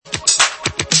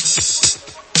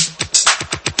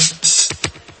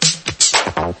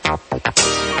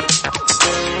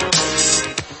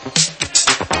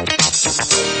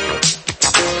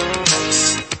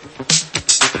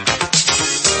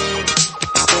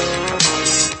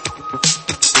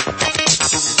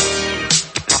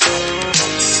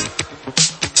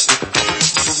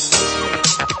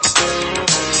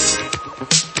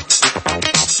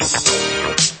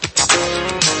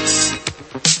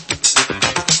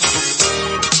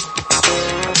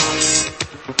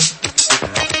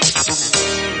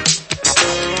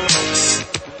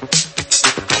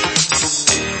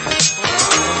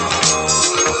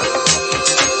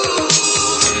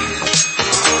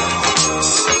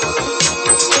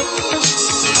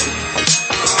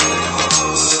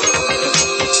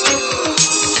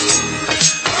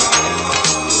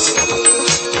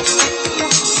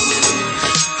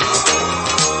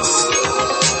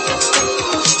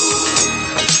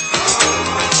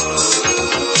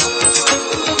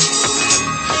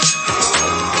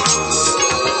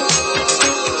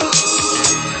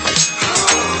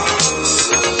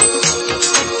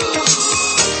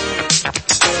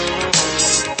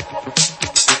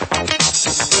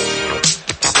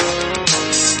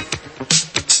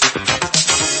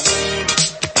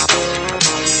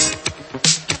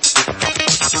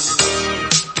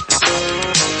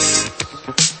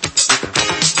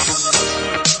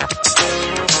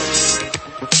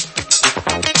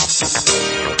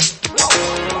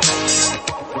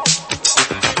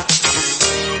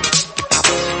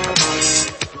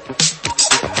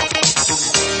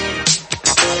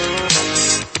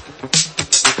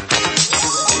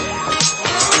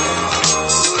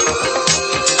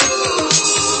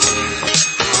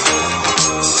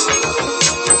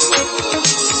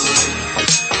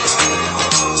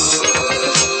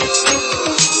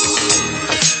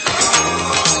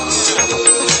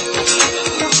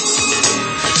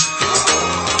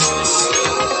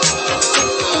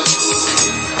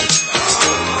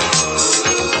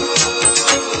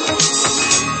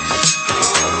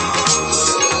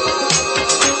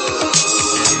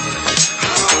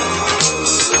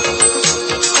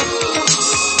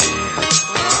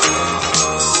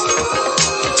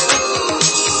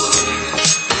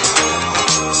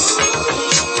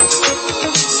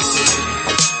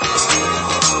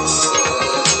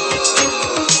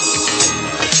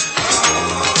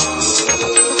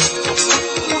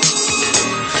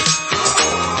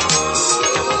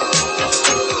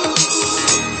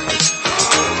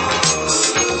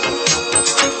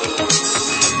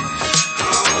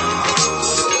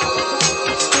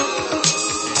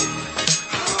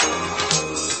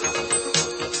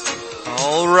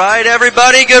right,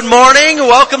 everybody, good morning.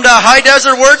 Welcome to High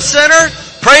Desert Word Center.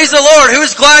 Praise the Lord.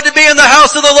 Who's glad to be in the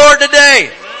house of the Lord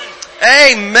today?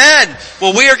 Amen.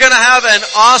 Well, we are going to have an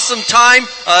awesome time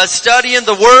studying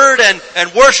the Word and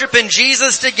worshiping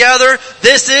Jesus together.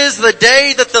 This is the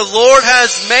day that the Lord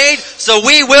has made, so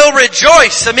we will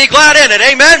rejoice and be glad in it.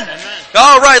 Amen?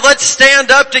 All right, let's stand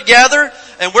up together,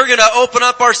 and we're going to open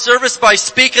up our service by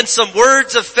speaking some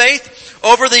words of faith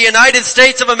over the United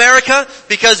States of America,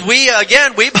 because we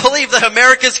believe that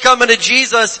America's coming to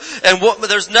Jesus, and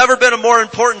there's never been a more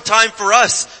important time for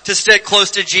us to stick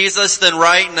close to Jesus than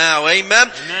right now.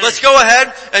 Amen? Let's go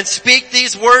ahead and speak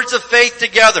these words of faith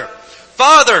together.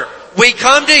 Father, we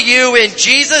come to you in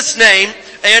Jesus' name,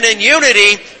 and in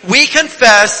unity we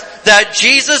confess that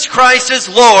Jesus Christ is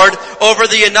Lord over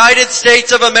the United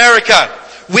States of America.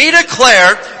 We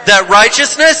declare that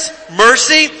righteousness,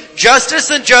 mercy,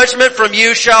 justice and judgment from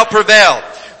you shall prevail.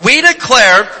 We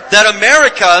declare that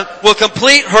America will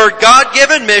complete her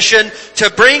God-given mission to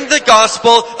bring the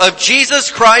gospel of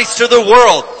Jesus Christ to the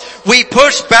world. We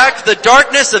push back the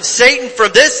darkness of Satan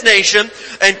from this nation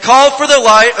and call for the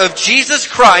light of Jesus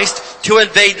Christ to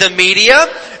invade the media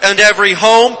and every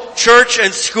home, church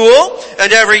and school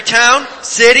and every town,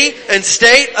 city and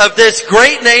state of this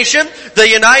great nation, the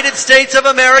United States of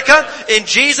America. In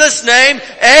Jesus' name,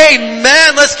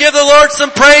 amen. Let's give the Lord some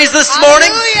praise this morning.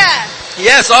 Hallelujah.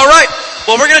 Yes, all right.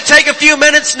 Well, we're going to take a few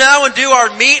minutes now and do our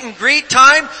meet and greet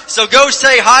time. So go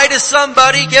say hi to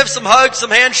somebody, give some hugs,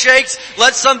 some handshakes.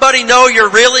 Let somebody know you're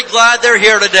really glad they're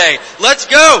here today. Let's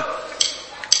go.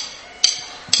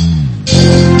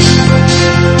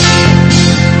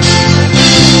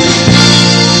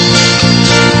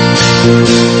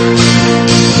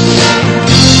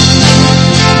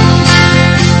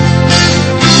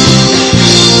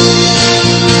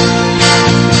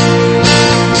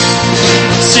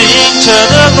 To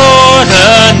the Lord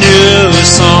a new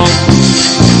song.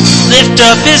 Lift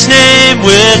up His name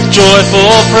with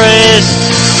joyful praise.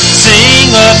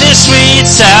 Sing of His sweet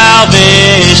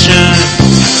salvation.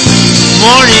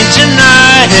 Morning to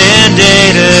night and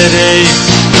day to day.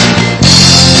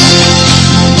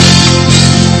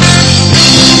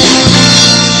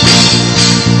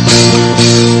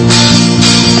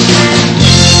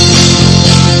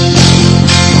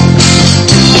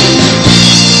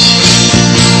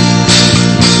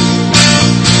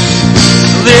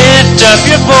 Lift up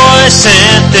your voice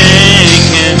and thank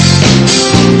Him.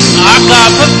 Our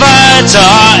God provides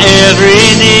our every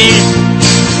need.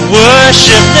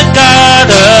 Worship the God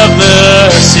of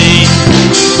mercy,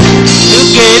 who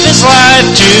gave His life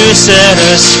to set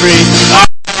us free. Our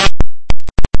God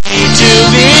is to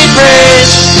be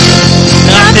praised.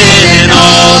 Nothing in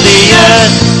all the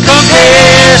earth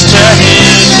compares to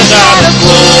Him, the God of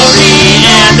glory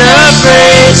and of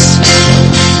grace.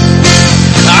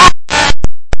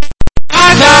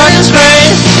 Our God is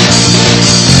great.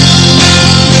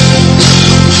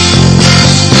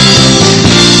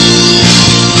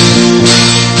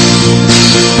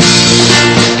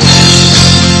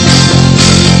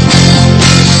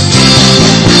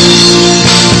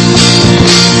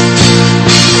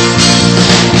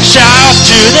 Shout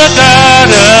to the God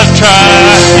of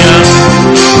triumph.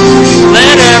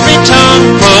 Let every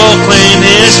tongue proclaim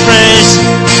His praise.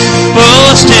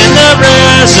 Boast in the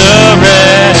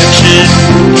resurrection.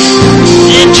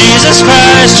 In Jesus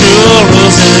Christ who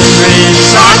rules and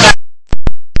reigns. Our God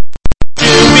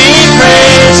to be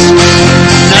praised.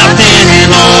 Nothing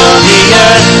in all the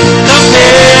earth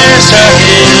compares to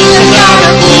Him, the God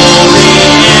of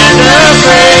glory and of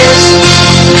grace.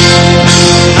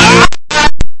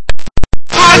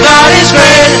 Our God is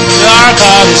great. Our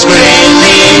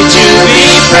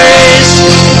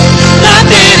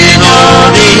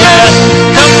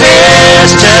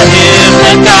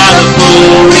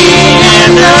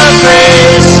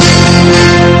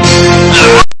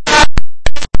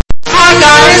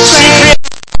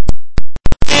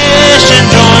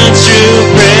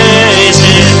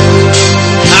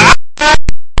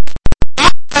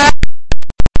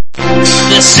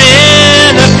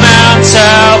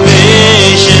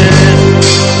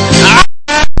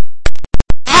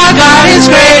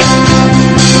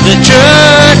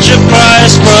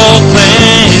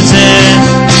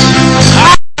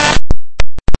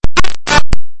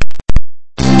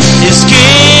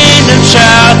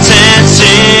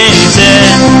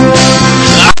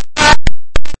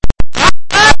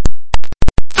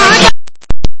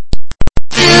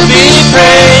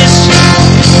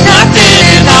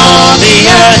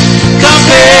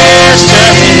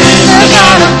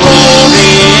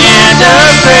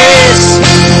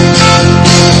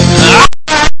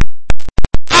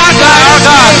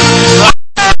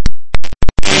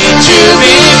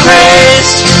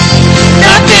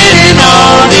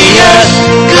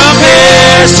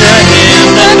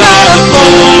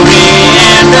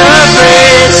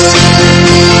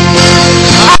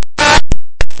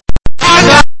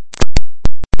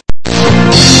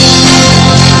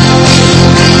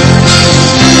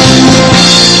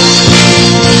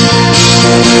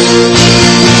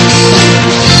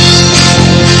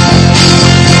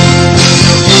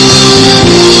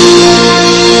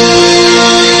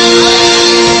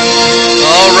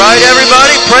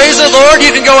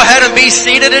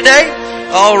seated today.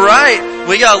 All right.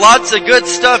 We got lots of good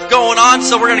stuff going on,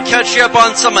 so we're going to catch you up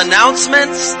on some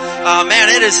announcements. Man,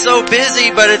 it is so busy,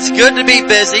 but it's good to be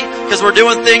busy because we're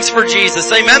doing things for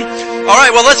Jesus. Amen. All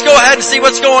right. Well, let's go ahead and see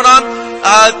what's going on.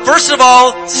 First of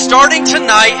all, starting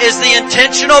tonight is the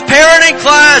intentional parenting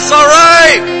class. All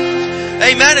right.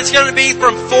 Amen. It's going to be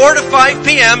from 4 to 5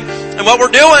 p.m. And what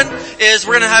we're doing is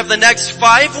we're going to have the next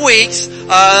 5 weeks,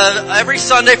 every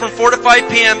Sunday from 4 to 5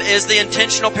 p.m. is the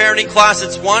intentional parenting class.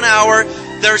 It's 1 hour.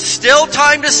 There's still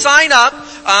time to sign up,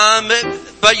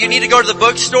 but you need to go to the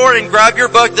bookstore and grab your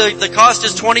book. The cost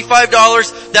is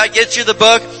 $25. That gets you the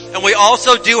book. And we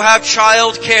also do have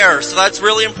child care, so that's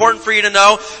really important for you to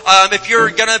know. If you're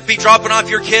gonna be dropping off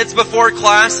your kids before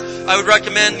class, I would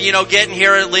recommend, getting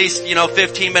here at least,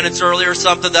 15 minutes early or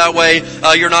something. That way,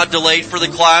 you're not delayed for the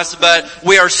class. But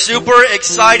we are super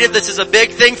excited. This is a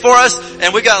big thing for us,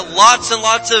 and we got lots and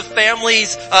lots of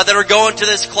families, that are going to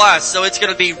this class. So it's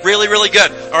gonna be really, really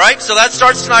good. Alright, so that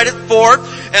starts tonight at 4.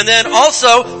 And then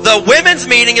also, the women's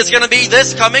meeting is gonna be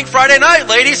this coming Friday night.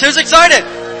 Ladies, who's excited?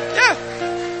 Yeah.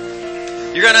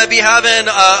 You're going to be having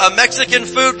a Mexican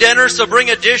food dinner, so bring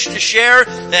a dish to share.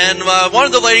 And one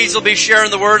of the ladies will be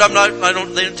sharing the word.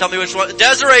 They didn't tell me which one.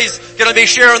 Desiree's going to be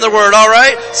sharing the word, all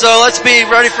right? So let's be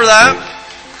ready for that.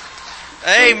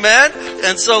 Amen.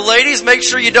 And so ladies, make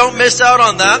sure you don't miss out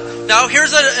on that. Now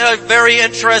here's a very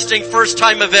interesting first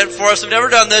time event for us. We've never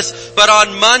done this, but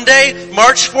on Monday,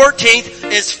 March 14th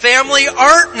is Family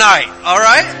Art Night. All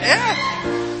right? Yeah.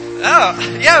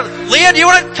 Oh, yeah. Leah, do you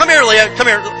want to come here, Leah? Come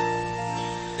here.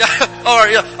 All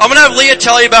right, yeah. I'm going to have Leah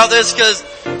tell you about this because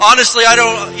honestly, I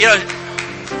don't,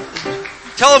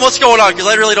 tell them what's going on because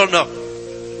I really don't know.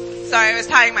 Sorry, I was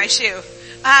tying my shoe.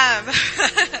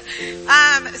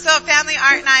 So Family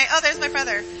Art Night. Oh, there's my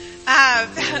brother.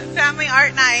 Family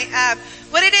Art Night.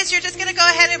 What it is, you're just going to go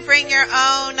ahead and bring your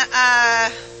own,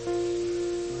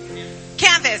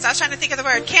 canvas. I was trying to think of the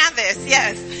word canvas.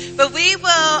 Yes. But we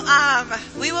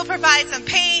will provide some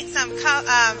paint, some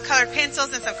colored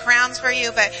pencils and some crowns for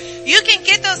you. But you can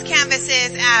get those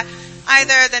canvases at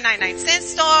either the 99-cent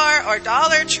store or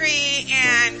Dollar Tree,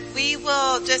 and we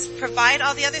will just provide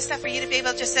all the other stuff for you to be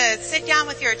able just to sit down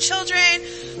with your children,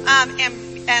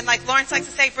 and like Lawrence likes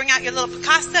to say, bring out your little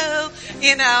Picasso,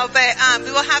 but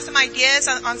we will have some ideas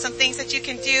on some things that you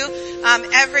can do. I'm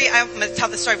going to tell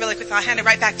the story really quick. I'll hand it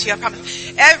right back to you, I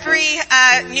promise. Every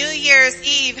New Year's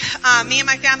Eve, me and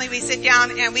my family, we sit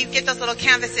down and we get those little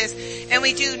canvases and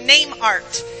we do name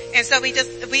art. And so we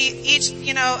each,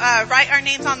 write our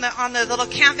names on the little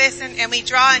canvas and we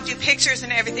draw and do pictures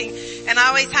and everything. And I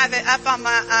always have it up on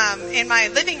in my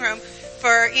living room for,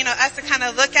 us to kind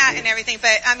of look at and everything.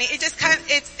 But I mean, it just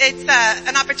it's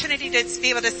an opportunity to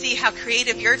be able to see how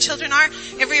creative your children are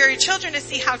and for your children to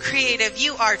see how creative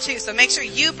you are too. So make sure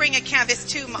you bring a canvas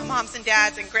to moms and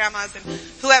dads and grandmas and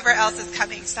whoever else is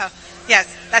coming. So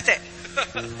yes, that's it.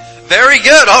 Very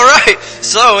good. All right.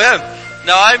 So,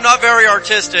 now, I'm not very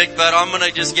artistic, but I'm going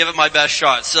to just give it my best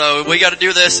shot. So we got to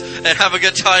do this and have a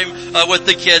good time with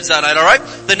the kids that night, all right?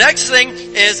 The next thing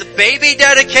is baby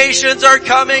dedications are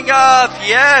coming up.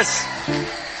 Yes.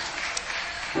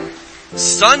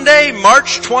 Sunday,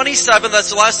 March 27th,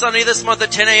 that's the last Sunday of this month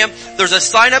at 10 a.m. There's a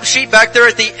sign-up sheet back there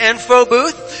at the info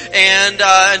booth.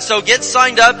 And so get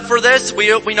signed up for this. We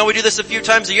know we do this a few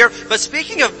times a year. But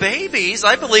speaking of babies,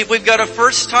 I believe we've got a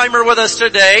first-timer with us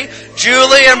today.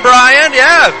 Julie and Brian,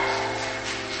 yeah.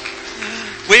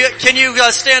 Can you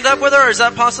stand up with her? Is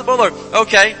that possible?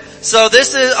 Okay. So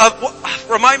this is,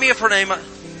 remind me of her name.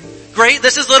 Great.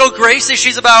 This is little Gracie.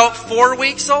 She's about 4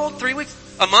 weeks old, 3 weeks.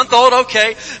 A month old,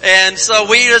 okay. And so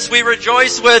we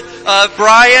rejoice with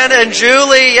Brian and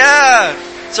Julie, yeah.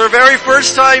 It's our very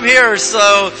first time here,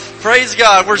 so praise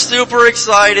God. We're super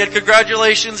excited.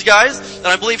 Congratulations, guys. And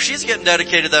I believe she's getting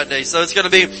dedicated that day, so it's going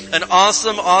to be an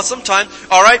awesome, awesome time.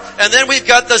 All right, and then we've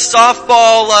got the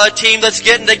softball team that's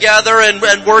getting together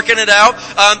and working it out.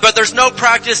 But there's no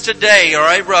practice today, all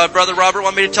right? Brother Robert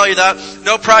wanted me to tell you that.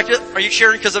 No practice. Are you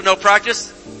cheering because of no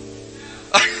practice?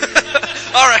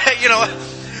 All right,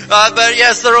 but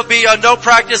yes, there will be no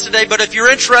practice today. But if you're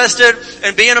interested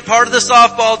in being a part of the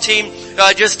softball team,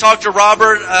 just talk to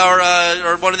Robert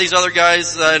or one of these other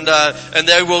guys, and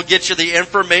they will get you the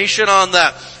information on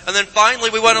that. And then finally,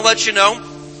 we want to let you know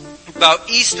about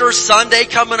Easter Sunday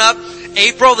coming up.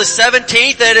 April the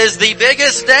 17th, it is the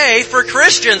biggest day for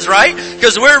Christians, right?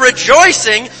 Because we're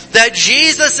rejoicing that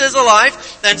Jesus is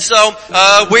alive. And so,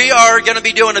 we are going to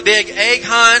be doing a big egg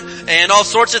hunt and all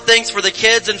sorts of things for the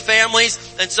kids and families.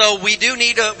 And so we do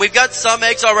need we've got some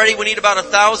eggs already. We need about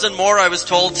 1,000 more, I was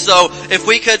told. So if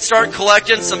we could start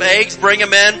collecting some eggs, bring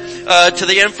them in, to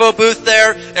the info booth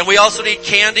there. And we also need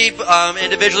candy,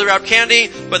 individually wrapped candy,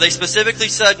 but they specifically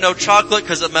said no chocolate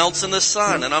because it melts in the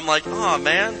sun. And I'm like, oh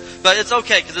man. But it's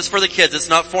okay because it's for the kids. It's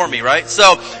not for me, right?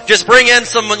 So just bring in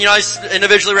some nice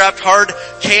individually wrapped hard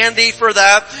candy for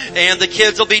that. And the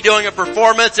kids will be doing a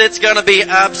performance. It's going to be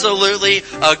absolutely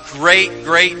a great,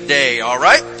 great day. All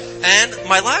right? And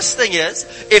my last thing is,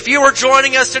 if you are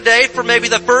joining us today for maybe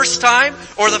the first time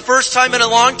or the first time in a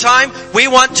long time, we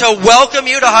want to welcome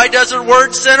you to High Desert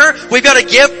Word Center. We've got a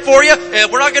gift for you,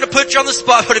 and we're not going to put you on the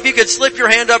spot, but if you could slip your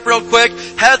hand up real quick.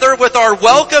 Heather with our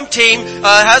welcome team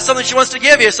has something she wants to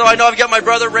give you. So I know I've got my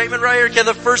brother Raymond right here, again,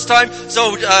 the first time.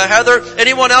 So Heather,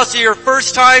 anyone else your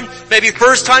first time, maybe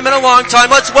first time in a long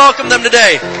time, let's welcome them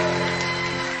today.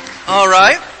 All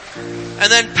right.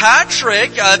 And then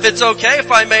Patrick, if it's okay,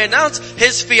 if I may announce,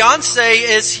 his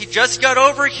fiancée he just got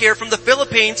over here from the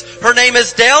Philippines. Her name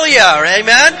is Delia,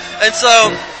 amen? And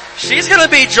so, she's gonna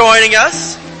be joining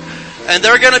us. And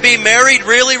they're gonna be married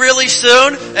really, really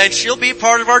soon. And she'll be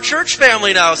part of our church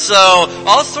family now. So,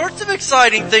 all sorts of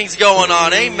exciting things going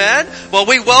on, amen? Well,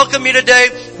 we welcome you today.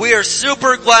 We are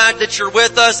super glad that you're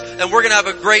with us. And we're gonna have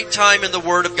a great time in the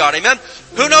Word of God, amen?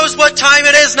 Who knows what time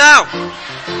it is now?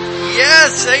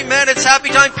 Yes, amen. It's happy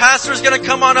time. Pastor's going to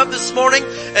come on up this morning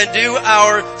and do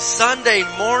our Sunday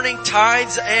morning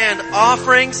tithes and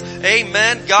offerings.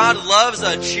 Amen. God loves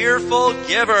a cheerful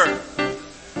giver.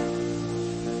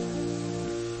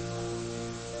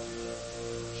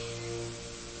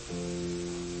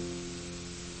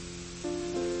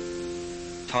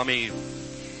 Tommy.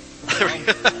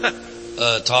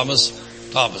 Thomas.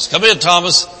 Come in,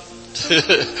 Thomas.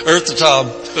 Earth to Tom.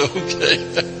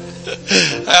 Okay.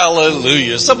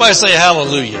 Hallelujah. Somebody say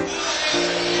hallelujah.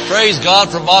 Praise God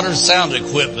for modern sound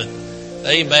equipment.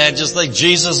 Amen. Just like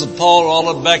Jesus and Paul all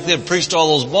of them back then preached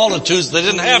all those multitudes. They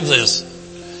didn't have this.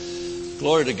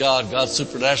 Glory to God. God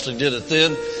supernaturally did it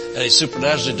then, and He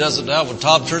supernaturally does it now when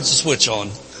Tom turns the switch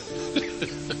on.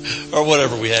 Or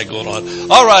whatever we had going on.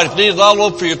 All right. If you need an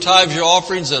envelope for your tithes, your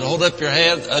offerings, then hold up your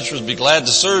hand. Ushers will be glad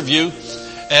to serve you.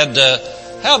 And,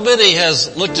 how many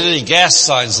has looked at any gas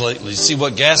signs lately? See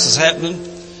what gas is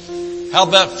happening? How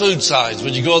about food signs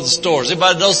when you go to the stores?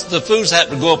 Anybody knows the food's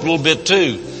happen to go up a little bit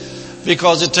too?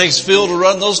 Because it takes fuel to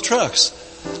run those trucks.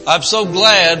 I'm so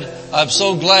glad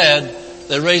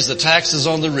they raised the taxes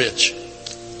on the rich.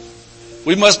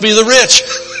 We must be the rich.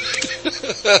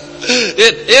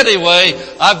 Anyway,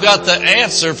 I've got the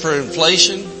answer for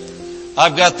inflation.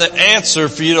 I've got the answer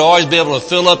for you to always be able to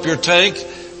fill up your tank.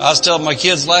 I was telling my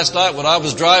kids last night when I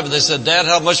was driving, they said, Dad,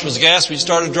 how much was gas when you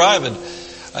started driving?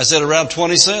 I said, around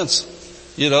 20 cents.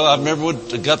 I remember when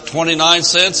it got 29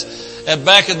 cents. And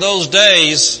back in those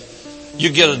days, you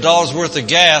get $1 worth of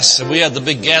gas, and we had the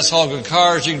big gas hogging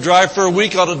cars. You could drive for a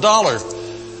week on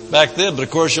 $1 back then. But of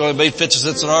course, you only made 50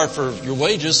 cents an hour for your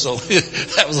wages, so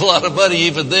that was a lot of money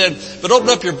even then. But open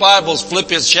up your Bibles,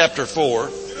 Philippians chapter 4.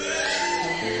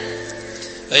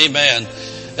 Amen.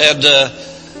 And,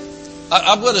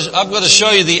 I'm going to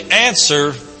show you the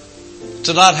answer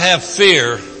to not have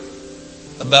fear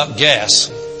about gas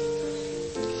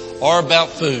or about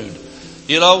food.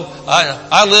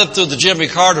 I lived through the Jimmy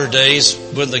Carter days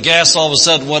when the gas all of a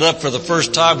sudden went up for the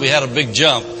first time. We had a big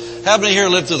jump. How many here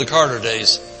lived through the Carter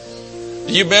days?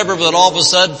 Do you remember that all of a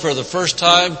sudden for the first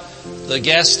time the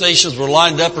gas stations were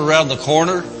lined up around the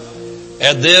corner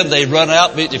and then they run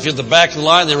out? If you're in the back of the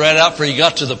line, they ran out before you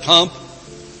got to the pump.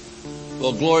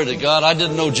 Well, glory to God. I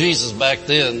didn't know Jesus back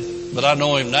then, but I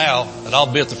know Him now, and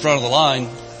I'll be at the front of the line.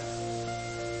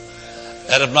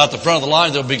 And if not the front of the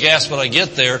line, there'll be gas when I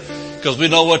get there, because we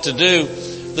know what to do.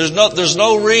 There's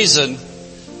no reason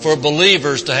for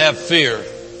believers to have fear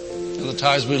in the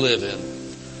times we live in.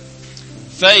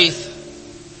 Faith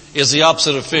is the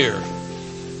opposite of fear.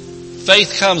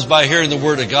 Faith comes by hearing the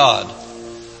Word of God.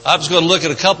 I'm just going to look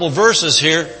at a couple verses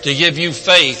here to give you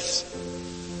faith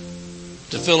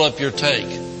to fill up your tank.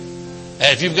 And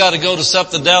if you've got to go to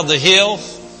something down the hill,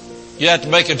 you have to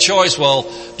make a choice.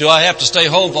 Well, do I have to stay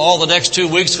home for all the next 2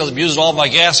 weeks because I'm using all my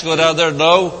gas to go down there?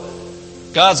 No.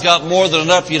 God's got more than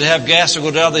enough for you to have gas to go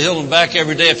down the hill and back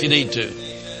every day if you need to.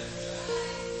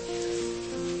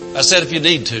 I said if you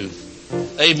need to.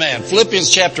 Amen. Philippians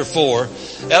chapter 4.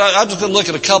 And I'm just going to look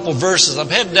at a couple verses. I'm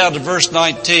heading down to verse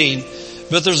 19.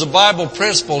 But there's a Bible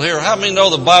principle here. How many know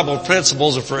the Bible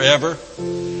principles are forever?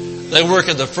 They work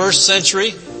in the first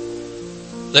century.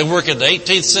 They work in the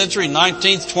 18th century,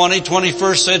 19th, 20th,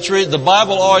 21st century. The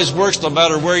Bible always works no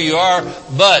matter where you are,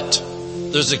 but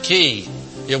there's a key.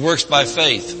 It works by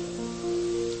faith.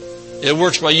 It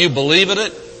works by you believing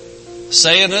it,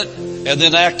 saying it, and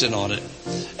then acting on it.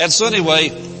 And so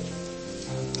anyway,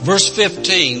 verse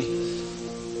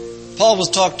 15, Paul was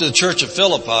talking to the church at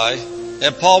Philippi,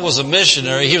 and Paul was a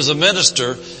missionary. He was a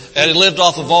minister, and he lived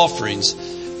off of offerings.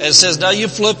 And it says, now you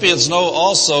Philippians know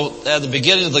also at the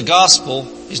beginning of the gospel,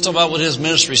 he's talking about when his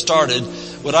ministry started,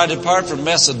 when I departed from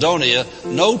Macedonia,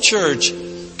 no church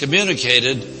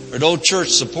communicated or no church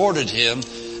supported him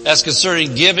as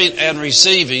concerning giving and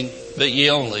receiving, but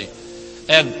ye only.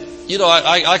 And, you know,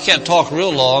 I can't talk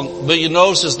real long, but you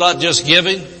notice it's not just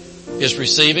giving, it's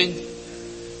receiving.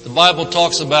 The Bible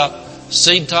talks about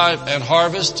seed time and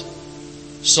harvest,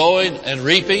 sowing and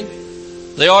reaping.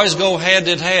 They always go hand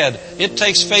in hand. It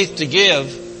takes faith to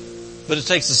give, but it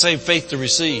takes the same faith to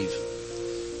receive.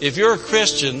 If you're a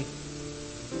Christian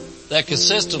that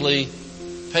consistently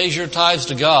pays your tithes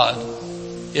to God,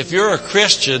 if you're a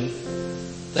Christian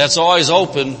that's always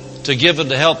open to giving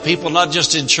to help people, not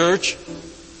just in church,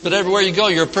 but everywhere you go,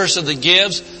 you're a person that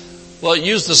gives, well,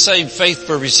 use the same faith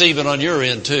for receiving on your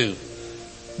end too.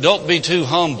 Don't be too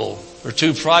humble or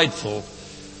too prideful.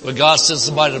 When God sends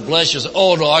somebody to bless you, say,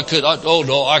 oh no, I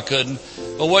couldn't.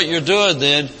 But what you're doing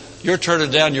then, you're turning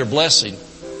down your blessing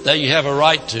that you have a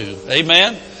right to.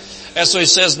 Amen? And so he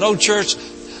says, no church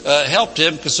helped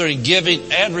him concerning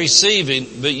giving and receiving,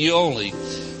 but you only.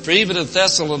 For even in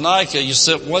Thessalonica, you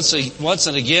sent once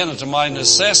and again unto my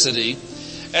necessity.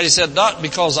 And he said, not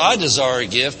because I desire a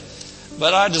gift,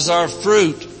 but I desire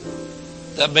fruit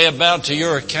that may abound to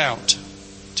your account.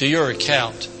 To your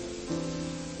account.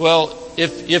 Well,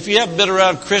 if you haven't been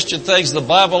around Christian things, the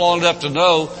Bible long enough to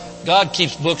know, God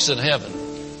keeps books in heaven.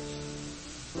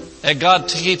 And God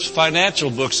keeps financial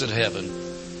books in heaven.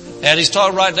 And he's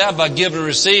talking right now about giving and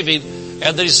receiving,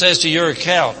 and then he says to your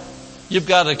account. You've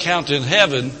got an account in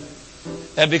heaven,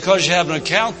 and because you have an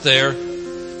account there,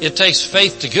 it takes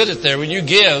faith to get it there. When you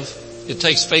give, it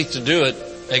takes faith to do it,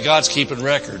 and God's keeping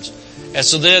records. And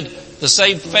so then, the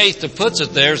same faith that puts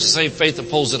it there is the same faith that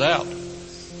pulls it out.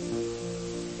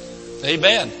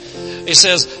 Amen. He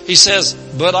says,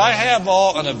 but I have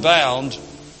all and abound,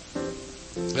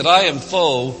 and I am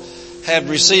full, have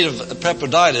received of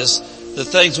Epaphroditus the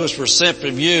things which were sent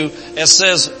from you. And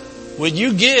says, when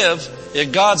you give,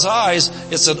 in God's eyes,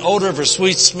 it's an odor of a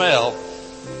sweet smell,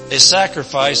 a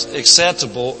sacrifice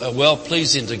acceptable and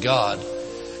well-pleasing to God.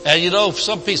 And you know,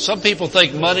 some people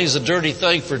think money is a dirty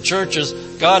thing for churches.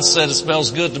 God said it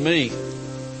smells good to me.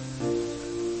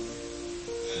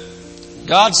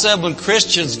 God said when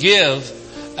Christians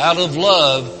give out of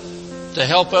love to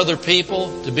help other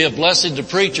people, to be a blessing to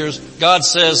preachers, God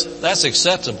says that's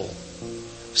acceptable.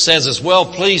 Says it's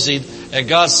well-pleasing, and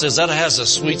God says that has a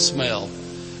sweet smell.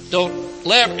 Don't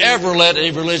ever let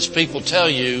any religious people tell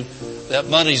you that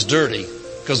money's dirty,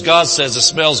 because God says it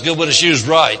smells good when it's used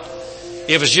right.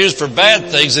 If it's used for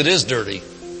bad things, it is dirty.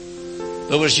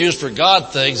 But when it's used for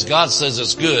God things, God says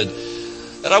it's good.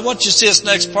 And I want you to see this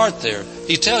next part there.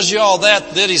 He tells you all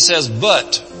that, then he says,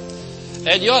 but.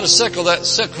 And you ought to circle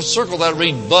that,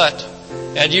 read but,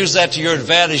 and use that to your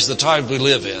advantage the time we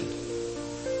live in.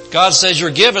 God says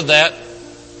you're given that,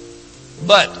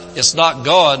 but it's not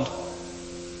gone.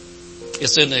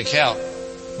 It's in the account.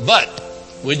 But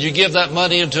when you give that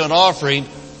money into an offering,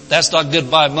 that's not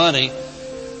goodbye money.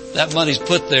 That money's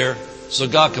put there so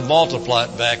God can multiply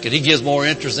it back, and he gives more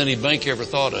interest than any bank ever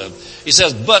thought of. He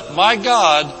says, but my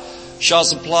God shall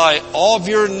supply all of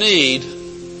your need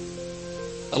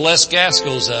unless gas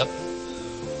goes up.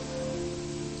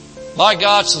 My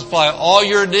God shall supply all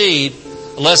your need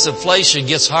unless inflation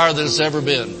gets higher than it's ever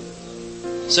been.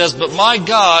 It says, but my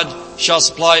God shall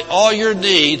supply all your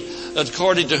need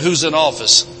according to who's in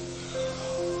office.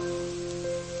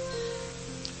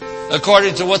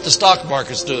 According to what the stock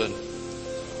market's doing.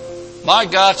 My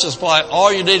God shall supply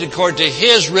all you need according to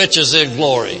his riches in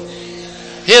glory.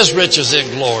 His riches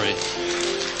in glory.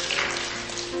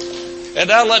 And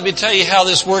now let me tell you how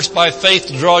this works by faith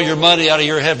to draw your money out of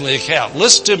your heavenly account.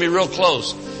 Listen to me real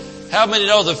close. How many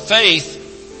know that faith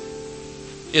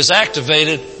is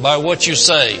activated by what you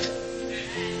say?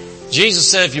 Jesus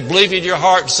said if you believe in your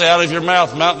heart and say out of your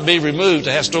mouth, mountain be removed,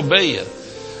 it has to obey you.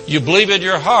 You believe in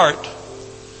your heart,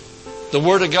 the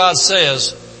Word of God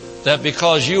says that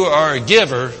because you are a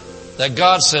giver, that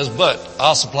God says, but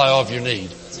I'll supply all of your need.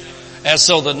 And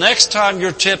so the next time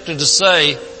you're tempted to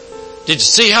say, did you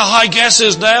see how high gas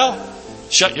is now?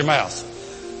 Shut your mouth.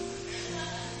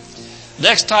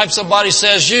 Next time somebody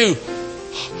says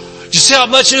did you see how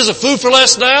much it is of food for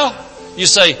less now? You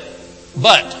say,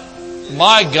 but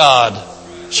my God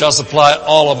shall supply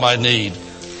all of my need.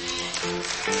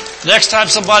 Next time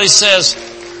somebody says,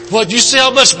 well, do you see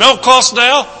how much milk costs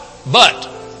now? But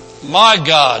my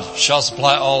God shall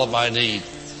supply all of my need.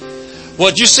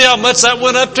 Well, do you see how much that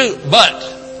went up to?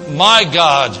 But my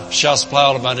God shall supply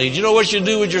all of my need. You know what you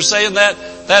do when you're saying that?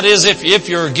 That is if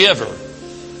you're a giver.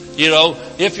 You know,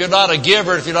 if you're not a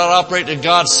giver, if you're not operating in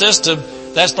God's system,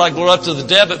 that's like going up to the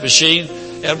debit machine.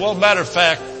 And one matter of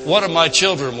fact, one of my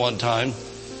children one time,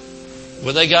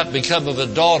 when they become of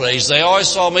adult age, they always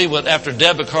saw me after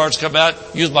debit cards come out,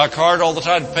 use my card all the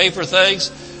time to pay for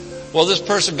things. Well, this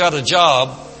person got a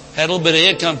job, had a little bit of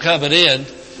income coming in,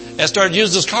 and started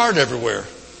using his card everywhere.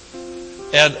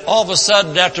 And all of a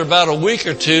sudden, after about a week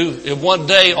or two, in one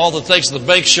day, all the things in the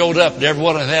bank showed up, and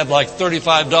everyone had like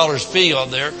 $35 fee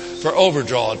on there for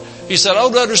overdrawing. He said, I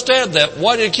don't understand that.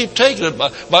 Why do you keep taking it?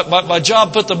 My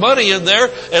job put the money in there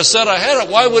and said I had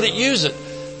it. Why would it use it?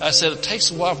 I said, it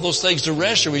takes a while for those things to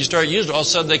register. When you start using it, all of a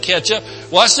sudden they catch up.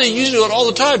 Well, I see you do it all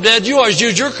the time, Dad. You always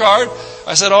use your card.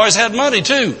 I said, I always had money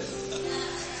too.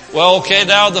 Well, okay,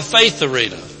 now the faith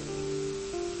arena.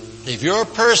 If you're a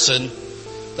person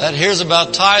that hears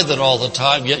about tithing all the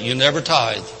time, yet you never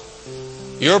tithe.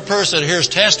 You're a person that hears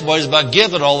testimonies about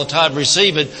giving all the time,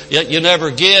 receiving, yet you never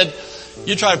give.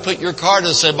 You try to put your card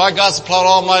and say, my God supplied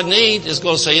all my need. It's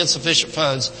going to say insufficient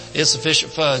funds,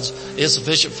 insufficient funds,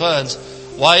 insufficient funds.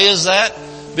 Why is that?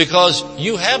 Because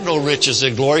you have no riches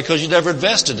in glory because you never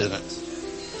invested in it.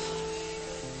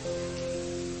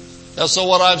 And so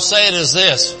what I'm saying is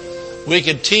this. We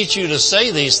can teach you to say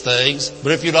these things,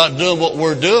 but if you're not doing what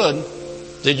we're doing,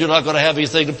 then you're not going to have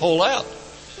anything to pull out.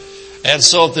 And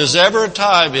so if there's ever a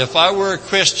time, if I were a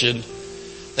Christian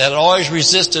that always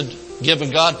resisted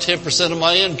giving God 10% of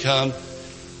my income,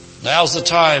 now's the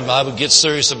time I would get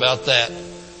serious about that.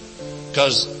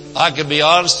 Because I can be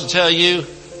honest to tell you,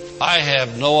 I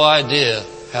have no idea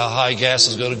how high gas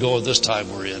is going to go at this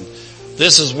time we're in.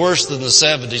 This is worse than the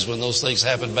 70s when those things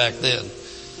happened back then.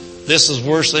 This is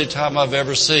worse than any time I've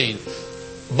ever seen.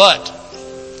 But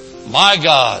my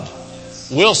God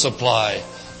will supply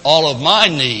all of my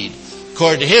need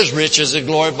according to His riches and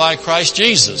glory by Christ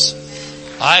Jesus.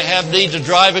 I have need to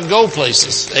drive and go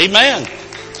places. Amen.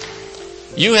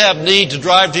 You have need to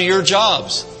drive to your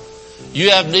jobs. You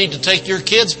have need to take your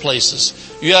kids places.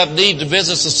 You have need to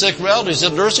visit some sick relatives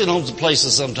in nursing homes and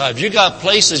places sometimes. You got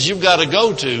places you've got to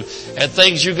go to and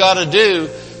things you got to do.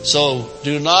 So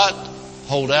do not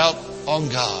hold out on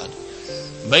God.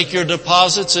 Make your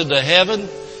deposits into heaven.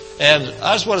 And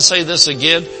I just want to say this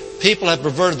again. People have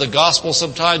perverted the gospel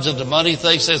sometimes into money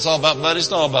things. Say it's all about money.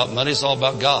 It's not all about money. It's all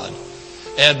about God.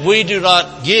 And we do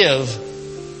not give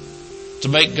to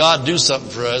make God do something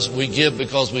for us. We give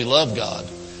because we love God.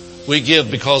 We give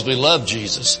because we love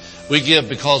Jesus. We give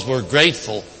because we're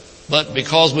grateful. But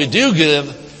because we do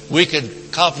give, we can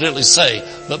confidently say,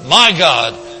 but my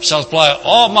God shall supply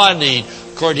all my need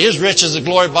according to His riches and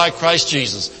glory by Christ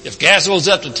Jesus. If gas goes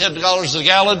up to $10 a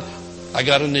gallon, I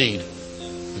got a need.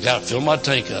 I got to fill my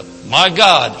tank up. My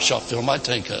God shall fill my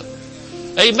tank up.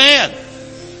 Amen.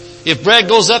 If bread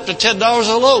goes up to $10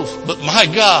 a loaf, but my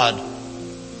God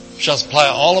shall supply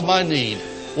all of my need.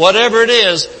 Whatever it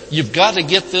is, you've got to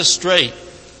get this straight.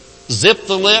 Zip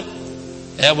the lip,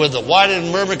 and when the whining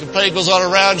and murmuring complaint goes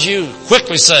on around you,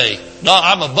 quickly say, no,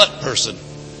 I'm a but person.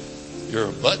 You're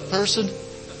a but person?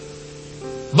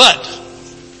 But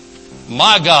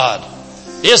my God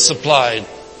is supplying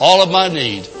all of my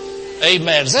need.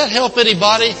 Amen. Does that help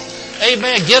anybody?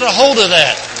 Amen. Get a hold of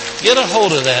that. Get a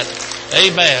hold of that.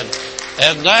 Amen.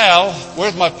 And now,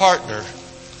 where's my partner?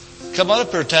 Come on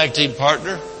up here, tag team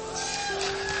partner.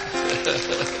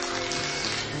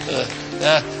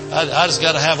 I just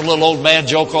got to have a little old man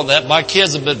joke on that. My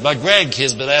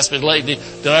grandkids been asking me lately,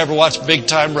 did I ever watch big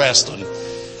time wrestling?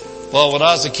 Well, when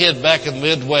I was a kid back in the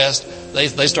Midwest, they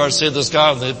started seeing this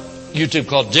guy on the YouTube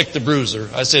called Dick the Bruiser.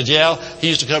 I said, yeah, he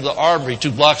used to come to the armory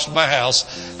 2 blocks from my house,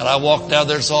 and I walked down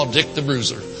there and saw Dick the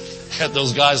Bruiser. Had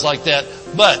those guys like that.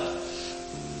 But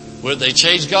when they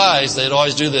changed guys, they'd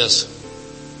always do this.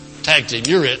 Tag team,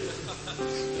 you're it.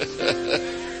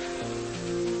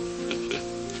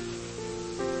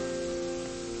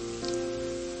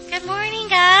 Good morning,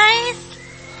 guys.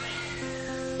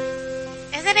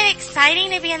 Isn't it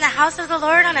exciting to be in the house of the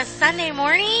Lord on a Sunday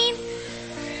morning?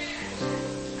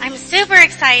 I'm super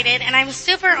excited and I'm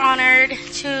super honored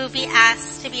to be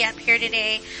asked to be up here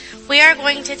today. We are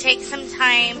going to take some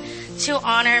time to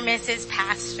honor Mrs.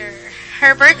 Pastor.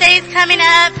 Her birthday is coming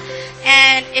up,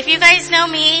 and if you guys know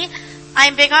me,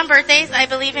 I'm big on birthdays. I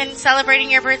believe in celebrating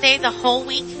your birthday the whole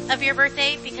week of your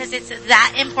birthday because it's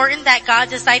that important that God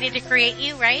decided to create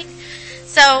you, right?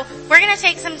 So we're going to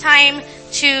take some time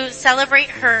to celebrate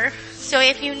her. So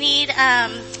if you need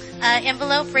an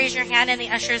envelope, raise your hand and the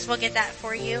ushers will get that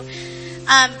for you.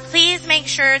 Please make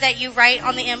sure that you write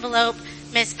on the envelope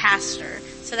Miss Pastor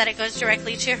so that it goes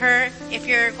directly to her. If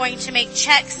you're going to make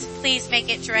checks, please make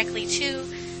it directly to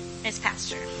Miss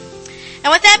Pastor.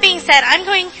 And with that being said,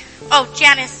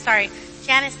 Janice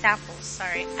Samples,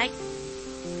 sorry.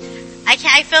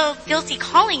 I feel guilty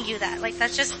calling you that. Like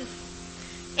that's just,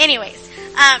 anyways.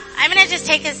 I'm gonna just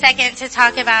take a second to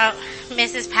talk about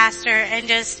Mrs. Pastor and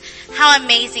just how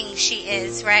amazing she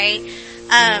is, right?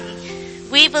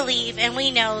 We believe and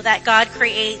we know that God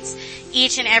creates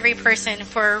each and every person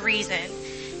for a reason.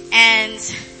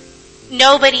 And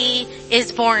nobody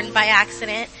is born by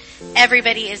accident.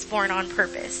 Everybody is born on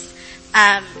purpose.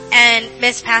 And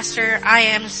Miss Pastor, I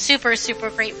am super, super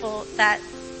grateful that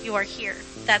you are here,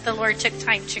 that the Lord took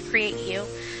time to create you.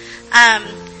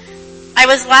 I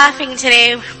was laughing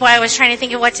today while I was trying to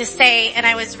think of what to say, and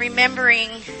I was remembering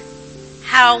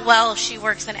how well she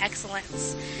works in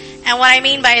excellence. And what I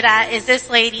mean by that is this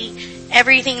lady,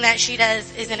 everything that she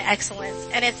does is in excellence.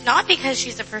 And it's not because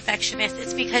she's a perfectionist,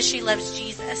 it's because she loves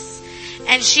Jesus.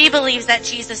 And she believes that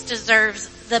Jesus deserves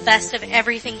the best of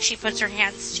everything she puts her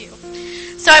hands to.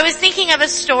 So I was thinking of a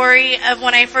story of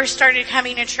when I first started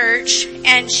coming to church,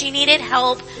 and she needed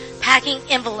help packing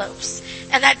envelopes.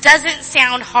 And that doesn't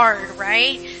sound hard,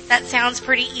 right? That sounds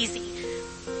pretty easy.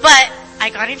 But I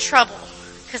got in trouble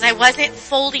because I wasn't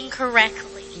folding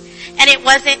correctly. And it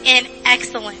wasn't in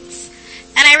excellence.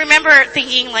 And I remember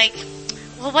thinking like,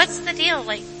 well, what's the deal?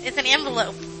 Like, it's an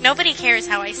envelope. Nobody cares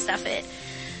how I stuff it.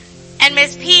 And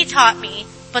Miss P taught me,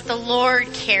 but the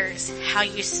Lord cares how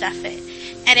you stuff it.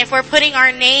 And if we're putting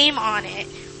our name on it,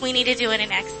 we need to do it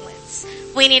in excellence.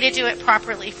 We need to do it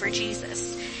properly for Jesus.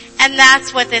 And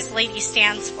that's what this lady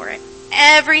stands for.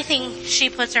 Everything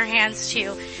she puts her hands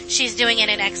to, she's doing it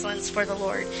in excellence for the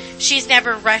Lord. She's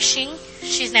never rushing.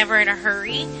 She's never in a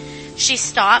hurry. She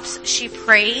stops. She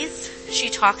prays. She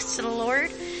talks to the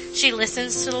Lord. She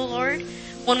listens to the Lord.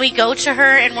 When we go to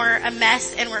her and we're a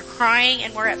mess and we're crying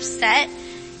and we're upset,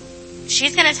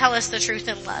 she's going to tell us the truth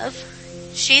in love.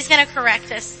 She's going to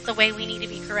correct us the way we need to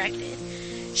be corrected.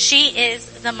 She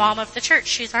is the mom of the church.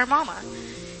 She's our mama.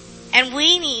 And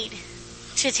we need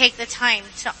to take the time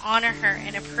to honor her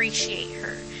and appreciate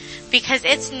her, because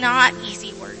it's not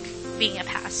easy work being a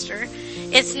pastor.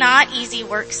 It's not easy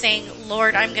work saying,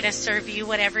 Lord, I'm going to serve you.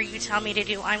 Whatever you tell me to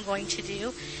do, I'm going to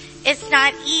do. It's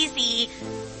not easy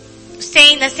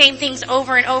saying the same things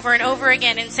over and over and over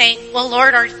again and saying, well,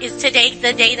 Lord, is today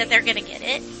the day that they're going to get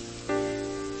it?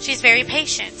 She's very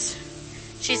patient.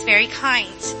 She's very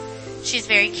kind. She's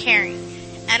very caring.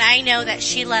 And I know that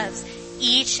she loves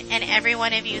each and every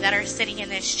one of you that are sitting in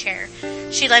this chair.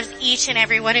 She loves each and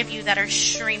every one of you that are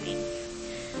streaming.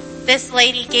 This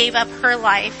lady gave up her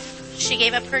life. She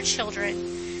gave up her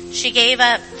children. She gave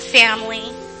up family.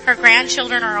 Her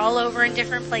grandchildren are all over in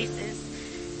different places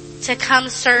to come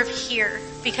serve here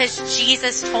because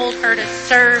Jesus told her to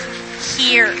serve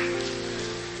here.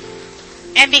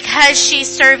 And because she's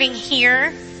serving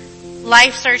here,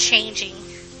 lives are changing.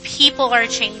 People are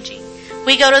changing.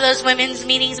 We go to those women's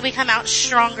meetings, we come out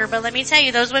stronger. But let me tell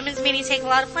you, those women's meetings take a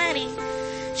lot of planning.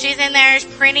 She's in there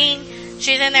printing.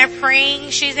 She's in there praying.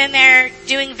 She's in there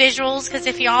doing visuals. Because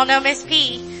if you all know Miss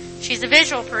P, she's a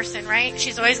visual person, right?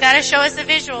 She's always got to show us a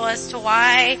visual as to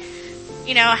why,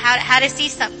 how to see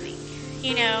something,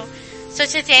 So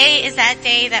today is that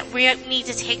day that we need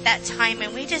to take that time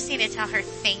and we just need to tell her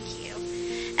thank you.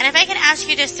 And if I could ask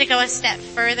you just to go a step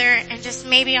further and just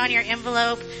maybe on your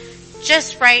envelope,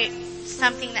 just write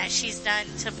something that she's done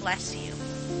to bless you.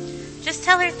 Just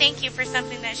tell her thank you for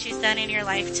something that she's done in your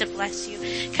life to bless you.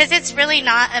 Because it's really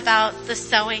not about the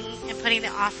sewing and putting the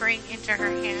offering into her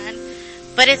hand,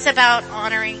 but it's about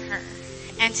honoring her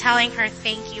and telling her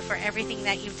thank you for everything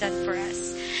that you've done for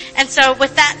us. And so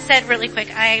with that said, really quick,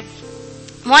 I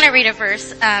want to read a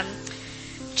verse,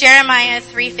 Jeremiah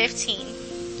 3:15.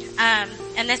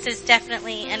 And this is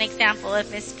definitely an example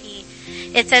of Miss P.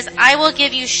 It says, I will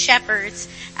give you shepherds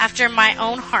after my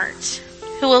own heart,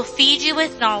 who will feed you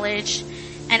with knowledge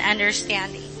and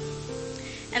understanding.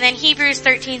 And then Hebrews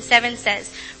 13:7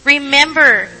 says,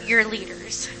 remember your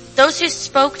leaders, those who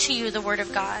spoke to you the word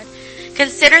of God.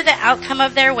 Consider the outcome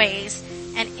of their ways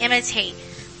and imitate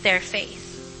their faith.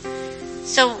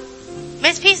 So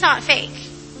Miss P's not fake.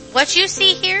 What you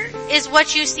see here is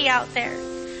what you see out there.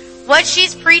 What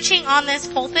she's preaching on this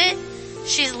pulpit,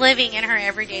 she's living in her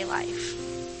everyday life.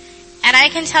 And I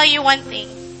can tell you one thing.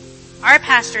 Our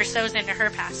pastor sows into her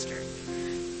pastor.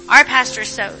 Our pastor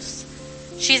sows.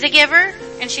 She's a giver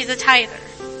and she's a tither.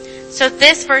 So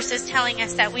this verse is telling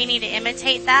us that we need to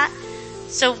imitate that.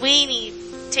 So we need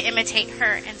to imitate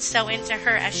her and sow into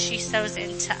her as she sows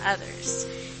into others.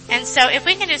 And so if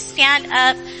we can just stand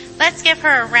up, let's give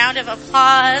her a round of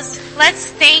applause. Let's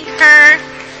thank her.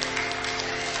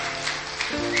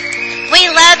 We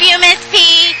love you, Miss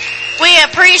P. We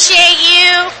appreciate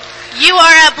you. You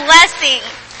are a blessing.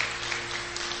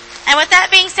 And with that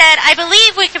being said, I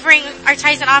believe we could bring our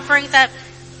tithes and offerings up.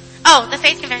 Oh, the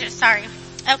faith confession, sorry.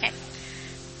 Okay.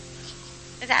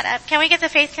 Is that up? Can we get the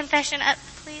faith confession up,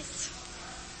 please?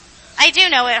 I do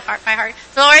know it heart by heart.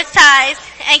 The Lord's tithes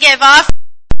and give offerings.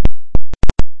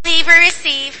 Believe or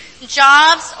receive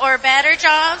jobs or better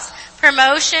jobs,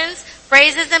 promotions,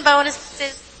 raises and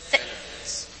bonuses,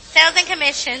 sales and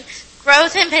commissions,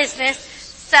 growth in business,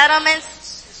 settlements,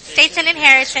 states and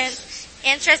inheritance,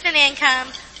 interest and income,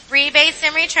 rebates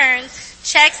and returns,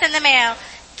 checks in the mail,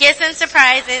 gifts and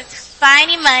surprises,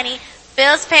 finding money,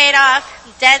 bills paid off,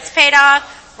 debts paid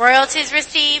off, royalties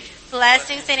received,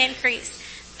 blessings and increase.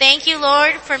 Thank you,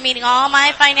 Lord, for meeting all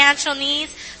my financial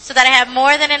needs so that I have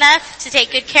more than enough to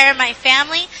take good care of my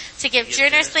family, to give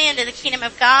generously into the kingdom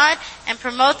of God, and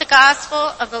promote the gospel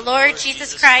of the Lord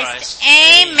Jesus Christ.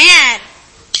 Amen.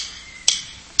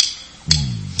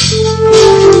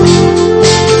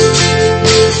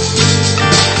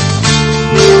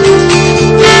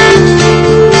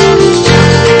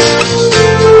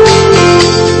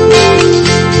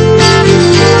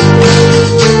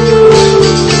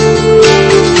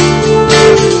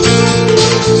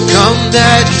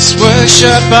 Let us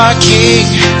worship our King.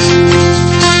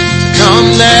 Come,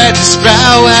 let us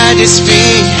bow at His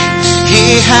feet.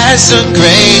 He has done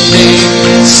great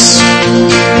things.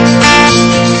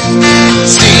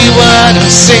 See what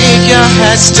our Savior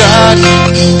has done.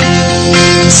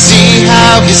 See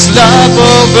how His love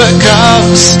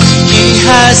overcomes. He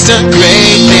has done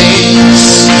great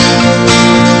things.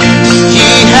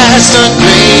 He has done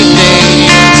great things.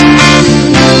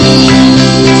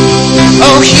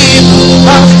 Oh, hero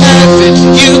of heaven,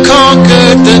 you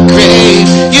conquered the grave.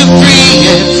 You free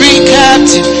every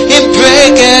captive and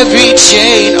break every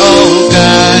chain. Oh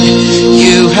God,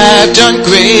 you have done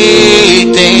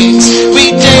great things.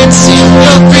 We dance in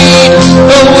your freedom,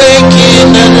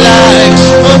 awakened alive.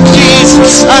 Oh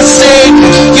Jesus, our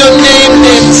Savior, your name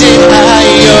lifted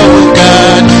high. Oh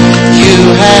God, you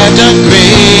have done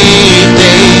great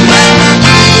things.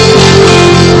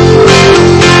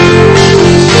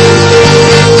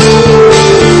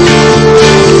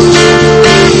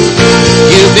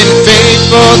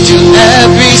 To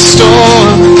every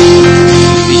storm,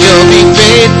 you'll be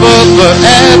faithful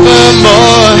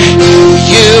forevermore.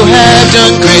 You have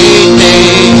done great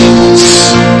things,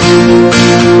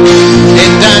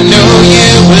 and I know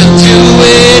you will do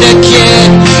it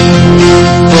again.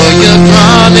 For your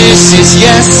promise is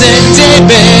yes and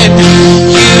amen.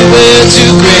 You will do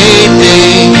great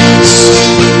things.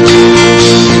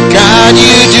 God,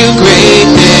 you do great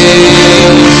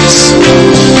things.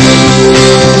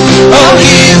 Oh,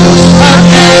 hero of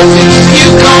heaven,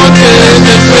 you conquered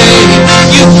the grave.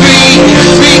 You free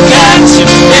every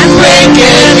captive and break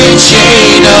every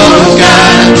chain. Oh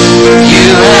God,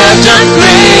 you have done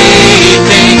great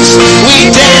things.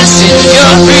 We dance in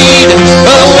your freedom,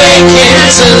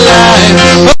 awakens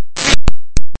alive.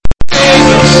 Oh,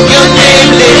 your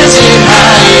name lifted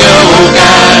high. Oh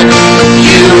God,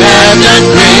 you have done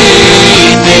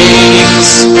great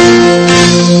things.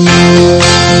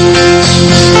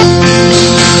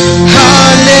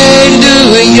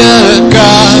 Hallelujah,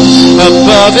 God,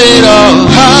 above it all.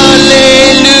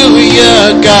 Hallelujah,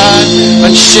 God,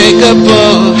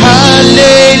 unshakable.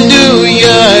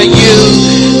 Hallelujah, you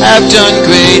have done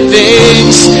great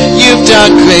things. You've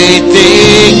done great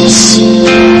things.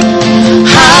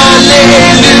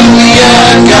 Hallelujah,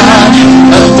 God,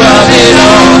 above it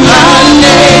all.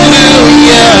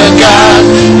 Hallelujah, God,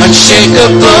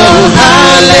 unshakable.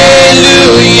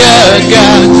 Hallelujah,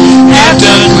 God, have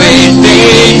done great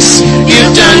things.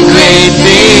 You've done great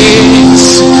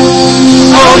things.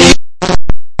 Oh,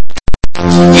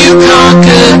 you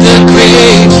conquered the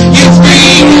grave. You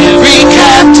free every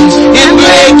captive and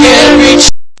break every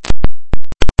chain.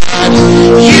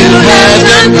 You have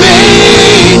done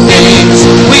great things.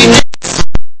 We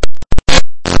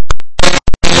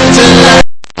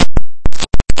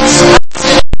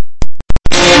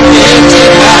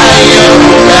lifted high, oh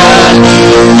God.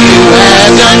 You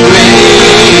have done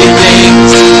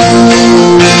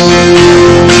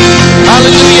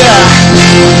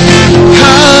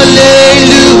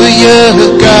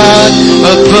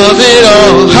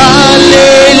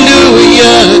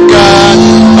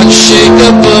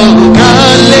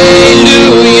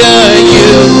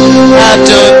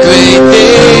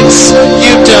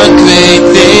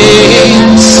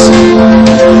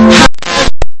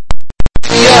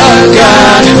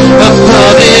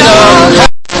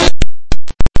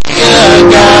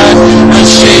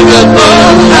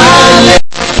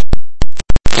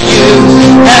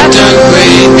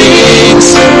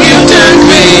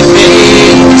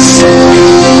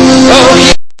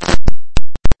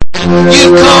You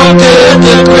conquered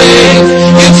the grave.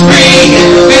 You free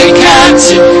every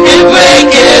captive and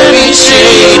break every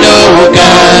chain, oh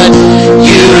God.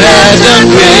 You have done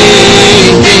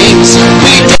great things.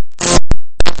 We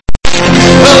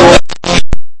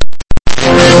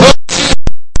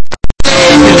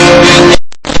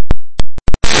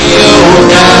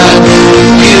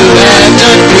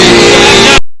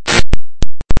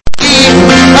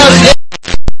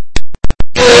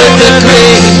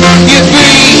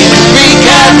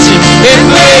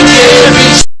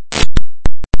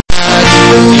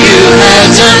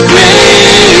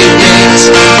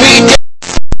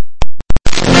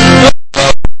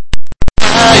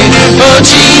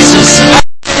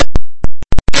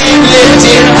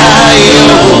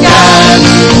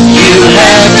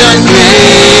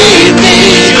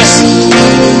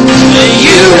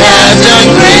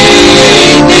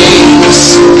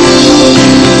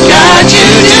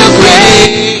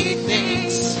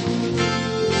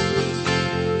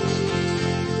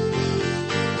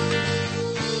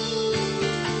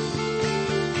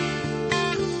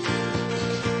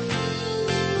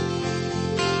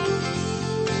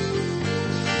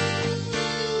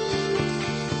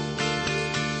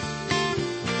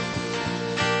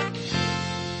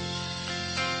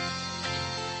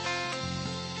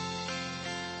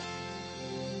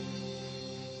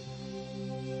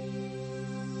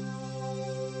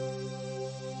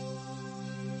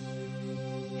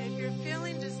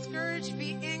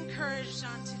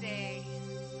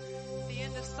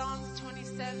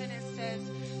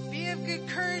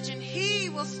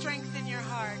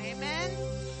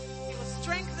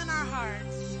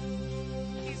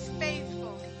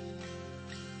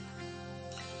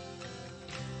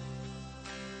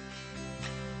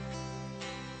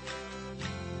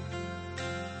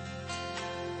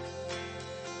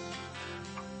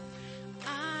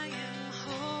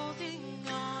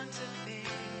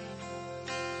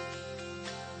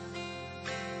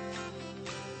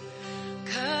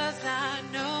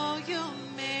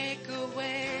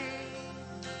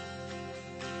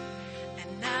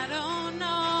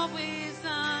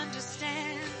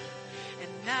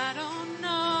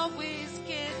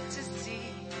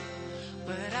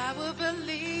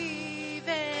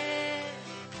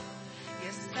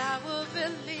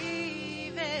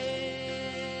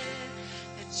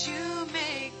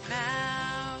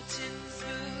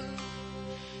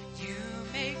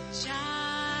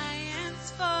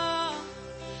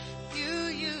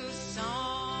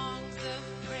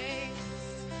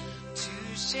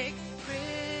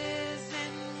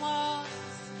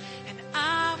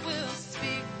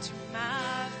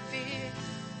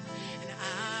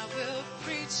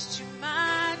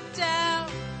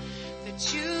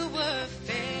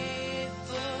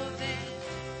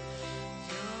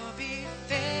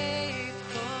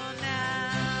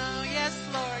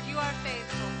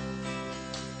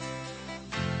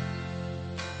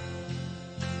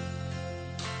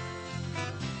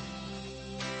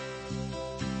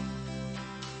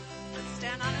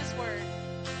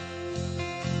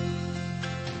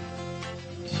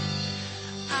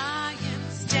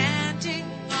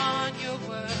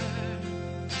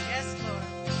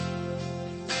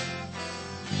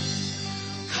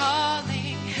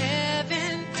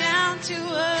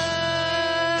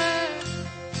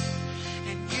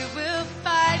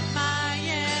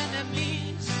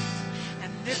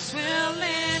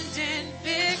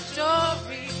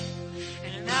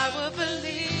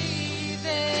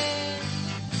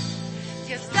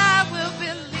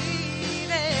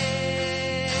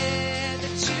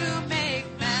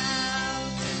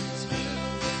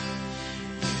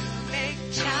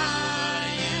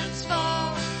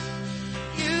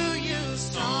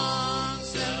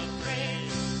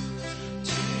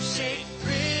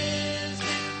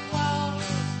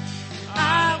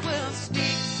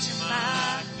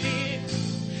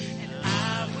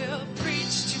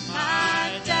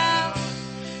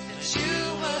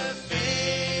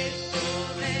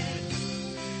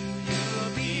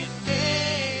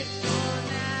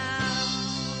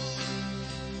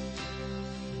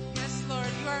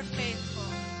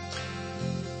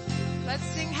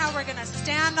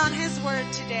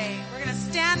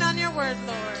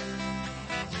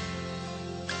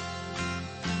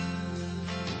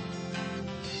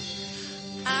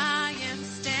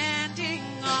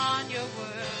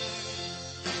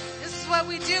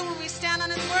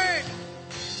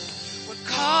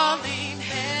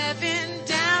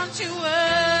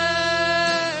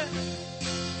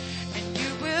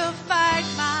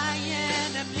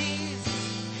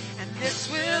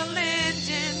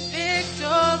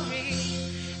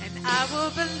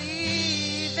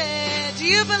believe it. Do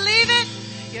you believe it?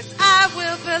 Yes, I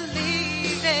will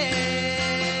believe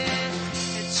it,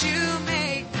 that you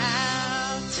make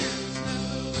mountains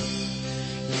move.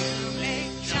 You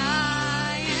make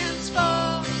giants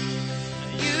fall.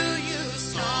 You use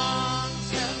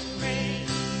songs of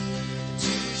praise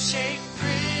to shake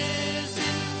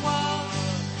prison walls.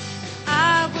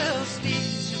 I will speak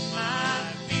to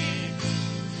my fear.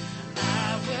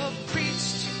 I will preach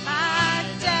to my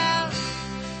doubt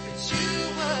that you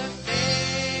were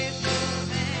faithful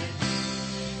then.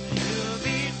 You'll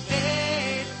be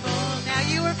faithful. Now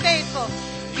you were faithful.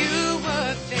 You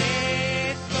were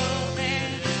faithful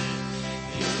then.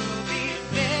 You'll be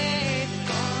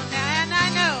faithful now.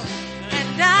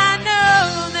 And I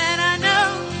know that I know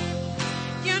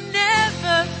you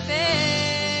never fail.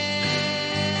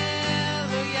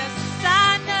 Oh yes,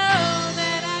 I know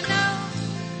that I know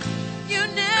you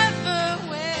never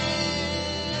will.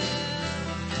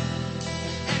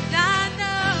 And I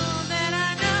know that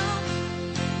I know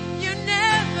you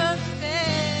never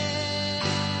fail.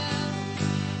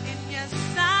 And yes,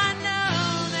 I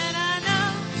know that I know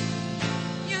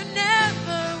you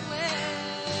never will.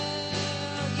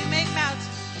 You make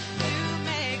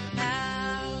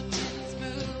mountains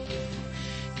move.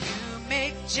 You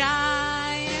make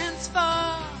giants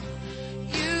fall.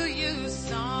 You use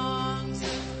songs of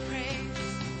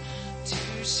praise to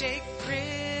shake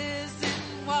prison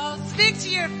walls. Speak to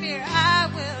your fear. I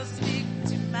will speak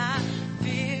to my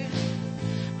fear.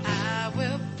 I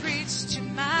will preach to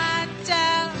my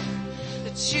doubt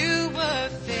that you were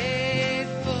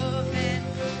faithful then.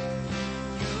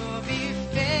 You'll be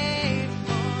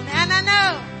faithful. And I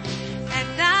know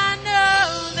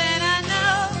that I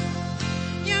know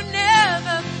you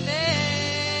never fail.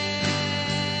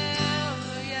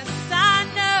 Yes, I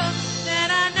know that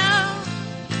I know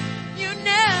you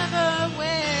never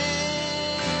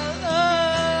will. Oh,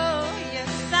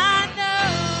 yes, I know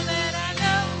that I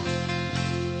know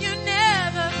you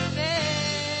never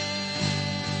fail.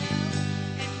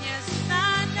 And yes,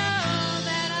 I know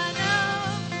that I know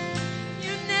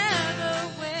you never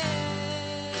will.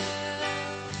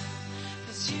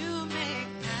 'Cause you make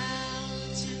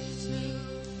mountains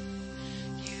move.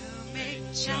 You make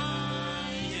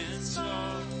giants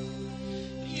fall.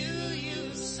 You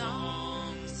use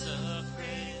songs of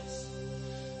praise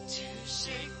to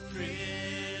shake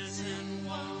prison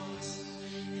walls.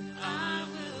 And I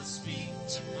will speak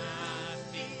to my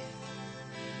fear.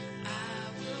 I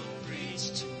will preach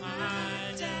to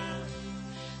my doubt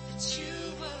that you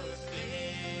were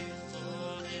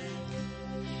faithful then.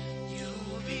 You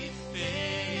will be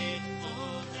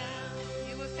faithful now.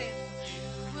 You were faithful. You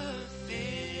were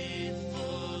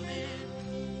faithful then.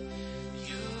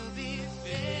 You'll be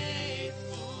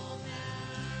faithful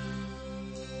now.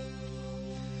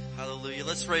 Hallelujah.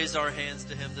 Let's raise our hands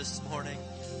to Him this morning.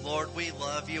 Lord, we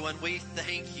love you and we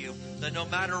thank you that no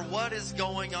matter what is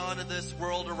going on in this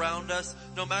world around us,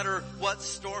 no matter what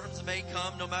storms may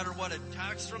come, no matter what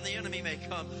attacks from the enemy may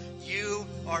come, you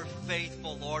are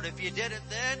faithful, Lord. If you did it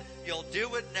then, you'll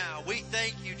do it now. We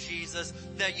thank you, Jesus,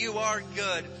 that you are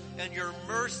good and your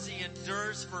mercy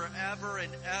endures forever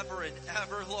and ever and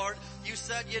ever, Lord. You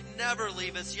said you'd never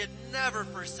leave us. You'd never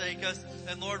forsake us.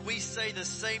 And Lord, we say the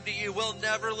same to you. We'll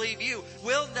never leave you.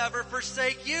 We'll never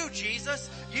forsake you, Jesus.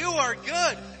 You are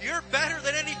good. You're better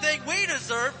than anything we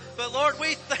deserve. But Lord,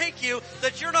 we thank you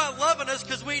that you're not loving us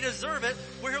because we deserve it.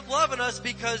 We're loving us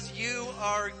because you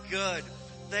are good.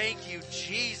 Thank you,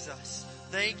 Jesus.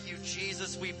 Thank you,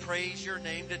 Jesus. We praise your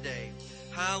name today.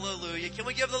 Hallelujah. Can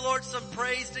we give the Lord some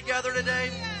praise together today?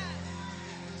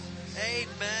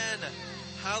 Amen.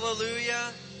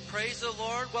 Hallelujah. Praise the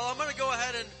Lord. Well, I'm going to go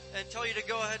ahead and tell you to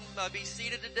go ahead and be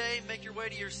seated today. Make your way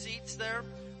to your seats there.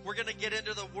 We're going to get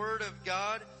into the Word of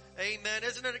God. Amen.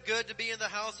 Isn't it good to be in the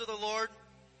house of the Lord?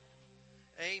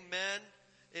 Amen.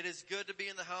 It is good to be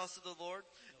in the house of the Lord.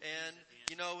 And,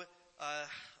 you know,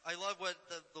 I love what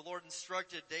the Lord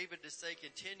instructed David to say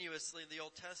continuously in the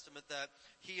Old Testament, that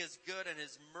He is good and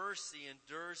His mercy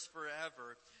endures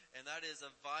forever. And that is a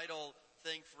vital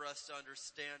thing for us to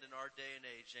understand in our day and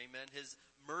age. Amen. His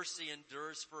mercy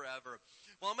endures forever.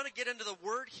 Well, I'm going to get into the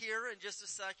Word here in just a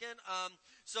second.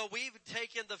 So we've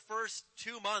taken the first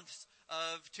 2 months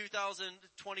of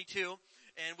 2022,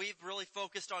 and we've really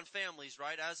focused on families,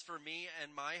 right? As for me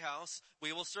and my house,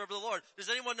 we will serve the Lord. Does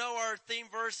anyone know our theme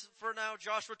verse for now?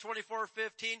 Joshua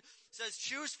 24:15 says,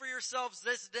 choose for yourselves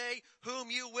this day whom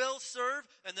you will serve.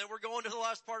 And then we're going to the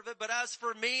last part of it. But as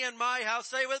for me and my house,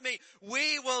 say with me,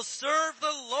 we will serve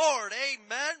the Lord.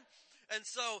 Amen. And And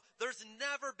so there's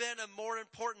never been a more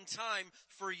important time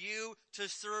for you to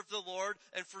serve the Lord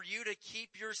and for you to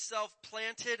keep yourself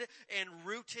planted and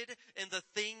rooted in the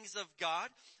things of God.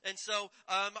 And so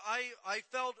I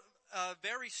felt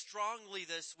very strongly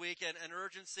this week and an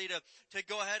urgency to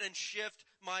go ahead and shift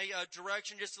my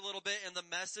direction just a little bit in the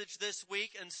message this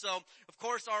week. And so, of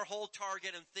course, our whole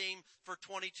target and theme for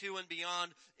 22 and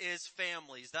beyond is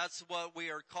families. That's what we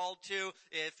are called to.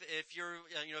 If you're,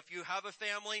 if you have a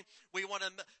family, we want to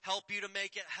help you to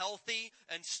make it healthy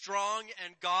and strong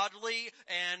and godly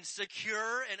and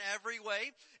secure in every way.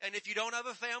 And if you don't have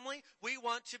a family, we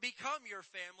want to become your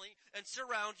family and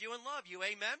surround you and love you.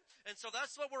 Amen. And so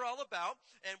that's what we're all about,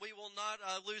 and we will not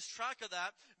lose track of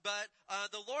that. But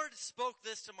the Lord spoke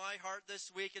this to my heart this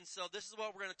week, and so this is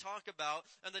what we're going to talk about.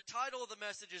 And the title of the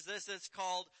message is this. It's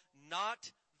called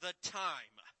Not the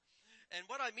Time. And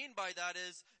what I mean by that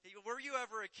is, were you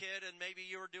ever a kid and maybe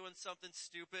you were doing something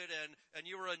stupid and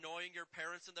you were annoying your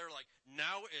parents and they're like,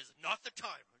 now is not the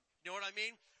time. You know what I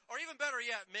mean? Or even better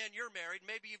yet, man, you're married.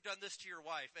 Maybe you've done this to your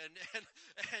wife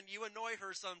and you annoy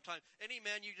her sometimes. Any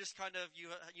man, you just kind of, you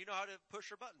know how to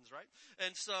push her buttons, right?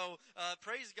 And so,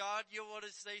 praise God, you want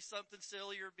to say something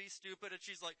silly or be stupid and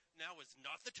she's like, now is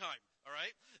not the time. All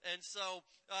right. And so,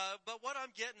 but what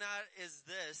I'm getting at is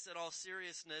this, in all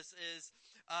seriousness, is,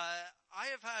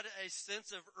 I have had a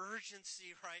sense of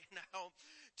urgency right now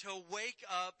to wake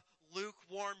up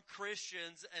lukewarm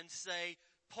Christians and say,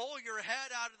 pull your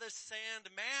head out of the sand,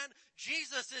 man.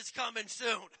 Jesus is coming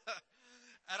soon.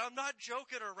 And I'm not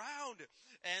joking around.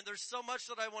 And there's so much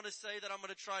that I want to say that I'm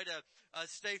going to try to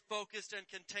stay focused and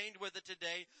contained with it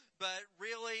today. But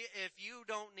really, if you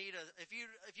need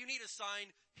a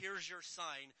sign, here's your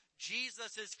sign.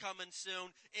 Jesus is coming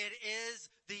soon. It is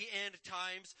the end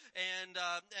times. And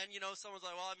someone's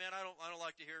like, well, man, I don't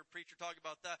like to hear a preacher talk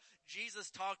about that. Jesus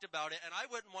talked about it, and I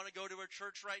wouldn't want to go to a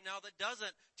church right now that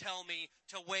doesn't tell me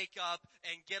to wake up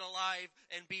and get alive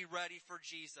and be ready for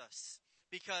Jesus,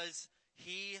 because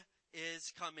he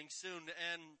is coming soon.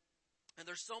 And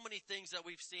there's so many things that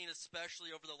we've seen,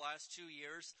 especially over the last 2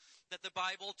 years, that the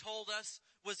Bible told us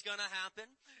was going to happen.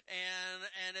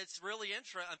 And it's really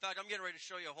interesting. In fact, I'm getting ready to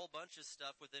show you a whole bunch of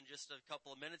stuff within just a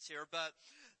couple of minutes here. But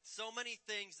so many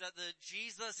things that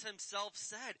Jesus himself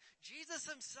said. Jesus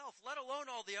himself, let alone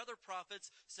all the other prophets,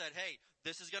 said, hey,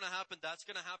 this is going to happen. That's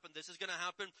going to happen. This is going to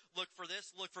happen. Look for this.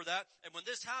 Look for that. And when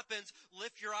this happens,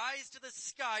 lift your eyes to the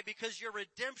sky, because your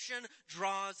redemption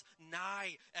draws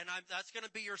nigh. And that's going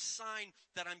to be your sign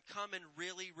that I'm coming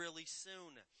really, really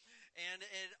soon. And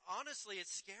honestly, it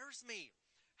scares me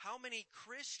how many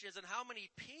Christians and how many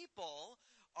people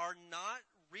are not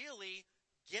really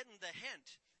getting the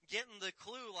hint, getting the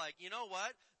clue, like, you know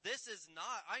what? This is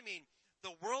not,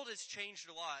 the world has changed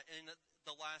a lot in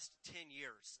the last 10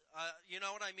 years. You know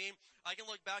what I mean? I can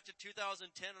look back to 2010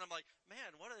 and I'm like,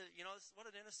 man, what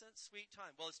an innocent, sweet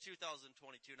time. Well, it's 2022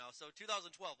 now, so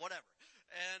 2012, whatever.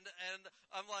 And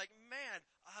I'm like, man,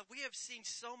 we have seen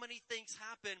so many things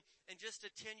happen in just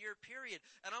a 10-year period.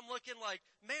 And I'm looking like,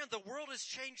 man, the world has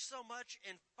changed so much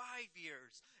in 5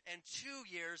 years and 2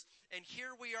 years, and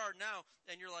here we are now.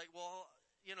 And you're like, well,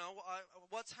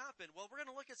 what's happened? Well, we're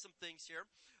going to look at some things here.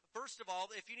 First of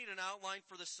all, if you need an outline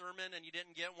for the sermon and you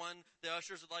didn't get one, the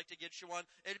ushers would like to get you one.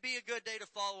 It'd be a good day to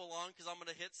follow along, because I'm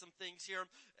going to hit some things here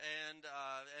and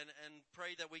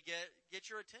pray that we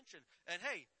get your attention. And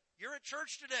hey, you're at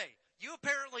church today. You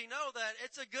apparently know that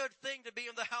it's a good thing to be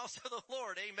in the house of the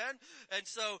Lord. Amen. And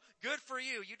so good for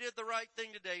you. You did the right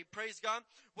thing today. Praise God.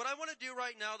 What I want to do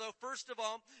right now, though, first of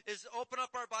all, is open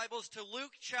up our Bibles to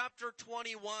Luke chapter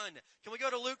 21. Can we go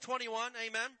to Luke 21?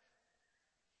 Amen.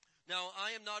 Now,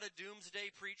 I am not a doomsday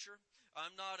preacher.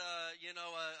 I'm not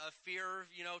a fear,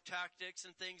 tactics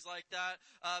and things like that.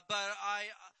 But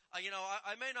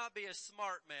I may not be a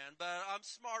smart man, but I'm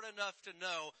smart enough to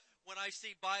know when I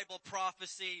see Bible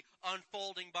prophecy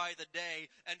unfolding by the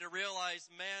day, and to realize,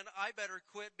 man, I better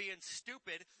quit being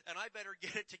stupid and I better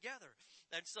get it together.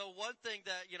 And so one thing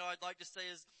that, I'd like to say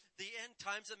is the end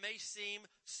times, it may seem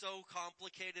so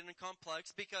complicated and complex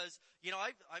because,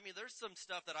 there's some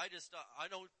stuff that I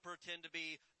don't pretend to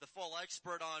be the full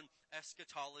expert on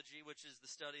eschatology, which is the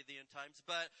study of the end times,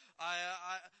 but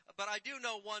I do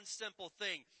know one simple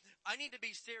thing. I need to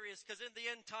be serious, because in the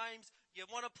end times, you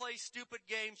want to play stupid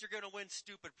games, you're going to win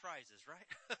stupid prizes, right?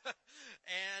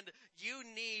 And you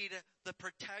need the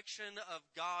protection of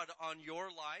God on your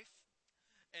life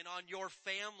and on your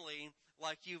family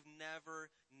like you've never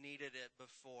needed it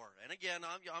before. And again,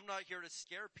 I'm not here to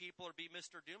scare people or be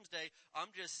Mr. Doomsday.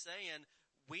 I'm just saying,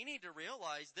 we need to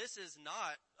realize this is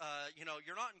not,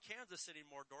 you're not in Kansas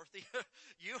anymore, Dorothy.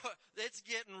 It's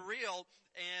getting real,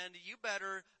 and you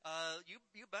better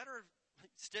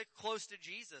stick close to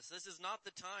Jesus. This is not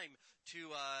the time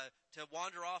to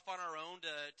wander off on our own,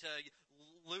 to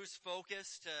lose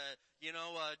focus, to,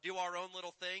 do our own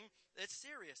little thing. It's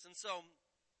serious. And so,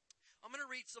 I'm going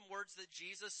to read some words that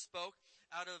Jesus spoke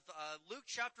out of Luke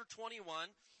chapter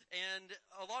 21, and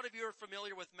a lot of you are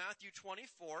familiar with Matthew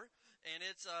 24, and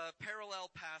it's a parallel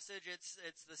passage. It's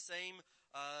the same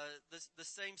the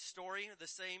same story, the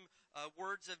same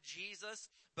words of Jesus,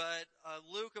 but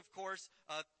Luke, of course,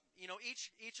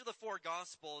 each of the four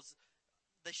Gospels,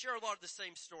 they share a lot of the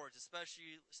same stories,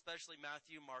 especially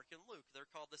Matthew, Mark, and Luke. They're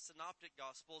called the Synoptic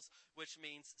Gospels, which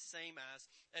means same as.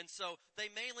 And so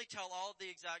they mainly tell all of the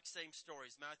exact same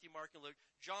stories, Matthew, Mark, and Luke.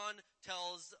 John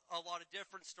tells a lot of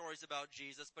different stories about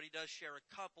Jesus, but he does share a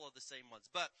couple of the same ones.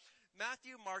 But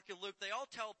Matthew, Mark, and Luke, they all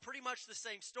tell pretty much the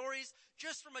same stories,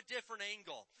 just from a different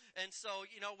angle. And so,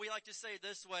 we like to say it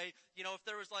this way, if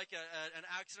there was like an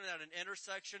accident at an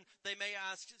intersection, they may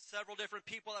ask several different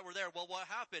people that were there, well,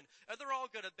 what happened? And they're all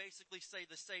going to basically say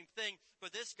the same thing,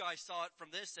 but this guy saw it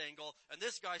from this angle, and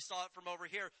this guy saw it from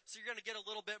over here. So you're going to get a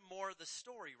little bit more of the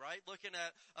story, right? Looking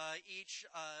at each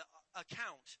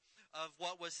account of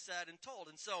what was said and told.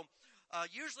 And so,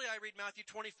 usually I read Matthew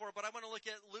 24, but I want to look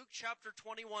at Luke chapter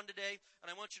 21 today,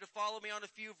 and I want you to follow me on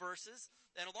a few verses.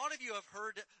 And a lot of you have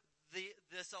heard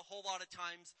this a whole lot of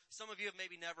times. Some of you have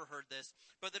maybe never heard this.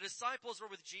 But the disciples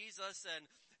were with Jesus,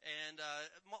 and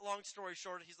long story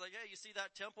short, he's like, hey, you see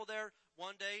that temple there?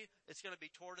 One day, it's going to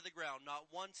be torn to the ground. Not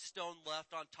one stone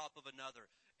left on top of another.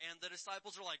 And the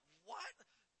disciples are like, what?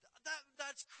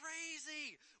 That's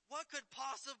crazy. What could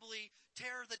possibly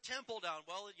tear the temple down?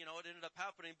 Well, it ended up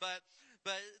happening, but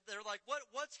they're like,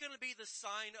 what's going to be the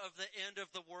sign of the end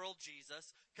of the world,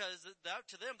 Jesus? Because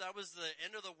to them, that was the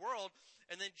end of the world.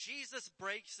 And then Jesus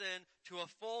breaks into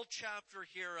a full chapter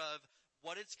here of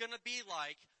what it's going to be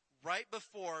like right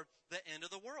before the end of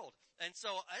the world. And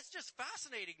so it's just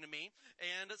fascinating to me,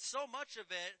 and so much of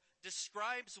it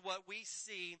describes what we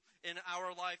see in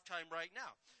our lifetime right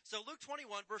now. So Luke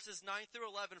 21 verses 9 through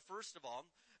 11, first of all,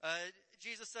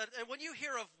 Jesus said, and when you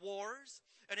hear of wars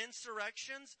and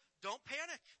insurrections, don't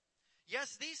panic.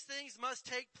 Yes, these things must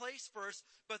take place first,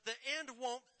 but the end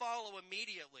won't follow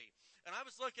immediately. And I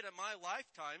was looking at my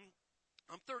lifetime.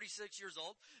 I'm 36 years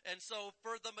old, and so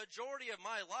for the majority of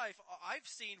my life, I've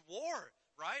seen war,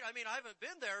 right? I mean, I haven't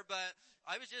been there, but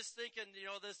I was just thinking,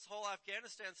 this whole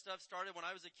Afghanistan stuff started when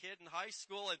I was a kid in high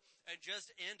school and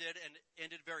just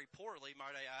ended very poorly,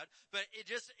 might I add. But it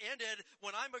just ended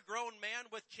when I'm a grown man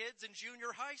with kids in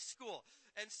junior high school.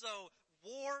 And so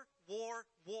war,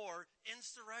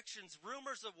 insurrections,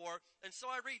 rumors of war. And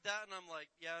so I read that and I'm like,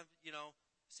 yeah,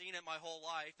 seen it my whole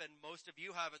life, and most of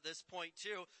you have at this point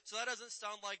too. So that doesn't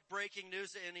sound like breaking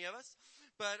news to any of us.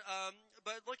 But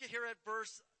look at here at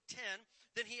verse 10.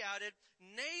 Then he added,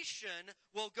 nation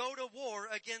will go to war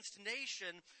against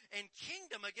nation and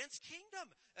kingdom against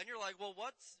kingdom. And you're like, well,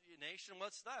 what's nation?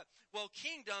 What's that? Well,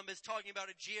 kingdom is talking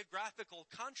about a geographical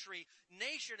country.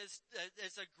 Nation is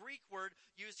a Greek word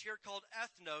used here called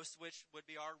ethnos, which would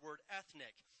be our word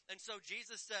ethnic. And so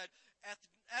Jesus said,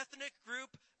 ethnic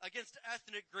group against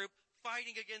ethnic group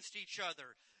fighting against each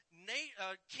other.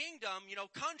 Kingdom,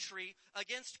 country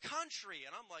against country.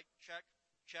 And I'm like, check.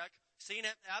 Seen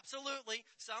it? Absolutely.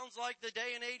 Sounds like the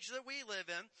day and age that we live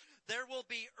in. There will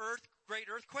be great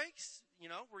earthquakes.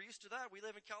 We're used to that. We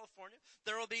live in California.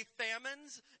 There will be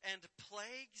famines and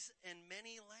plagues in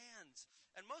many lands.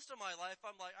 And most of my life,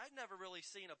 I'm like, I'd never really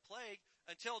seen a plague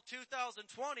until 2020.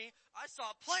 I saw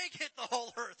a plague hit the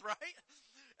whole earth, right?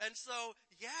 And so,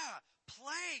 yeah,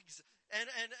 plagues. And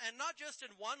not just in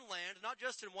one land, not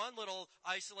just in one little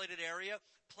isolated area,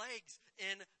 plagues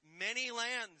in many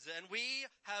lands. And we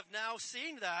have now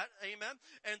seen that, amen.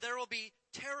 And there will be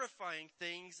terrifying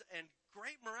things and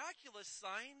great miraculous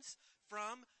signs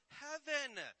from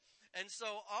heaven. And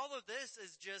so all of this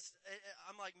is just,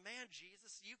 I'm like, man,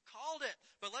 Jesus, you called it.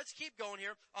 But let's keep going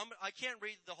here. I can't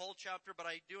read the whole chapter, but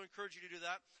I do encourage you to do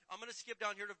that. I'm going to skip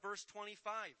down here to verse 25.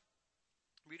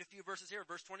 Read a few verses here,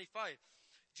 verse 25.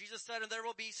 Jesus said, and there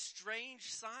will be strange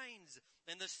signs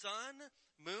in the sun,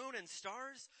 moon, and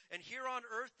stars. And here on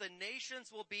earth, the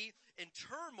nations will be in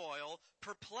turmoil,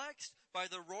 perplexed by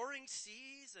the roaring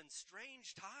seas and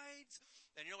strange tides.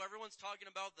 And, everyone's talking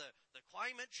about the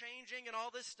climate changing and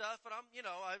all this stuff. And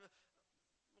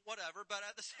whatever. But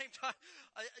at the same time,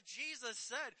 Jesus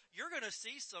said, you're going to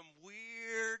see some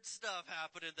weird stuff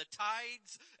happening. The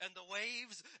tides and the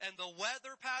waves and the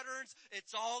weather patterns,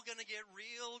 it's all going to get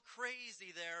real crazy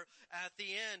there at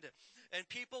the end. and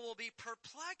people will be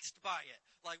perplexed by it.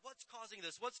 Like, what's causing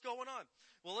this? What's going on?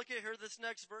 Well, look at here, this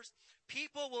next verse.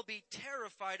 People will be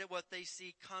terrified at what they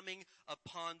see coming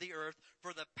upon the earth,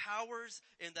 for the powers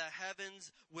in the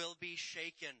heavens will be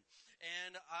shaken.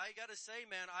 And I gotta say,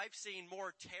 man, I've seen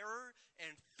more terror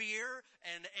and fear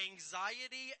and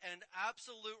anxiety and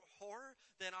absolute horror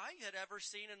than I had ever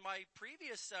seen in my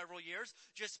previous several years.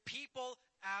 Just people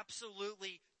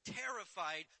absolutely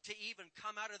terrified to even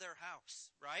come out of their house,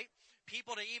 right?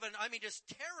 People to even, just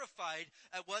terrified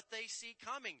at what they see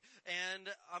coming.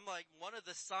 And I'm like, one of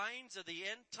the signs of the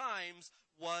end times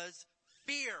was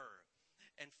fear.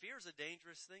 And fear is a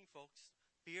dangerous thing, folks.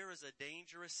 Fear is a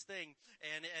dangerous thing.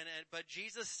 But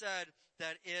Jesus said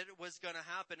that it was going to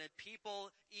happen, and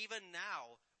people even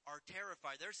now are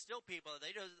terrified. There's still people that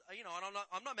they just, and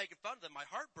I'm not making fun of them. My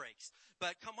heart breaks.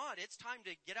 But come on, it's time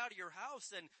to get out of your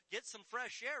house and get some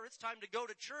fresh air. It's time to go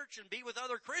to church and be with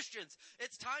other Christians.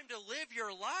 It's time to live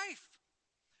your life.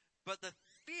 But the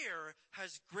fear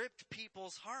has gripped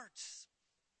people's hearts.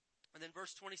 And then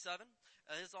verse 27,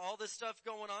 there's all this stuff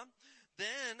going on.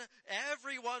 Then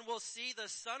everyone will see the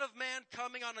Son of Man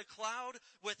coming on a cloud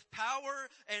with power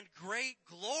and great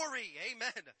glory.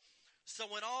 Amen. So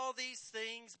when all these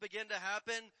things begin to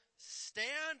happen,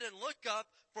 stand and look up,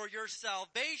 for your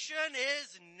salvation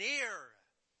is near.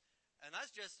 And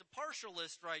that's just a partial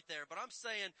list right there. But I'm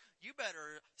saying you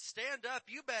better stand up,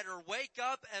 you better wake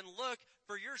up and look,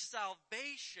 for your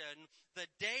salvation, the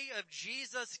day of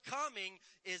Jesus coming,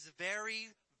 is very,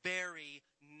 very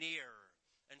near.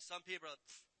 And some people are like,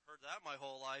 heard that my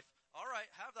whole life. All right,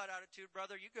 have that attitude,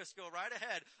 brother. You just go right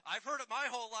ahead. I've heard it my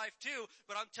whole life too,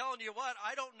 but I'm telling you what,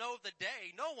 I don't know the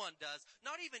day. No one does.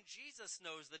 Not even Jesus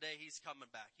knows the day he's coming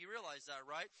back. You realize that,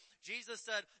 right? Jesus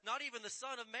said, not even the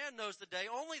Son of Man knows the day,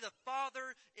 only the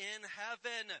Father in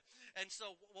heaven. And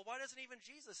so, well, why doesn't even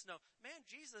Jesus know? Man,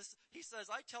 Jesus, he says,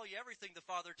 I tell you everything the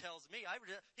Father tells me.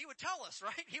 He would tell us,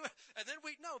 right? And then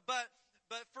we'd know. But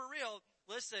for real,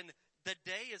 listen, the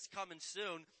day is coming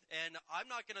soon, and I'm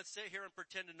not going to sit here and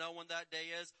pretend to know when that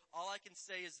day is. All I can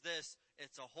say is this: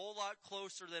 it's a whole lot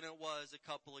closer than it was a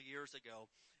couple of years ago.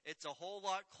 It's a whole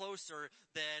lot closer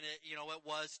than it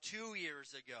was 2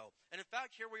 years ago. And in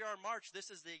fact, here we are in March. This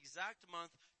is the exact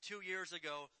month 2 years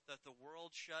ago that the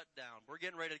world shut down. We're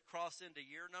getting ready to cross into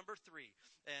year number 3.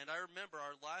 And I remember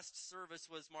our last service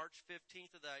was March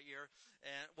 15th of that year.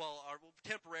 And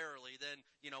temporarily. Then,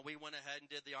 we went ahead and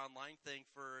did the online thing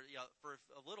for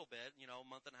a little bit, a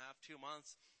month and a half, 2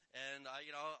 months. And I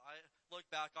look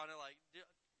back on it like,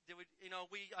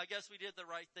 I guess we did the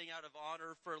right thing out of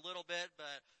honor for a little bit,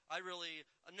 but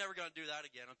I'm never going to do that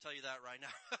again. I'll tell you that right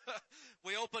now.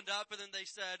 We opened up and then they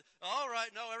said, all right,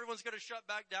 no, everyone's going to shut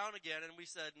back down again. And we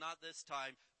said, not this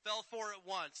time. Fell for it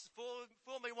once.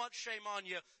 Fool me once, shame on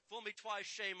you. Fool me twice,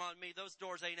 shame on me. Those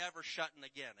doors ain't ever shutting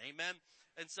again. Amen.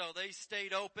 And so they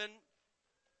stayed open.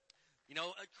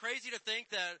 Crazy to think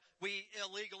that we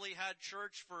illegally had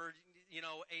church for,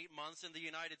 8 months in the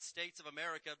United States of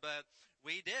America, but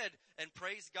we did. And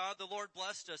praise God, the Lord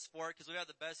blessed us for it, because we had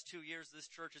the best 2 years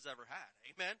this church has ever had.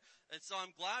 Amen. And so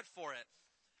I'm glad for it.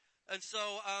 And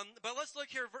so, but let's look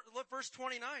here, look verse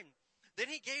 29. Then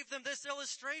he gave them this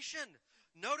illustration.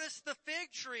 Notice the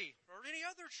fig tree or any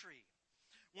other tree.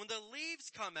 When the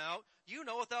leaves come out, you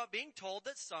know without being told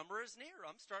that summer is near.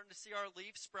 I'm starting to see our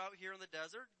leaves sprout here in the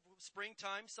desert.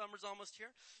 Springtime, summer's almost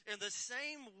here. In the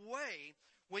same way,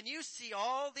 when you see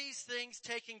all these things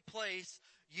taking place,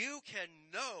 you can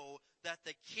know that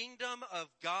the kingdom of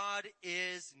God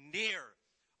is near.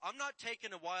 I'm not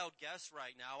taking a wild guess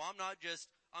right now. I'm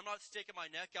not sticking my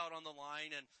neck out on the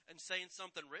line and saying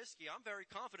something risky. I'm very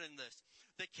confident in this.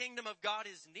 The kingdom of God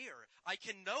is near. I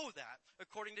can know that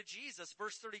according to Jesus.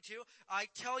 Verse 32, I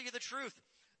tell you the truth.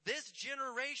 This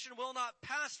generation will not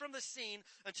pass from the scene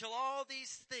until all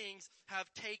these things have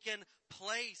taken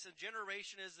place. And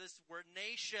generation is this word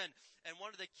nation. And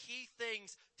one of the key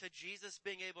things to Jesus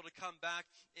being able to come back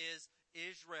is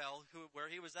Israel, where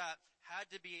he was at, had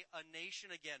to be a nation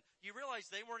again. You realize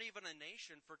they weren't even a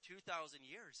nation for 2,000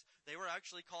 years. They were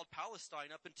actually called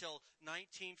Palestine up until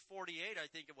 1948, I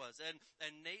think it was. And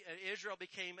Israel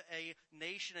became a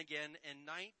nation again in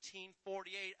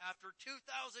 1948 after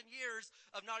 2,000 years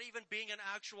of not even being an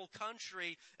actual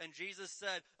country. And Jesus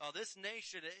said, oh, this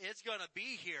nation, it's going to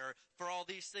be here for all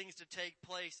these things to take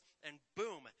place. And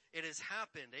boom, it has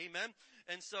happened. Amen.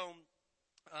 And so,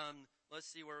 let's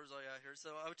see, where was I at here?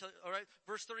 So I would tell you, all right,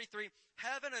 verse 33,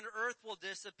 heaven and earth will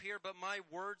disappear, but my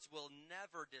words will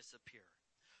never disappear.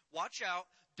 Watch out.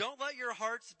 Don't let your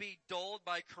hearts be dulled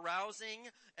by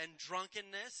carousing and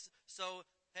drunkenness. So,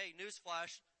 hey,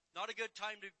 newsflash, not a good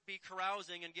time to be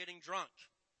carousing and getting drunk.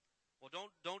 Well,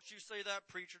 don't you say that,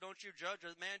 preacher. Don't you judge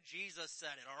us. Man, Jesus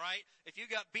said it, all right? If you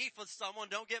got beef with someone,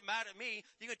 don't get mad at me.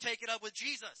 You can take it up with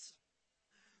Jesus.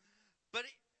 But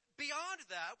beyond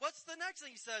that, what's the next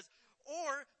thing he says?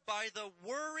 Or by the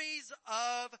worries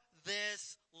of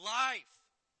this life.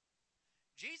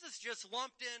 Jesus just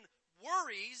lumped in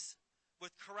worries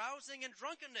with carousing and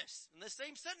drunkenness in the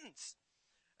same sentence.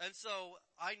 And so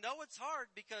I know it's hard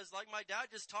because like my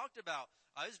dad just talked about,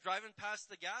 I was driving past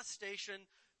the gas station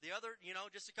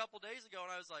just a couple days ago, and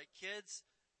I was like, kids,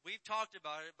 we've talked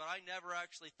about it, but I never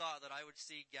actually thought that I would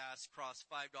see gas cross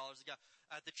 $5 a gallon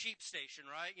at the cheap station,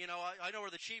 right? I know where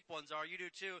the cheap ones are. You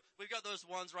do too. We've got those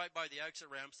ones right by the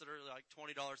exit ramps that are like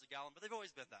 $20 a gallon, but they've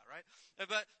always been that, right?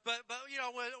 But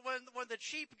when the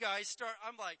cheap guys start,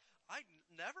 I'm like, I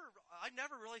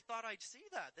never really thought I'd see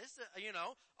that. This,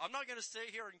 I'm not going to sit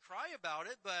here and cry about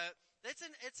it, but it's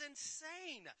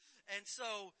insane. And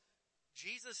so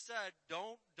Jesus said,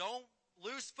 don't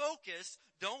lose focus.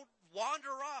 Don't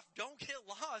wander off. Don't get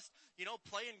lost,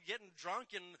 playing, getting drunk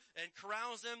and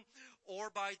carousing, or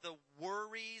by the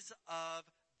worries of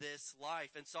this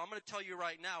life. And so I'm going to tell you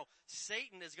right now,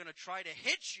 Satan is going to try to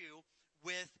hit you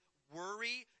with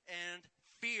worry and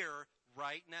fear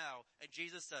right now. And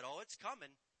Jesus said, oh, it's coming.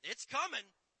 It's coming.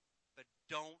 But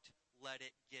don't let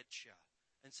it get you.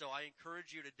 And so I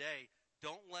encourage you today,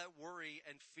 don't let worry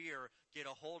and fear get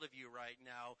a hold of you right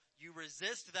now. You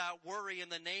resist that worry in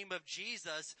the name of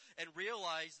Jesus and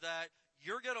realize that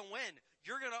you're going to win.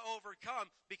 You're going to overcome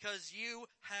because you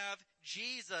have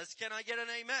Jesus. Can I get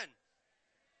an amen?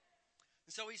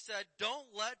 And so he said, don't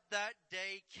let that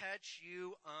day catch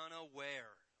you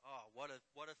unaware. Oh, what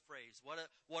a phrase. What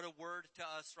a word to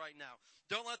us right now.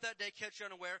 Don't let that day catch you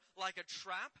unaware like a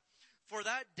trap, for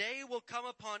that day will come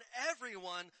upon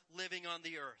everyone living on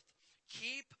the earth.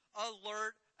 Keep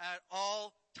alert at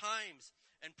all times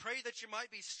and pray that you might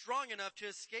be strong enough to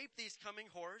escape these coming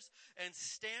horrors and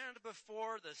stand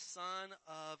before the Son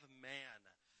of Man.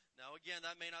 Now again,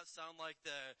 that may not sound like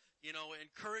the,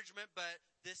 encouragement, but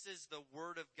this is the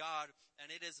Word of God,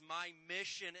 and it is my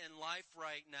mission in life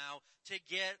right now to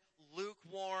get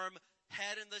lukewarm,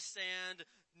 head in the sand,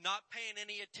 not paying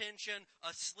any attention,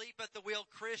 asleep at the wheel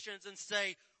Christians and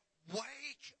say,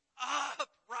 wake up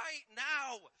right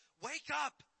now. Wake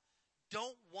up.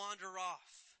 Don't wander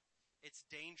off. It's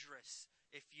dangerous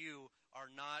if you are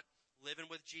not living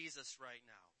with Jesus right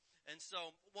now. And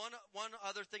so one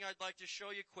other thing I'd like to show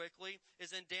you quickly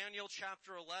is in Daniel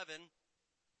chapter 11.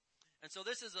 And so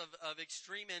this is of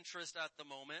extreme interest at the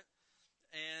moment.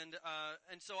 And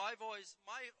so I've always,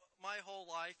 my whole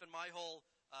life and my whole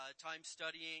time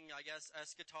studying, I guess,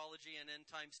 eschatology and end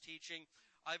times teaching,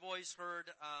 I've always heard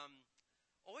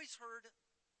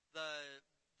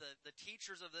the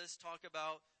teachers of this talk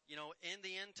about, in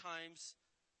the end times,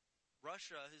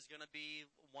 Russia is going to be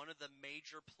one of the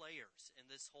major players in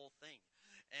this whole thing.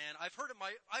 And I've heard it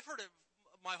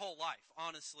my whole life,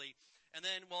 honestly. And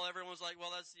then, everyone was like,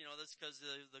 that's because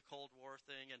of the Cold War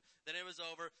thing. And then it was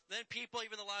over. Then people,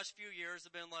 even the last few years,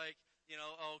 have been like,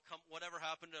 whatever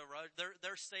happened to Russia,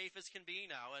 they're safe as can be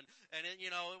now. And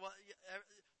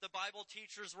the Bible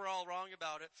teachers were all wrong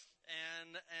about it.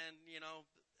 And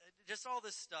just all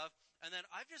this stuff. And then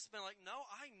I've just been like, no,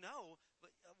 I know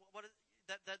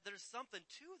that there's something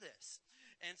to this.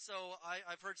 And so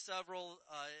I've heard several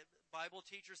Bible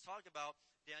teachers talk about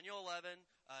Daniel 11.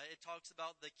 It talks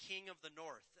about the king of the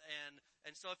north.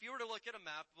 And so if you were to look at a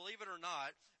map, believe it or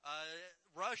not,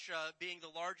 Russia being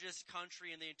the largest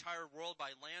country in the entire world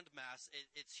by land mass,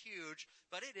 it's huge,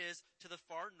 but it is to the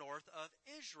far north of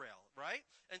Israel, right?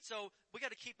 And so we got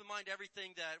to keep in mind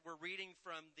everything that we're reading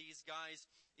from these guys,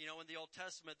 in the Old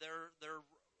Testament, they're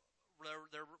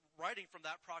writing from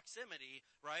that proximity,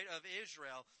 right, of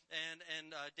Israel.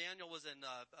 And Daniel was in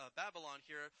Babylon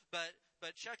here, but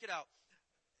check it out.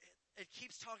 It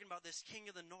keeps talking about this king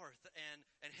of the north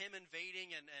and him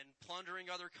invading and plundering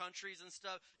other countries and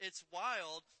stuff. It's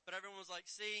wild, but everyone was like,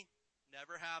 see,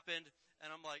 never happened.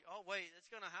 And I'm like, oh wait, it's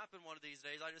going to happen one of these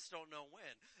days. I just don't know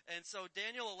when. And so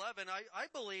Daniel 11, I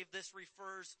believe this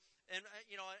refers, and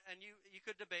you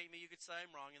could debate me. You could say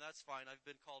I'm wrong, and that's fine. I've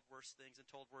been called worse things and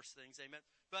told worse things. Amen.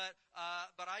 But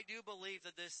I do believe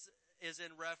that this is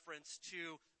in reference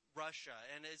to Russia.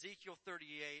 And Ezekiel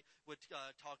 38 would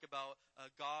talk about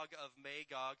Gog of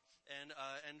Magog and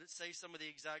say some of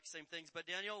the exact same things. But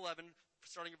Daniel 11,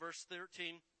 starting at verse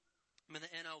 13, in the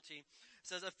NLT,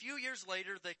 says, a few years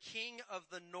later, the king of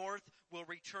the north will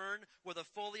return with a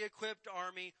fully equipped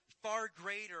army far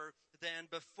greater than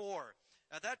before.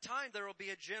 At that time, there will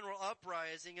be a general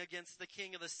uprising against the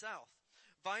king of the south.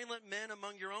 Violent men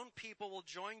among your own people will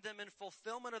join them in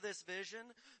fulfillment of this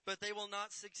vision, but they will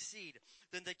not succeed.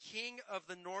 Then the king of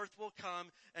the north will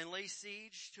come and lay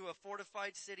siege to a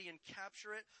fortified city and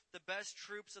capture it. The best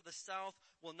troops of the south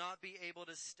will not be able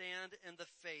to stand in the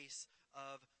face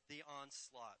of the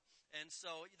onslaught. And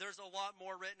so there's a lot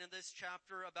more written in this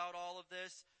chapter about all of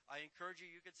this. I encourage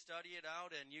you could study it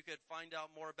out and you could find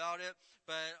out more about it.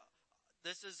 But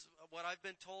this is what I've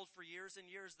been told for years and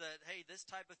years, that, hey, this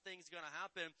type of thing's going to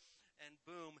happen. And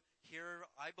boom, here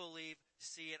I believe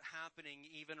see it happening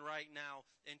even right now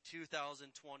in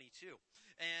 2022.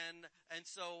 And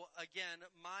so again,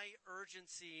 my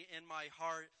urgency in my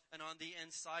heart and on the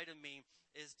inside of me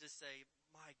is to say,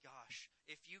 my gosh,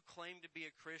 if you claim to be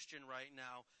a Christian right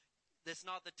now, it's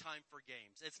not the time for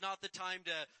games. It's not the time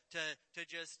to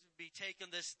just be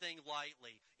taking this thing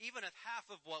lightly. Even if half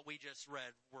of what we just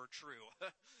read were true,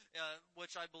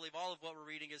 which I believe all of what we're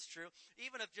reading is true.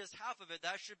 Even if just half of it,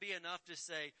 that should be enough to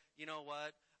say, you know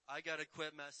what? I gotta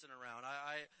quit messing around.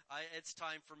 It's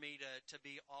time for me to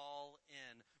be all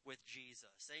in with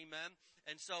Jesus. Amen.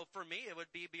 And so for me, it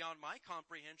would be beyond my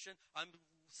comprehension. I'm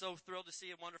so thrilled to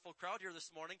see a wonderful crowd here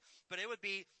this morning, but it would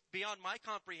be beyond my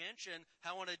comprehension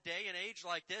how on a day and age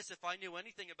like this, if I knew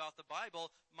anything about the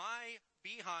Bible, my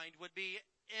behind would be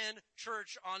in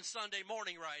church on Sunday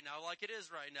morning right now, like it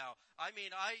is right now. I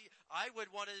mean, I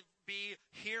would want to be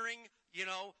hearing,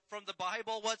 from the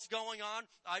Bible what's going on.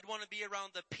 I'd want to be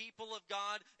around the people of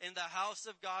God in the house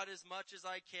of God as much as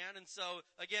I can. And so,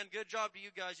 again, good job to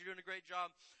you guys. You're doing a great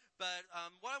job. But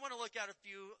what I want to look at a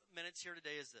few minutes here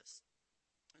today is this.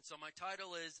 And so my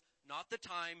title is Not the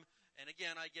Time. And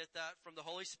again, I get that from the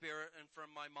Holy Spirit and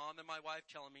from my mom and my wife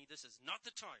telling me, this is not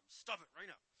the time. Stop it right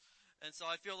now. And so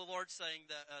I feel the Lord saying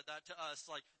that to us,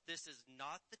 like, this is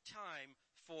not the time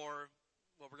for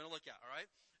what we're going to look at, all right?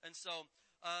 And so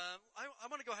I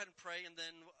want to go ahead and pray, and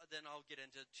then I'll get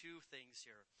into two things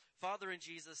here. Father, in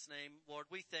Jesus' name, Lord,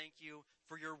 we thank you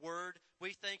for your word.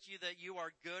 We thank you that you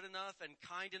are good enough and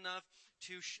kind enough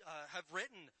to have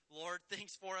written, Lord,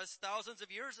 things for us thousands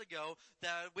of years ago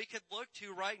that we could look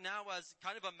to right now as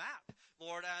kind of a map,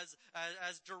 Lord,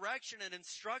 as direction and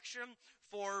instruction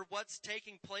for what's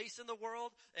taking place in the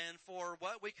world and for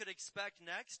what we could expect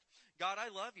next. God,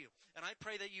 I love you, and I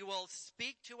pray that you will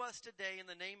speak to us today in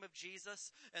the name of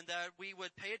Jesus, and that we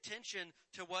would pay attention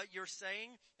to what you're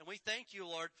saying. And we thank you,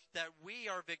 Lord, that we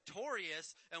are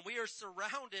victorious and we are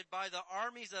surrounded by the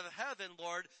armies of heaven,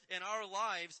 Lord, in our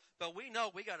lives. But we know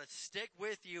we got to stick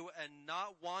with you and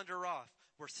not wander off.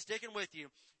 We're sticking with you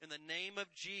in the name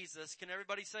of Jesus. Can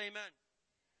everybody say amen?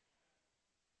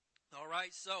 All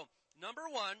right. So number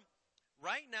one,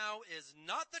 right now is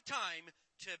not the time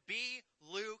to be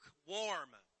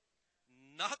lukewarm.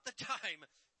 Not the time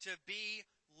to be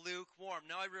lukewarm.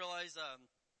 Now I realize,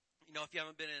 if you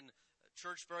haven't been in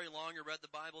church very long or read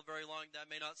the Bible very long, that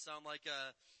may not sound like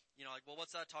well,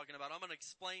 what's that talking about? I'm going to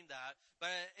explain that.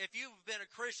 But if you've been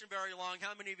a Christian very long,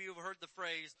 how many of you have heard the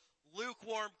phrase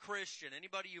lukewarm Christian?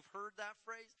 Anybody you've heard that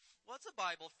phrase? Well, it's a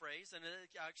Bible phrase, and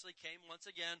it actually came once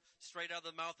again straight out of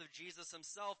the mouth of Jesus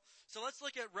himself. So let's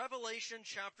look at Revelation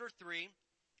chapter 3.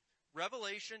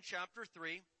 Revelation chapter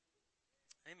 3.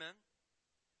 Amen.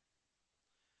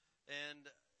 And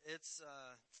it's,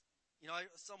 I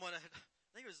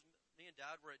think it was me and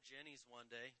Dad were at Jenny's one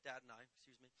day. Dad and I,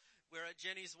 we're at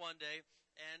Jenny's one day,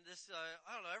 and this,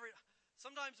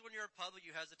 sometimes when you're in public,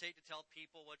 you hesitate to tell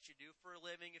people what you do for a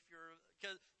living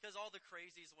because all the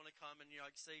crazies want to come and,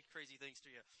 say crazy things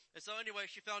to you. And so anyway,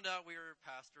 she found out we were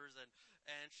pastors,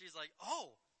 and she's like,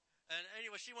 oh. And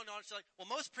anyway, she went on, she's like, well,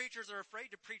 most preachers are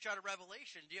afraid to preach out of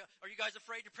Revelation. Are you guys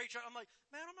afraid to preach out? I'm like,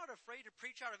 man, I'm not afraid to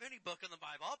preach out of any book in the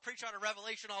Bible. I'll preach out of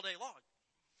Revelation all day long.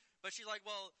 But she's like,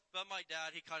 well, but my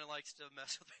dad, he kind of likes to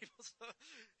mess with people. So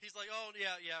he's like, oh,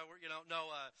 yeah, yeah.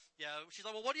 She's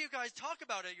like, well, what do you guys talk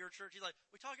about at your church? He's like,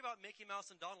 we talk about Mickey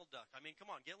Mouse and Donald Duck. I mean, come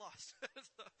on, get lost.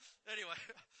 So, anyway.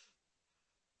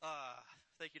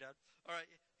 Thank you, Dad. All right.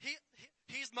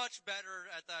 He's much better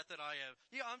at that than I am.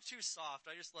 Yeah, I'm too soft.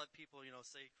 I just let people,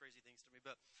 say crazy things to me.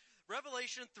 But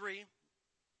Revelation 3,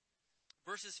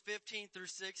 verses 15 through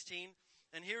 16.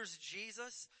 And here's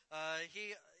Jesus.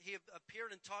 He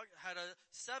appeared and had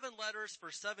 7 letters for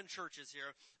 7 churches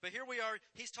here. But here we are.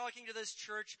 He's talking to this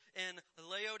church in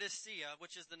Laodicea,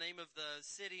 which is the name of the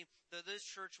city that this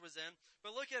church was in.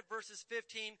 But look at verses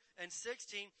 15 and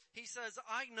 16. He says,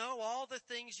 I know all the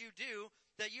things you do,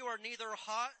 that you are neither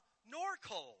hot nor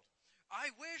cold. I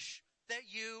wish that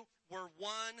you were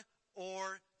one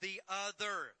or the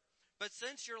other. But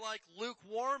since you're like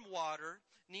lukewarm water,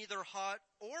 neither hot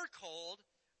or cold,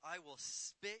 I will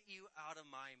spit you out of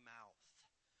my mouth.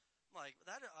 I'm like,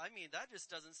 that just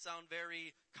doesn't sound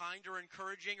very kind or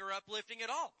encouraging or uplifting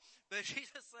at all. But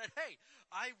Jesus said, hey,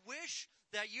 I wish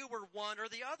that you were one or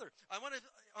the other. I'm going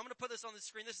to put this on the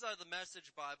screen. This is out of the Message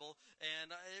Bible,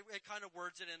 and it kind of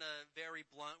words it in a very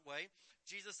blunt way.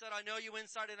 Jesus said, I know you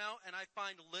inside and out, and I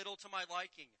find little to my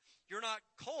liking. You're not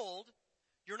cold.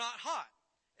 You're not hot.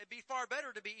 It'd be far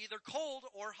better to be either cold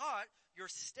or hot.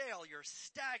 You're stale. You're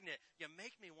stagnant. You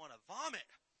make me want to vomit.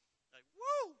 Like,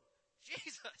 woo!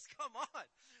 Jesus, come on.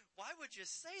 Why would you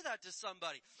say that to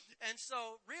somebody? And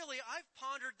so really, I've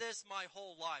pondered this my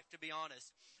whole life, to be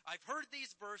honest. I've heard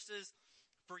these verses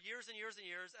for years and years and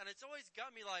years, and it's always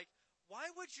got me like,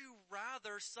 why would you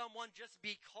rather someone just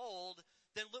be cold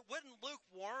than, wouldn't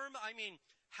lukewarm,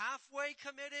 halfway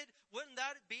committed, wouldn't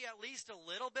that be at least a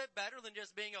little bit better than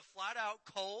just being a flat out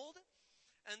cold?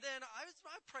 And then I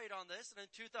prayed on this, and in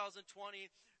 2020,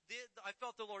 I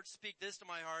felt the Lord speak this to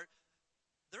my heart.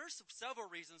 There's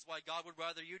several reasons why God would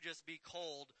rather you just be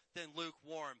cold than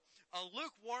lukewarm. A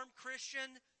lukewarm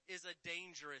Christian is a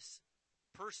dangerous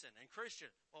person and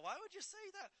Christian. Well, why would you say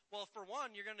that? Well, for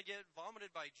one, you're going to get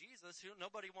vomited by Jesus.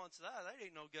 Nobody wants that. That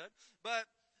ain't no good. But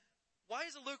why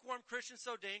is a lukewarm Christian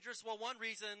so dangerous? Well, one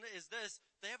reason is this.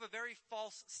 They have a very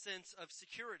false sense of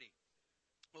security.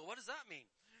 Well, what does that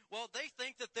mean? Well, they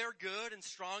think that they're good and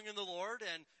strong in the Lord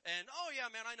and oh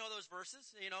yeah, man, I know those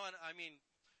verses, and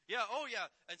yeah, oh yeah.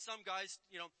 And some guys,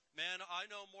 man, I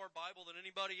know more Bible than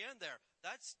anybody in there.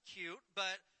 That's cute,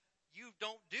 but you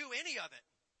don't do any of it.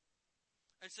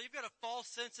 And so you've got a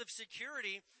false sense of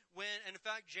security and in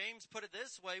fact, James put it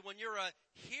this way, when you're a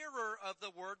hearer of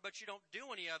the word, but you don't do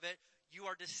any of it,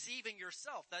 you are deceiving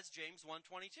yourself. That's James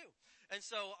 1:22. And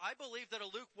so I believe that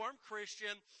a lukewarm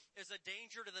Christian is a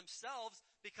danger to themselves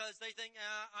because they think,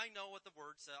 I know what the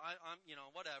word says. I'm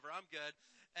whatever, I'm good.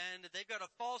 And they've got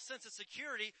a false sense of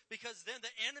security because then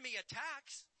the enemy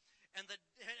attacks and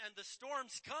the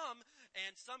storms come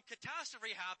and some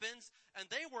catastrophe happens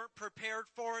and they weren't prepared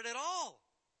for it at all.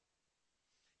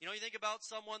 You think about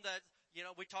someone that,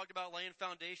 we talked about laying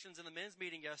foundations in the men's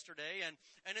meeting yesterday, and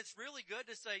it's really good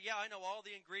to say, yeah, I know all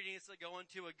the ingredients that go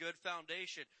into a good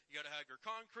foundation. You gotta have your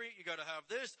concrete, you gotta have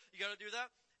this, you gotta do that.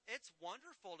 It's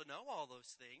wonderful to know all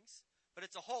those things, but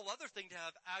it's a whole other thing to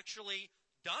have actually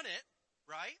done it,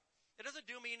 right? It doesn't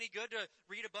do me any good to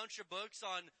read a bunch of books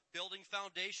on building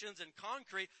foundations and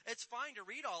concrete. It's fine to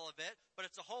read all of it, but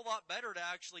it's a whole lot better to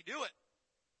actually do it.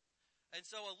 And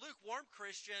so a lukewarm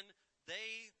Christian,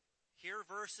 they hear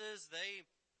verses, they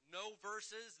know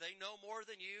verses, they know more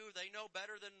than you, they know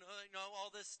better than, all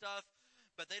this stuff,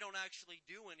 but they don't actually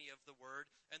do any of the word.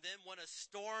 And then when a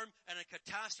storm and a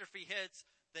catastrophe hits,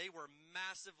 they were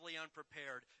massively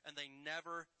unprepared and they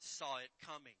never saw it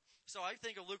coming. So I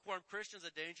think a lukewarm Christian is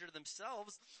a danger to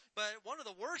themselves, but one of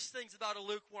the worst things about a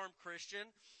lukewarm Christian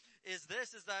is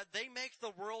that they make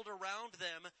the world around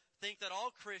them think that all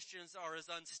Christians are as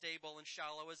unstable and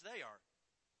shallow as they are.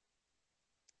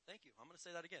 Thank you. I'm going to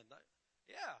say that again.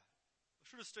 Yeah. I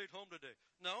should have stayed home today.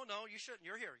 No, you shouldn't.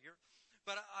 You're here.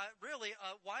 But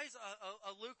why is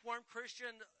a lukewarm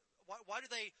Christian, why do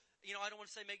they, I don't want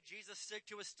to say make Jesus sick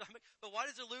to his stomach, but why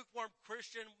does a lukewarm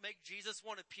Christian make Jesus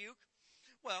want to puke?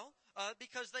 Well,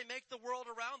 because they make the world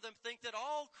around them think that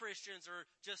all Christians are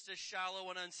just as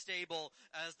shallow and unstable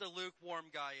as the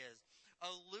lukewarm guy is.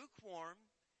 A lukewarm,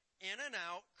 in and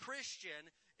out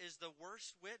Christian is the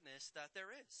worst witness that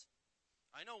there is.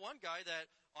 I know one guy that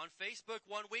on Facebook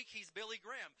one week he's Billy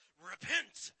Graham.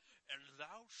 Repent and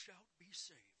thou shalt be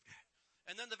saved.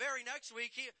 And then the very next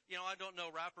week I don't know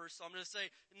rappers, so I'm going to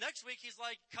say next week he's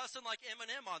like cussing like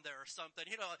Eminem on there or something.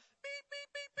 Beep,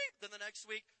 beep, beep, beep. Then the next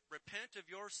week, repent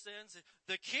of your sins.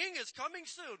 The king is coming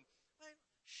soon. Man,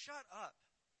 shut up.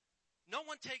 No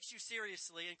one takes you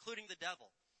seriously, including the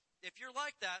devil. If you're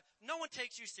like that, no one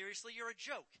takes you seriously. You're a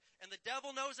joke. And the devil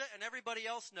knows it and everybody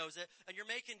else knows it. And you're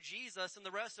making Jesus and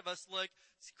the rest of us look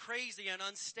crazy and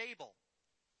unstable.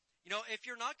 If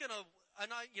you're not gonna,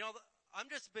 I'm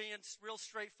just being real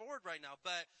straightforward right now,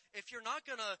 but if you're not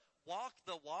gonna walk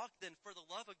the walk, then for the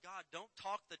love of God, don't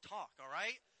talk the talk,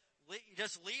 alright?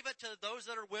 Just leave it to those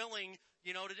that are willing,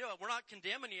 to do it. We're not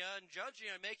condemning you and judging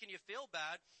you and making you feel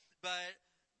bad, but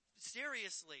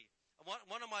seriously,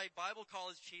 one of my Bible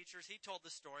college teachers, he told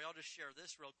the story. I'll just share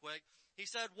this real quick. He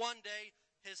said one day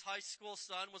his high school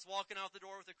son was walking out the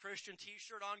door with a Christian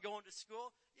t-shirt on going to school.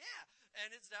 Yeah.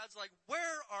 And his dad's like,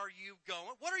 where are you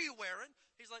going? What are you wearing?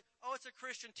 He's like, oh, it's a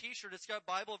Christian t-shirt. It's got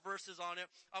Bible verses on it.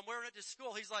 I'm wearing it to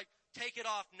school. He's like, take it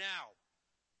off now.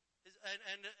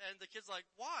 And the kid's like,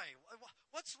 why?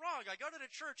 What's wrong? I go to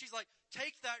the church. He's like,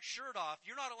 take that shirt off.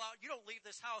 You're not allowed, you don't leave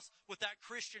this house with that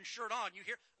Christian shirt on. You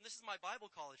hear? And this is my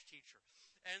Bible college teacher.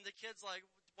 And the kid's like,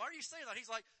 why are you saying that?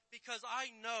 He's like, because I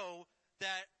know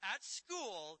that at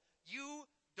school, you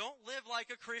don't live like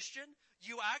a Christian.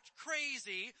 You act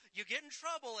crazy. You get in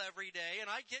trouble every day, and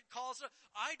I get calls.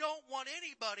 I don't want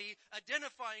anybody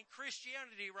identifying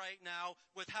Christianity right now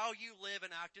with how you live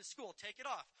and act at school. Take it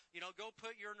off. Go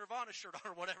put your Nirvana shirt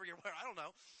on or whatever you're wearing. I don't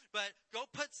know. But go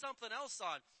put something else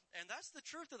on. And that's the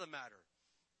truth of the matter.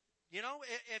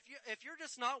 If you're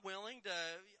just not willing to,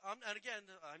 and again,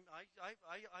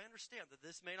 I understand that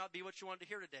this may not be what you wanted to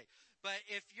hear today, but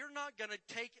if you're not going to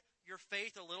take your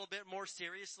faith a little bit more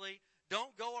seriously,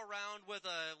 don't go around with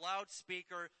a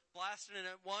loudspeaker blasting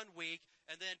it 1 week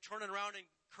and then turning around and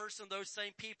cursing those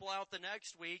same people out the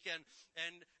next week and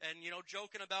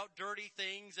joking about dirty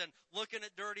things and looking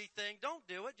at dirty things. Don't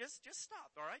do it. Just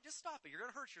stop. All right. Just stop it. You're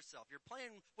going to hurt yourself. You're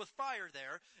playing with fire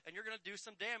there, and you're going to do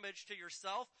some damage to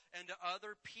yourself and to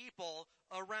other people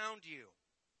around you.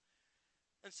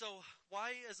 And so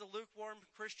why is a lukewarm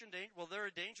Christian danger? Well, they're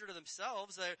a danger to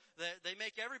themselves. They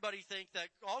make everybody think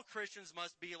that all Christians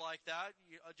must be like that,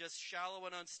 just shallow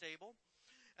and unstable.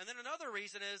 And then another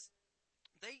reason is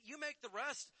you make the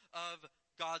rest of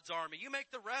God's army. You make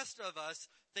the rest of us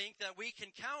think that we can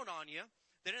count on you.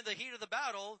 Then in the heat of the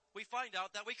battle, we find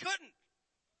out that we couldn't.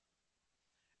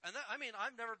 And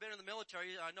I've never been in the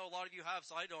military. I know a lot of you have,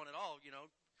 so I don't at all,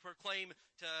 proclaim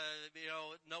to,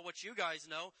 know what you guys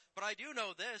know. But I do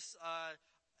know this,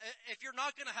 if you're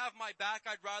not gonna have my back,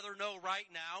 I'd rather know right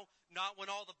now, not when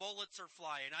all the bullets are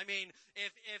flying.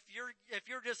 If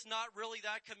you're just not really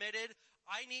that committed,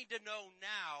 I need to know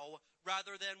now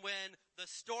rather than when the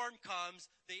storm comes,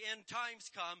 the end times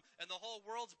come, and the whole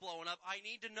world's blowing up. I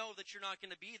need to know that you're not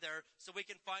gonna be there so we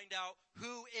can find out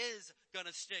who is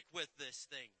gonna stick with this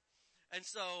thing. And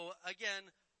so, again,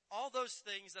 all those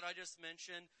things that I just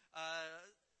mentioned,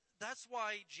 that's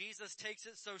why Jesus takes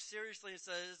it so seriously and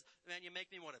says, man, you make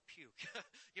me want to puke.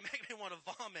 You make me want to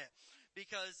vomit.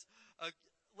 Because,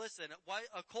 listen, why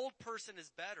a cold person is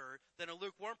better than a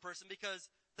lukewarm person because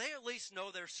they at least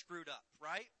know they're screwed up,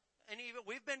 right? And even,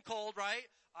 we've been cold, right?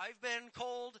 I've been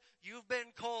cold. You've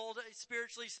been cold,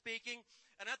 spiritually speaking.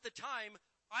 And at the time,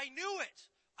 I knew it.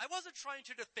 I wasn't trying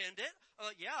to defend it.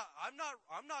 I'm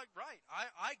not right.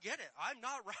 I get it. I'm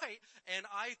not right. And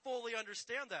I fully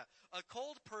understand that. A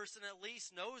cold person at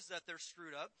least knows that they're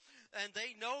screwed up. And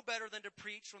they know better than to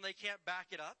preach when they can't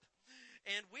back it up.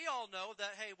 And we all know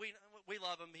that, hey, we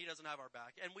love him. He doesn't have our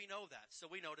back. And we know that. So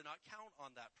we know to not count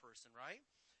on that person, right?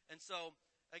 And so,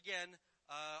 again,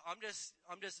 I'm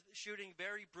just shooting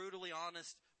very brutally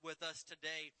honest with us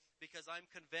today because I'm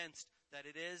convinced that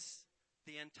it is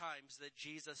the end times that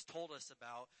Jesus told us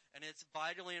about. And it's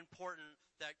vitally important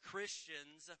that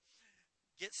Christians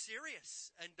get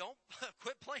serious and don't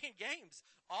quit playing games.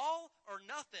 All or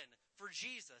nothing for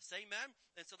Jesus. Amen?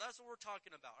 And so that's what we're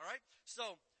talking about. All right?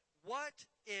 So what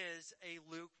is a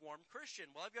lukewarm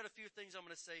Christian? Well, I've got a few things I'm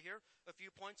going to say here. A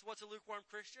few points. What's a lukewarm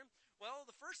Christian? Well,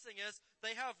 the first thing is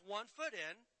they have 1 foot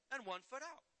in and 1 foot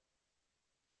out.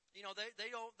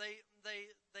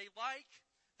 They like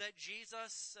that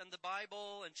Jesus and the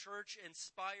Bible and church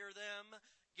inspire them,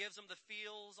 gives them the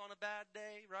feels on a bad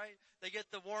day, right? They get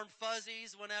the warm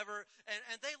fuzzies whenever,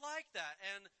 and they like that.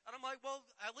 And I'm like, well,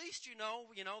 at least you know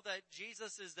that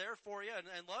Jesus is there for you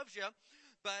and loves you.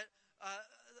 But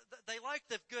they like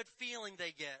the good feeling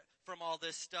they get from all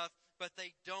this stuff, but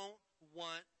they don't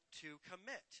want to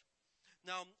commit.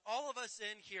 Now, all of us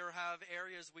in here have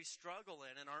areas we struggle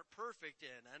in and aren't perfect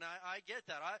in. And I get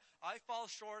that. I fall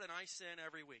short and I sin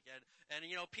every week. And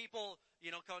people,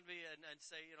 come to me and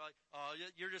say, oh,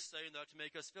 you're just saying that to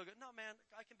make us feel good. No, man,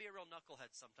 I can be a real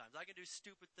knucklehead sometimes. I can do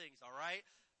stupid things, all right?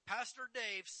 Pastor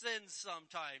Dave sins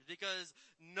sometimes because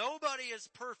nobody is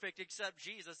perfect except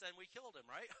Jesus, and we killed him,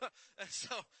 right? And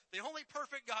so the only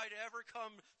perfect guy to ever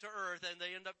come to earth, and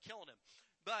they end up killing him.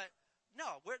 But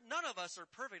no, none of us are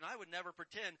perfect. I would never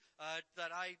pretend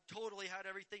that I totally had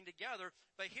everything together.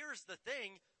 But here's the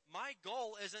thing. My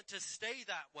goal isn't to stay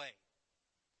that way.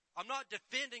 I'm not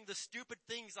defending the stupid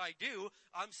things I do.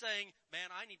 I'm saying,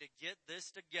 man, I need to get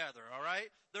this together, all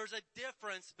right? There's a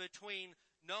difference between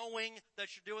knowing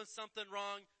that you're doing something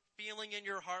wrong, feeling in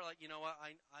your heart like, you know what,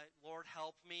 Lord,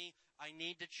 help me. I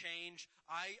need to change.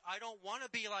 I don't want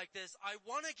to be like this. I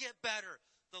want to get better.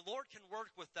 The Lord can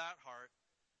work with that heart.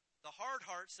 The hard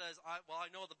heart says,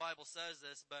 I know the Bible says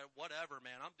this, but whatever,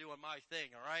 man, I'm doing my thing,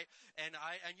 all right? And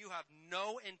you have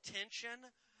no intention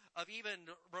of even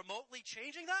remotely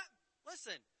changing that?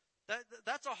 Listen,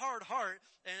 that's a hard heart,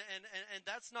 and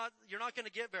that's not, you're not going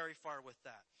to get very far with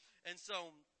that. And so,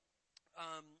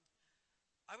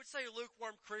 I would say a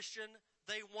lukewarm Christian,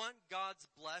 they want God's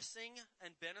blessing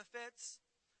and benefits,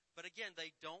 But again,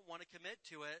 they don't want to commit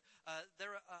to it.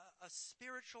 They're a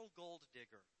spiritual gold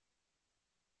digger.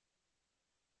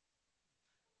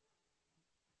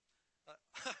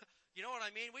 You know what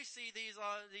I mean? We see these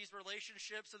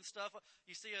relationships and stuff.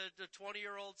 You see a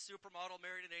 20-year-old supermodel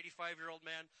married an 85-year-old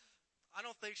man. I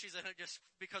don't think she's in it just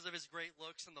because of his great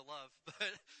looks and the love,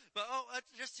 but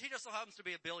he just so happens to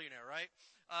be a billionaire, right?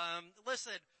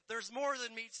 Listen, there's more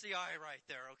than meets the eye right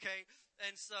there, okay?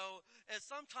 And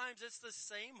sometimes it's the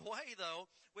same way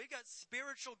though. We got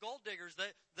spiritual gold diggers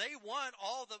that they want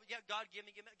all the, God, give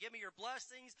me your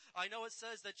blessings. I know it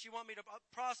says that you want me to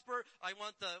prosper. I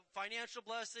want the financial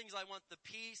blessings. I want the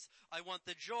peace. I want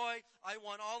the joy. I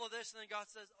want all of this. And then God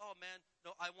says, oh man,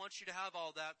 no, I want you to have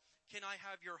all that. Can I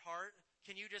have your heart?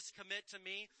 Can you just commit to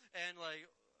me? And I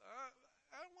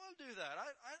don't want to do that.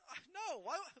 No.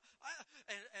 Why?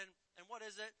 And what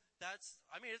is it?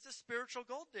 It's a spiritual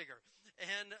gold digger.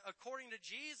 And according to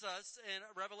Jesus in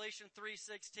Revelation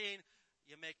 3:16,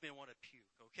 you make me want to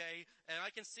puke, okay? And I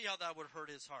can see how that would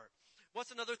hurt his heart. What's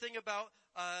another thing about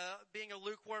being a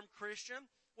lukewarm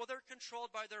Christian? Well, they're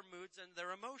controlled by their moods and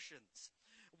their emotions.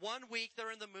 1 week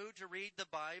they're in the mood to read the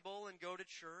Bible and go to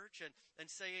church and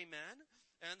say amen.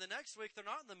 And the next week they're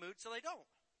not in the mood, so they don't.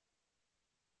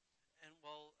 And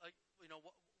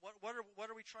what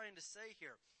are we trying to say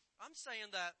here? I'm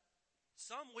saying that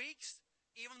some weeks,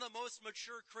 even the most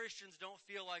mature Christians don't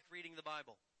feel like reading the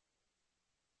Bible.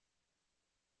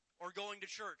 Or going to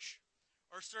church.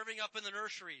 Or serving up in the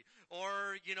nursery,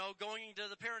 or, going to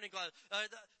the parenting class.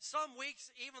 Some weeks,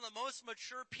 even the most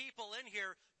mature people in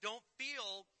here don't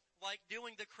feel like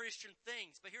doing the Christian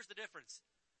things. But here's the difference.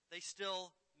 They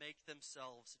still make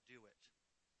themselves do it.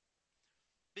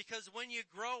 Because when you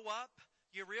grow up,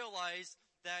 you realize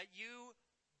that you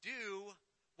do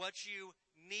what you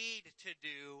need to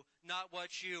do, not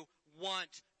what you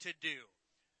want to do.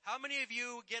 How many of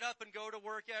you get up and go to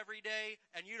work every day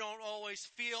and you don't always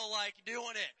feel like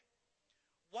doing it?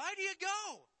 Why do you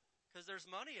go? Because there's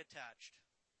money attached.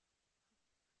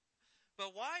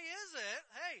 But why is it,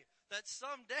 hey, that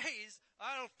some days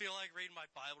I don't feel like reading my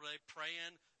Bible today,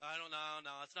 praying. I don't know,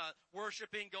 no, it's not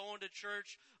worshiping, going to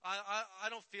church. I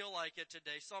don't feel like it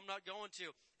today, so I'm not going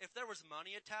to. If there was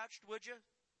money attached, would you?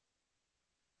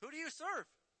 Who do you serve?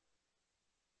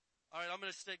 All right, I'm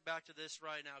going to stick back to this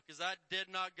right now because that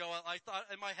did not go out. I thought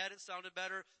in my head it sounded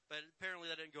better, but apparently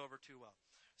that didn't go over too well.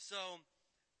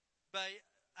 But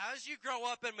as you grow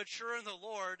up and mature in the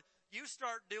Lord, you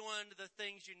start doing the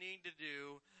things you need to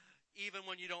do even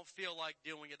when you don't feel like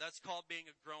doing it. That's called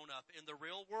being a grown-up in the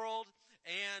real world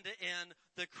and in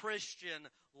the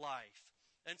Christian life.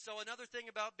 And so another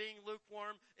thing about being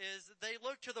lukewarm is they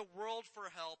look to the world for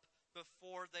help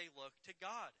before they look to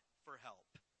God for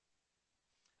help.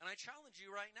 And I challenge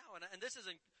you right now, and this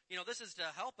isn't, this is to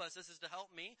help us, this is to help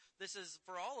me, this is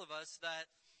for all of us, that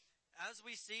as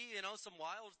we see, some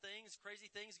wild things, crazy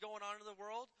things going on in the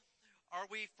world, are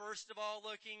we first of all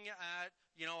looking at,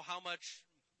 how much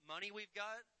money we've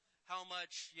got, how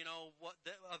much,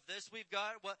 of this we've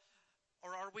got,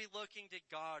 or are we looking to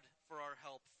God for our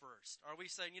help first? Are we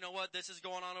saying, this is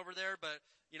going on over there, but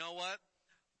you know what?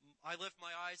 I lift my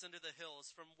eyes unto the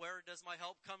hills. From where does my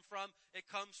help come from? It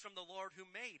comes from the Lord who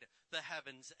made the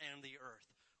heavens and the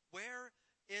earth. Where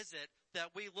is it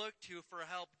that we look to for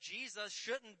help? Jesus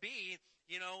shouldn't be,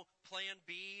 plan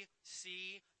B,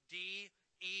 C, D,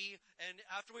 E, and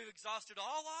after we've exhausted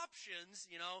all options,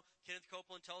 Kenneth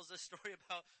Copeland tells this story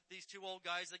about these two old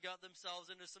guys that got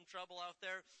themselves into some trouble out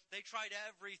there. They tried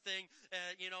everything,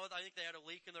 and I think they had a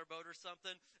leak in their boat or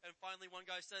something, and finally one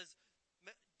guy says,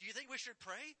 do you think we should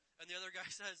pray? And the other guy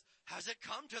says, has it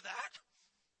come to that?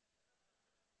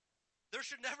 There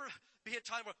should never be a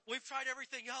time where we've tried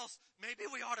everything else. Maybe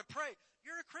we ought to pray.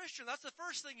 You're a Christian. That's the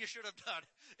first thing you should have done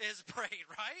is prayed,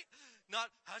 right? Not,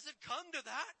 has it come to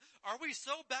that? Are we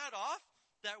so bad off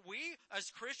that we as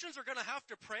Christians are going to have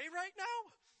to pray right now?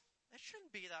 It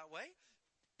shouldn't be that way.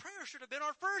 Prayer should have been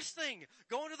our first thing.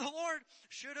 Going to the Lord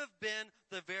should have been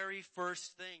the very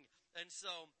first thing. And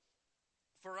so,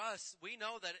 for us, we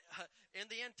know that in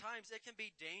the end times, it can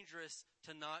be dangerous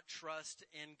to not trust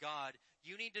in God.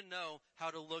 You need to know how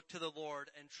to look to the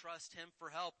Lord and trust Him for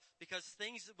help, because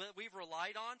things that we've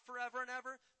relied on forever and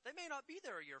ever, they may not be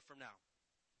there a year from now.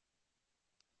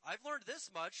 I've learned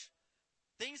this much.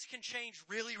 Things can change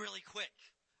really, really quick.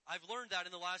 I've learned that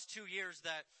in the last 2 years,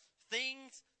 that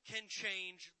things can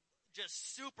change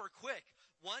just super quick.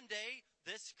 One day,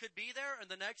 this could be there, and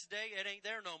the next day, it ain't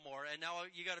there no more. And now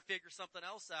you gotta figure something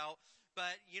else out.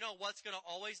 But you know what's gonna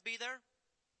always be there?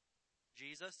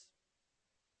 Jesus.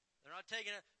 They're not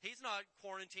taking it. He's not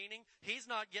quarantining. He's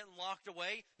not getting locked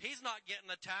away. He's not getting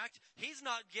attacked. He's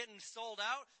not getting sold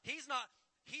out. He's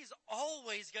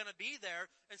always going to be there.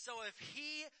 And so if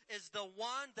he is the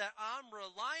one that I'm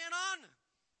relying on,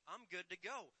 I'm good to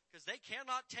go, because they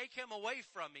cannot take him away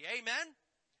from me. Amen?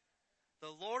 The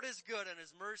Lord is good and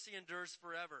his mercy endures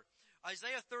forever.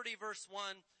 Isaiah 30 verse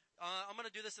 1. I'm going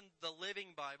to do this in the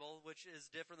Living Bible, which is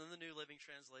different than the New Living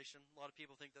Translation. A lot of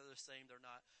people think they're the same. They're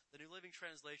not. The New Living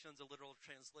Translation is a literal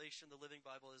translation. The Living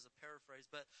Bible is a paraphrase.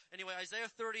 But anyway, Isaiah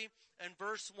 30 and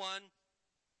verse 1.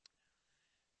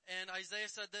 And Isaiah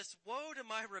said this, "Woe to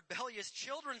my rebellious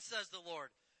children, says the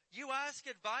Lord. You ask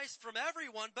advice from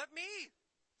everyone but me,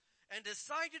 and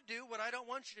decide to do what I don't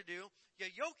want you to do.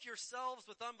 You yoke yourselves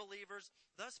with unbelievers,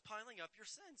 thus piling up your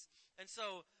sins." And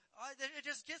so it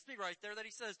just gets me right there that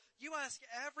he says, you ask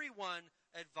everyone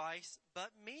advice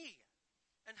but me.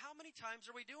 And how many times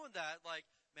are we doing that? Like,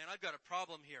 man, I've got a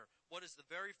problem here. What is the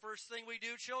very first thing we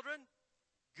do, children?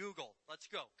 Google. Let's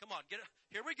go. Come on,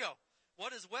 here we go.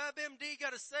 What does WebMD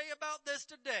got to say about this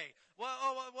today?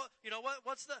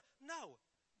 No.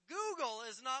 Google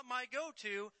is not my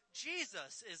go-to.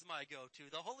 Jesus is my go-to.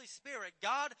 The Holy Spirit,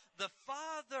 God the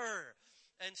Father.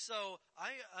 And so,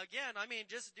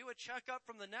 just do a checkup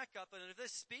from the neck up. And if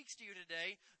this speaks to you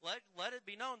today, let it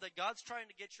be known that God's trying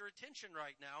to get your attention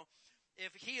right now.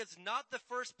 If he is not the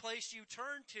first place you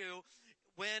turn to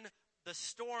when the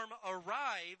storm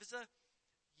arrives,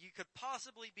 you could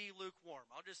possibly be lukewarm.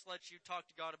 I'll just let you talk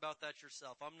to God about that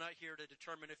yourself. I'm not here to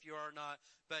determine if you are or not,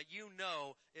 but you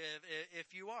know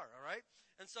if you are, all right?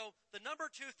 And so the number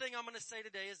 2 thing I'm going to say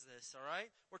today is this, all right?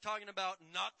 We're talking about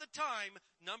not the time,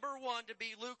 number 1, to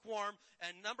be lukewarm,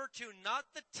 and number 2, not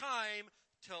the time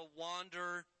to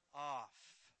wander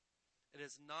off. It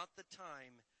is not the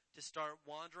time to start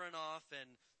wandering off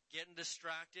and getting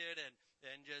distracted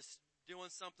and just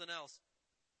doing something else.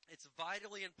 It's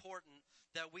vitally important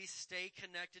that we stay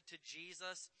connected to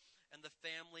Jesus and the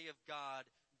family of God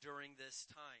during this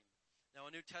time. Now,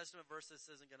 a New Testament verse,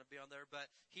 this isn't going to be on there, but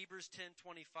Hebrews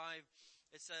 10:25,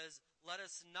 it says, "Let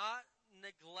us not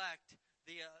neglect,"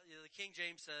 the King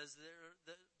James says,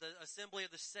 the assembly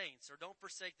of the saints, or don't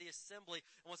forsake the assembly.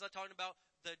 And what's that talking about?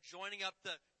 The joining up,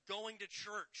 the going to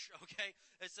church, okay?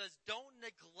 It says, don't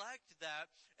neglect that,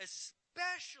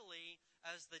 especially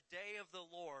as the day of the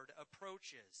Lord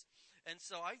approaches. And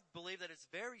so I believe that it's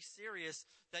very serious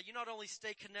that you not only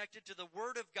stay connected to the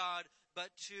Word of God,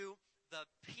 but to the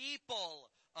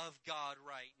people of God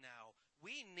right now.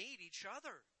 We need each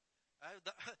other.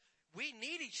 We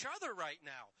need each other right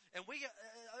now. And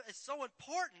it's so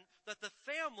important that the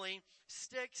family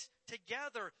sticks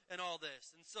together in all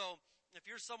this. And so if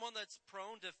you're someone that's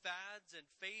prone to fads and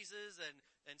phases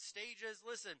and stages,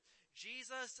 listen,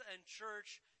 Jesus and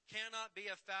church cannot be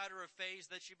a fad or a phase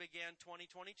that you began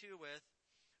 2022 with,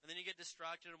 and then you get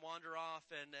distracted and wander off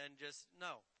and just,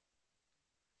 no.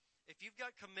 If you've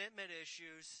got commitment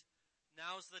issues,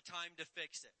 now's the time to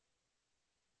fix it.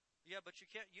 Yeah, but you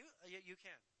can't, you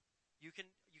can. You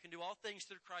can do all things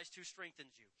through Christ who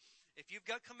strengthens you. If you've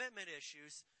got commitment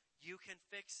issues, you can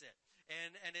fix it.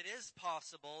 And it is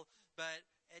possible, but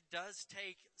it does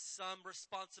take some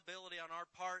responsibility on our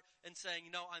part in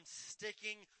saying, I'm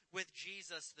sticking with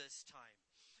Jesus this time.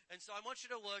 And so I want you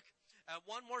to look at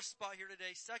one more spot here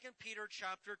today, 2 Peter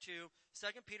chapter 2.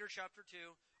 2 Peter chapter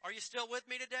 2. Are you still with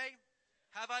me today?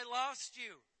 Have I lost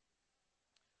you?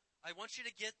 I want you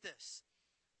to get this.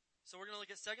 So we're going to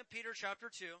look at 2 Peter chapter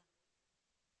 2.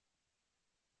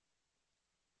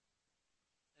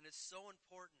 And it's so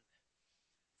important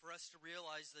for us to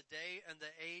realize the day and the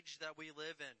age that we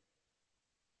live in.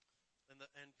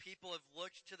 And people have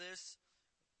looked to this,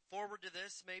 forward to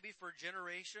this maybe for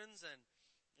generations. And,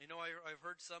 I've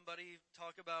heard somebody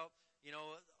talk about,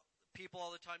 people all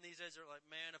the time these days are like,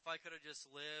 man, if I could have just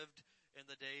lived in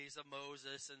the days of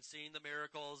Moses and seen the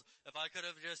miracles, if I could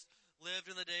have just lived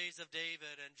in the days of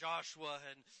David and Joshua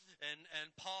and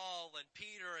Paul and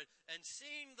Peter and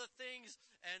seen the things,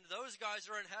 and those guys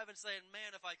are in heaven saying,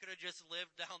 man, if I could have just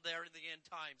lived down there in the end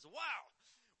times. Wow!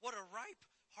 What a ripe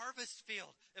harvest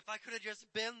field. If I could have just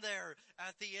been there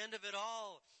at the end of it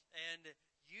all. And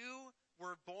you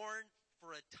were born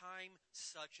for a time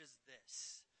such as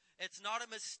this. It's not a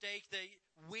mistake that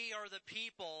we are the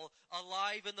people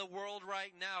alive in the world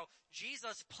right now.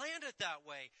 Jesus planned it that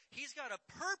way. He's got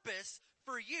a purpose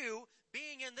for you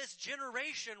being in this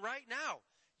generation right now.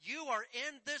 You are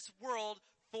in this world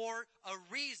for a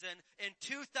reason in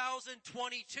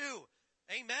 2022.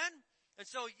 Amen? And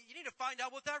so you need to find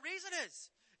out what that reason is.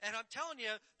 And I'm telling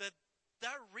you that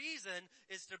that reason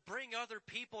is to bring other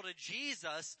people to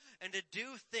Jesus and to do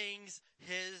things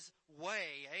His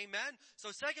way. Amen? So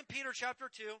 2 Peter chapter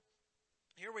 2,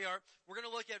 here we are. We're going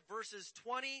to look at verses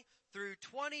 20 through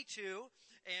 22.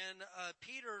 And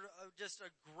Peter, just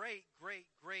a great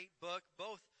book,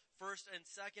 both 1st and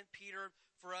 2nd Peter,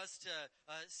 for us to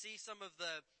see some of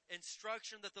the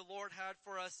instruction that the Lord had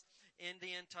for us in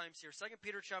the end times here. 2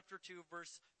 Peter chapter 2,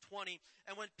 verse 20.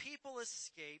 And when people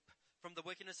escape from the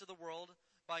wickedness of the world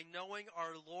by knowing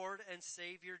our Lord and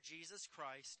Savior Jesus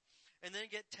Christ, and then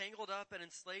get tangled up and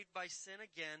enslaved by sin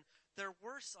again, they're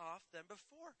worse off than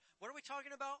before. What are we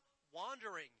talking about?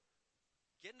 Wandering.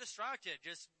 Getting distracted.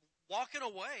 Just walking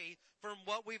away from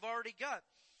what we've already got.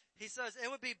 He says, it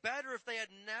would be better if they had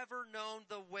never known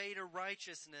the way to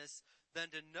righteousness than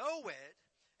to know it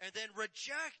and then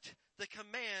reject the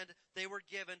command they were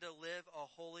given to live a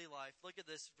holy life. Look at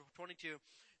this, 22.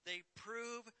 They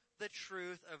prove the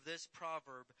truth of this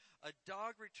proverb. A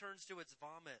dog returns to its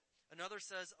vomit. Another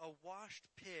says, a washed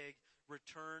pig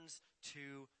returns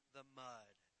to the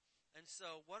mud. And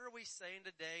so what are we saying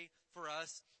today for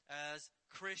us as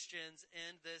Christians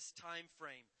in this time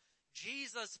frame?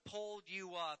 Jesus pulled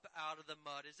you up out of the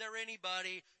mud. Is there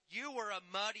anybody? You were a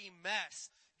muddy mess.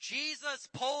 Jesus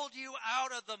pulled you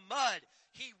out of the mud.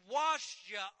 He washed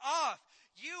you off.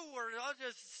 You were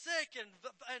just sick and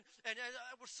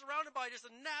were surrounded by just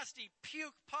a nasty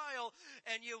puke pile,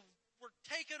 and you were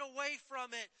taken away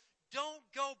from it. Don't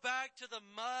go back to the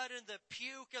mud and the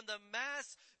puke and the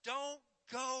mess. Don't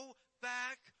go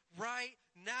back right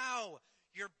now.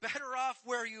 You're better off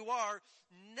where you are.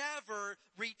 Never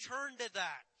return to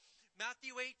that.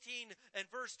 Matthew 18 and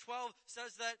verse 12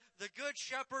 says that the good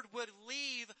shepherd would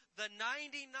leave the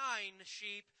 99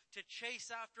 sheep to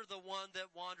chase after the one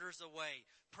that wanders away.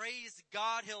 Praise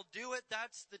God, He'll do it.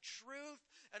 That's the truth.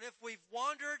 And if we've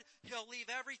wandered, He'll leave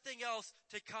everything else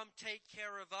to come take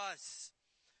care of us.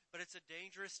 But it's a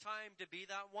dangerous time to be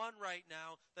that one right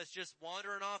now that's just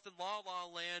wandering off in la-la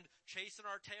land, chasing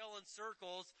our tail in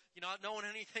circles, not knowing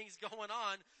anything's going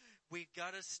on. We've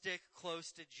got to stick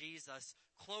close to Jesus,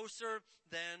 closer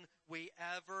than we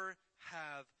ever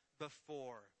have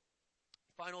before.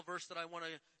 Final verse that I want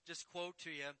to just quote to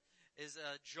you is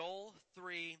Joel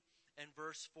 3 and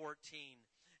verse 14.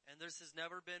 And this has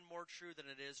never been more true than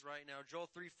it is right now. Joel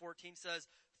 3:14 says,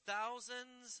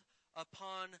 thousands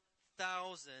upon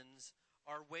thousands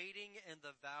are waiting in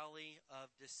the valley of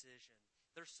decision.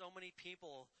 There's so many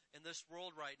people in this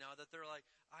world right now that they're like,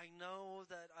 I know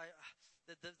that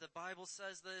the Bible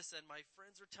says this, and my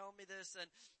friends are telling me this,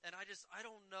 and I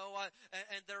don't know.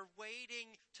 And they're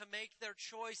waiting to make their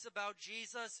choice about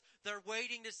Jesus. They're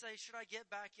waiting to say, should I get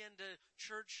back into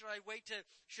church? Should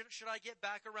I get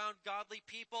back around godly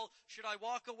people? Should I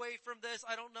walk away from this?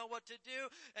 I don't know what to do.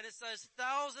 And it says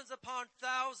thousands upon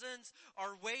thousands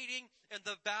are waiting in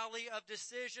the valley of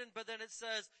decision, but then it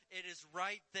says it is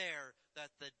right there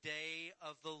that the day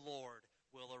of the Lord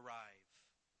will arrive.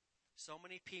 So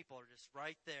many people are just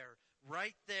right there.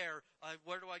 Where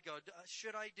do I go?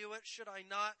 Should I do it? Should I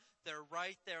not? They're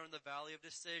right there in the valley of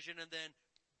decision. And then,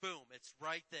 boom, it's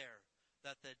right there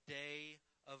that the day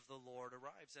of the Lord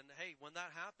arrives. And hey, when that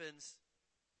happens,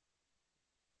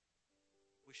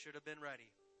 we should have been ready.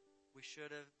 We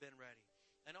should have been ready.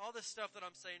 And all this stuff that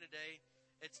I'm saying today,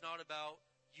 it's not about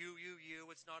you.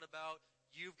 It's not about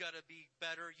you've got to be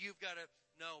better.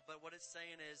 No, but what it's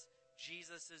saying is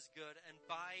Jesus is good. And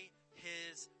by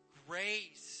His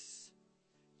grace,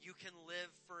 you can live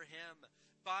for Him.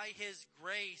 By His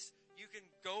grace, you can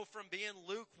go from being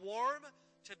lukewarm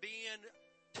to being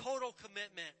total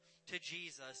commitment to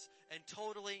Jesus and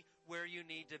totally where you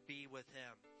need to be with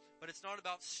Him. But it's not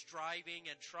about striving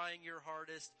and trying your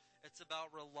hardest. It's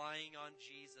about relying on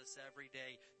Jesus every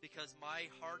day, because my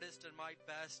hardest and my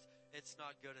best, it's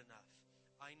not good enough.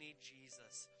 I need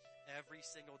Jesus every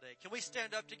single day. Can we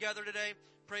stand up together today?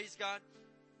 Praise God.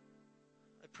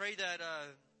 I pray that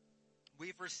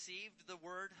we've received the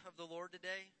word of the Lord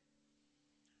today.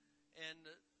 And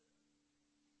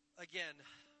again,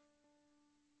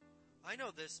 I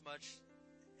know this much.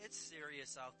 It's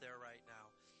serious out there right now.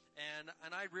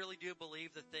 And I really do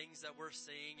believe the things that we're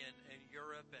seeing in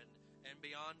Europe and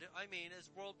beyond. I mean, is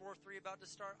World War III about to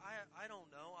start? I don't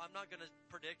know. I'm not going to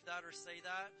predict that or say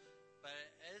that. But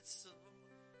it's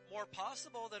more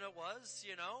possible than it was,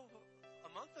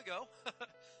 a month ago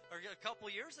or a couple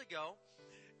years ago.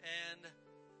 And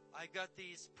I got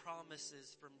these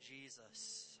promises from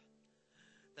Jesus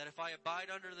that if I abide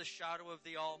under the shadow of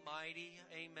the Almighty,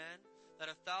 amen, that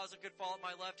 1,000 could fall at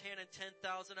my left hand and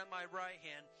 10,000 at my right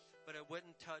hand, but it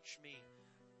wouldn't touch me.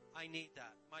 I need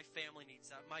that. My family needs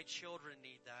that. My children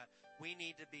need that. We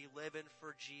need to be living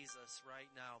for Jesus right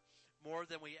now more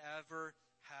than we ever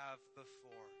have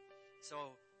before.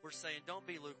 So we're saying don't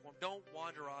be lukewarm. Don't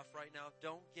wander off right now.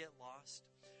 Don't get lost.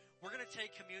 We're going to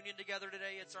take communion together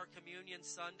today. It's our Communion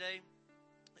Sunday.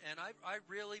 And I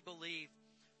really believe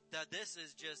that this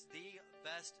is just the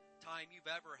best time you've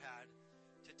ever had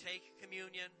to take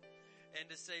communion and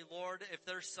to say, Lord, if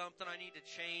there's something I need to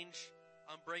change,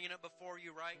 I'm bringing it before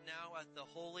you right now at the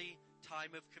holy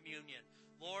time of communion.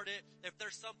 Lord, if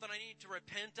there's something I need to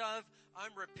repent of,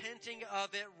 I'm repenting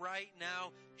of it right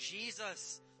now.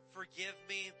 Jesus, forgive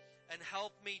me and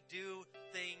help me do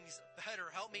things better.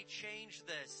 Help me change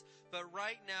this. But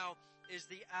right now is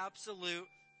the absolute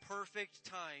perfect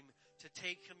time to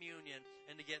take communion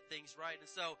and to get things right. And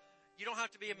so you don't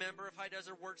have to be a member of High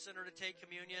Desert Work Center to take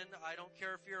communion. I don't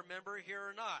care if you're a member here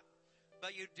or not.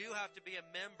 But you do have to be a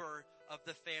member of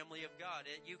the family of God.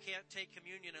 You can't take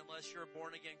communion unless you're a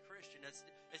born again Christian. It's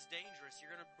dangerous.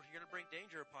 You're gonna bring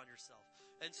danger upon yourself.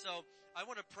 And so I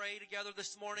want to pray together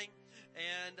this morning.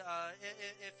 And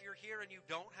if you're here and you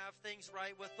don't have things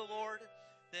right with the Lord,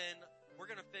 then we're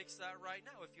going to fix that right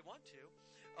now if you want to.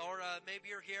 Or maybe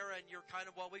you're here and you're kind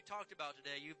of what we talked about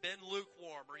today. You've been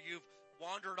lukewarm, or you've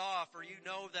wandered off, or you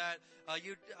know that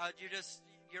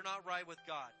you're not right with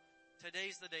God.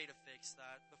 Today's the day to fix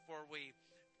that before we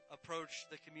approach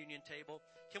the communion table.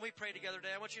 Can we pray together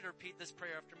today? I want you to repeat this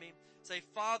prayer after me. Say,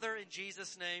 Father, in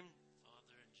Jesus' name.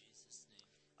 Father, in Jesus'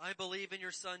 name. I believe in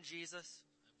your Son, Jesus.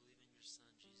 I believe in your Son,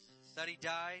 Jesus. That he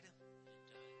died. He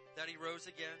died. That he rose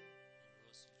again. And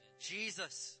rose again.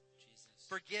 Jesus. Jesus.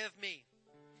 Forgive me.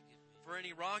 Forgive me. For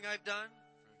any wrong I've done.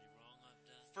 For any wrong I've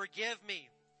done. Forgive me.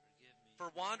 Forgive me. For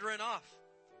wandering off. For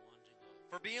wandering off.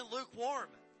 For being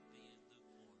lukewarm. Being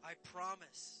lukewarm. I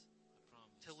promise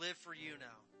to live for you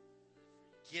now.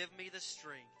 Give me the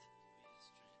strength.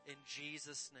 In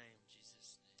Jesus' name. In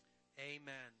Jesus' name.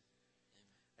 Amen.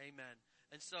 Amen. Amen.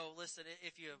 And so listen,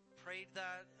 if you prayed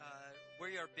that,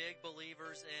 we are big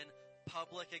believers in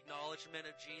public acknowledgement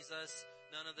of Jesus.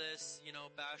 None of this,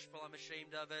 bashful, I'm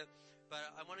ashamed of it. But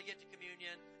I want to get to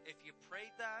communion. If you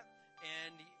prayed that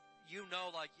and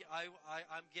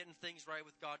I'm getting things right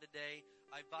with God today,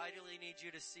 I vitally need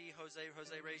you to see Jose.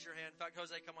 Jose, raise your hand. In fact,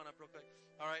 Jose, come on up real quick.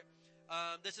 All right.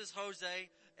 This is Jose,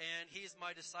 and he's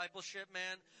my discipleship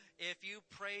man. If you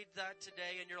prayed that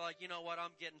today and you're like, you know what,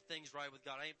 I'm getting things right with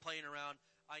God, I ain't playing around,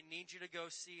 I need you to go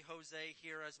see Jose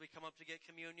here as we come up to get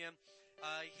communion.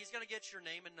 He's going to get your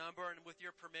name and number, and with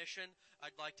your permission,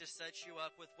 I'd like to set you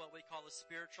up with what we call a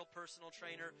spiritual personal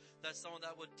trainer. That's someone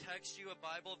that would text you a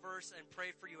Bible verse and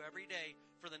pray for you every day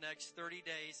for the next 30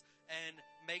 days and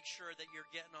make sure that you're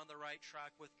getting on the right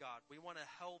track with God. We want to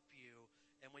help you,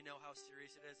 and we know how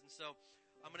serious it is. And so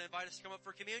I'm going to invite us to come up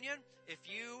for communion. If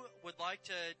you would like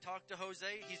to talk to Jose,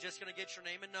 he's just going to get your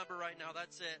name and number right now.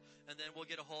 That's it. And then we'll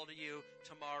get a hold of you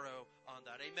tomorrow on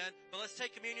that. Amen. But let's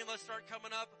take communion. Let's start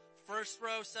coming up. First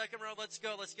row, second row. Let's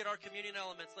go. Let's get our communion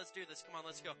elements. Let's do this. Come on,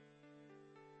 let's go.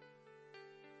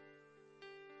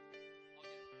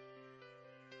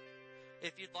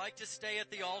 If you'd like to stay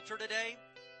at the altar today,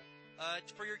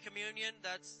 for your communion,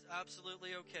 that's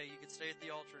absolutely okay. You can stay at the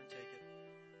altar and take it.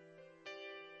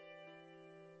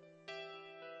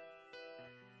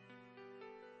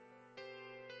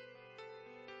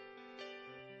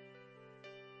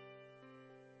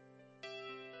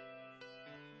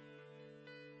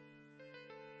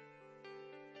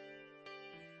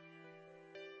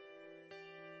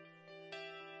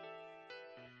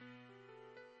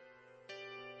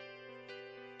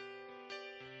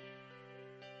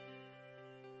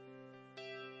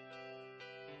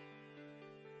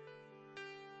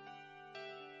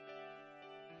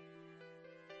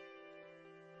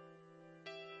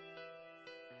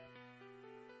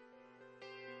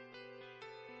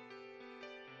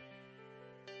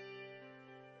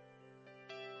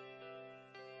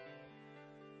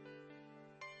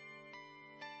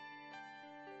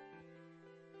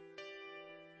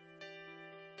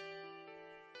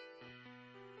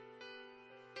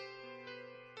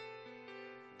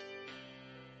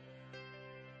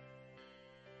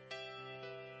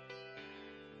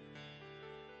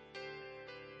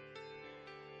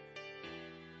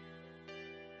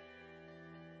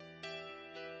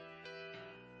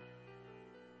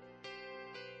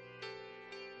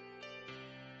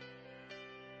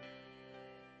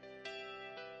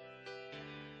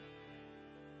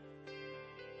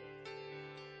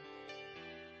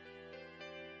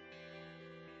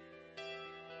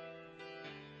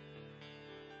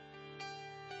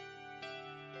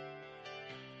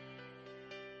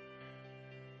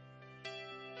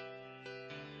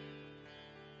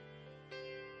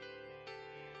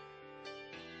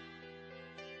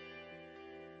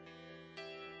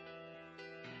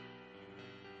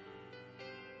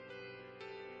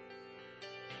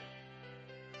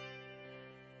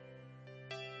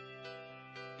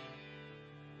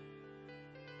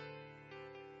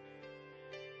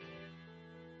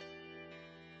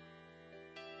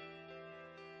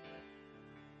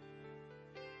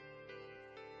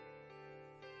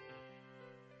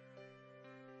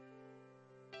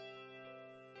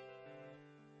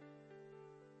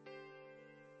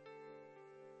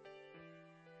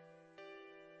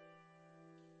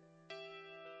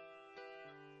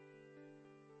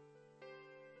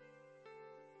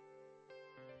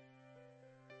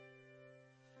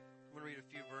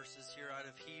 verses here out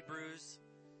of Hebrews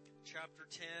chapter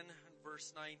 10,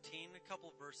 verse 19. A couple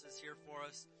of verses here for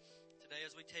us today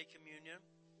as we take communion.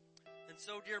 And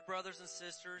so, dear brothers and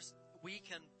sisters, we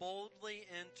can boldly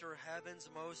enter heaven's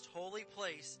most holy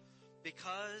place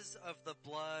because of the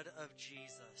blood of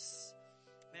Jesus.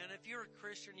 Man, if you're a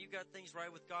Christian, you got things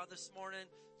right with God this morning,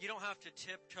 you don't have to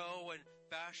tiptoe and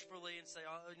bashfully and say,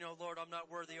 oh, Lord, I'm not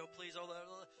worthy. Oh, please. Oh,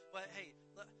 but hey,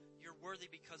 you're worthy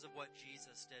because of what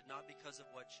Jesus did, not because of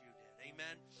what you did.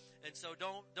 Amen. And so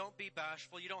don't be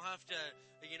bashful. You don't have to,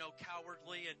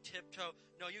 cowardly and tiptoe.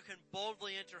 No, you can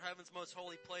boldly enter heaven's most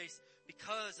holy place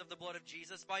because of the blood of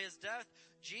Jesus. By his death,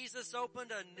 Jesus opened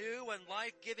a new and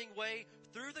life-giving way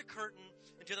through the curtain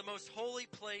into the most holy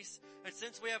place. And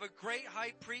since we have a great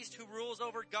high priest who rules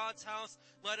over God's house,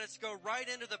 let us go right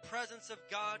into the presence of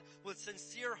God with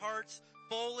sincere hearts,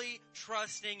 fully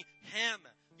trusting him.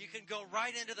 You can go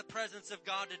right into the presence of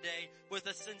God today with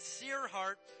a sincere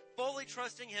heart, fully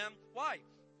trusting him. Why?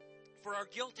 For our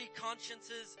guilty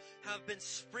consciences have been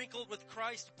sprinkled with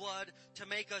Christ's blood to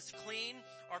make us clean.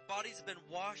 Our bodies have been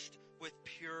washed with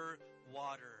pure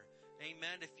water.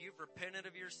 Amen. If you've repented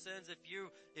of your sins,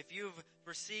 if you've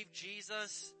received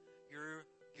Jesus, you're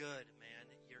good, man.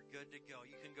 You're good to go.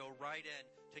 You can go right in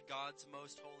to God's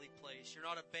most holy place. You're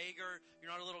not a beggar.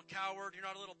 You're not a little coward. You're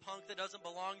not a little punk that doesn't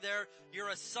belong there. You're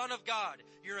a son of God.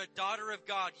 You're a daughter of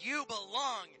God. You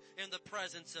belong in the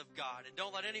presence of God. And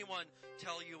don't let anyone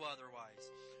tell you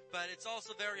otherwise. But it's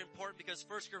also very important because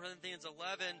 1 Corinthians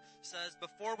 11 says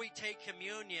before we take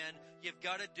communion, you've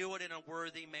got to do it in a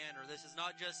worthy manner. This is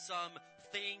not just some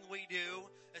thing we do.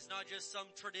 It's not just some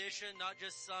tradition, not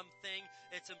just something.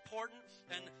 It's important.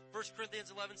 And 1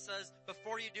 Corinthians 11 says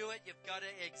before you do it, you've got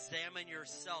to examine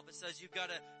yourself. It says you've got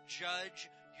to judge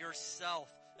yourself.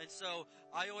 And so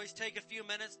I always take a few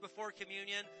minutes before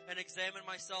communion and examine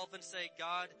myself and say,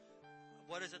 God,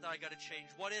 what is it that I got to change?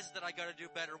 What is it that I got to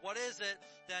do better? What is it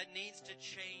that needs to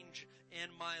change in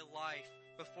my life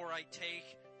before I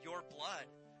take your blood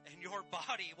and your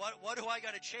body? What do I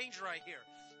got to change right here?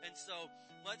 And so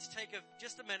let's take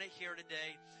just a minute here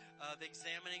today of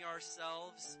examining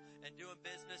ourselves and doing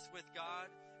business with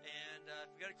God. And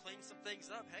if we got to clean some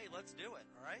things up, hey, let's do it.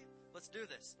 All right? Let's do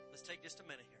this. Let's take just a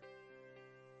minute here.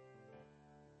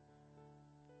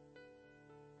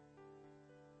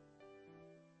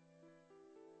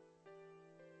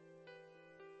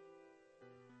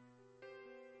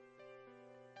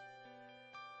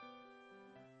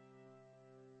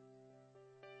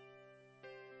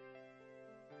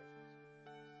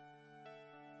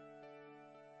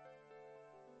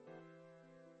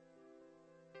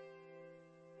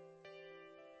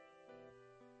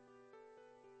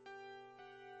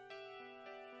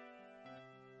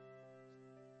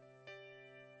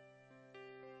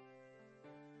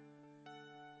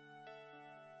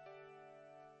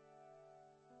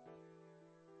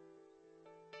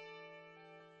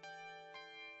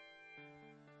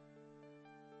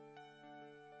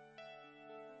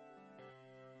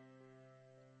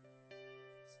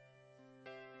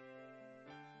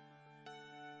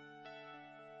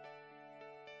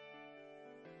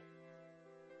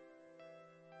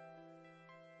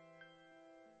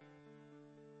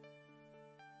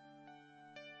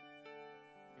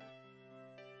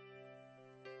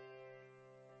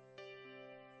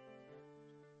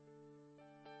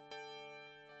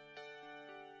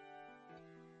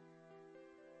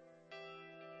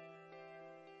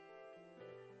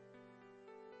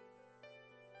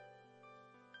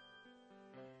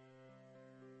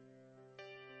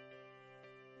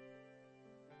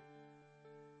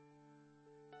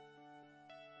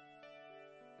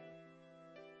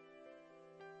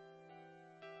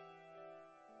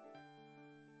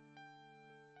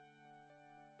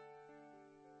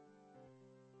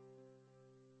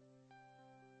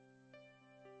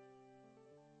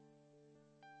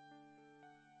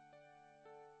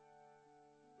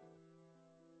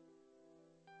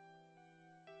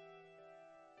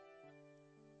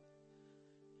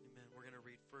 We're going to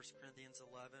read 1 Corinthians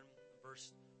 11,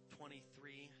 verse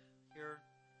 23 here.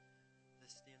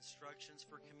 This is the instructions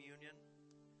for communion.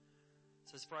 It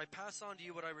says, "For I pass on to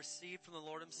you what I received from the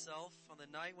Lord himself. On the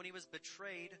night when he was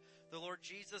betrayed, the Lord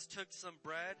Jesus took some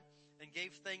bread and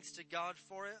gave thanks to God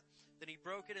for it. Then he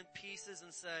broke it in pieces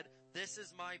and said, 'This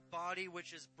is my body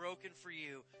which is broken for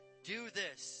you. Do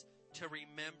this to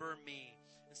remember me.'"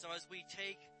 And so as we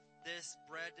take this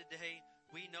bread today,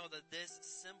 we know that this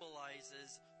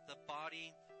symbolizes the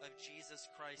body of Jesus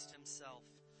Christ himself.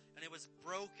 And it was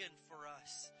broken for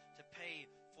us to pay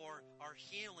for our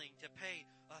healing, to pay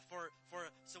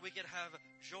so we could have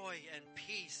joy and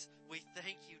peace. We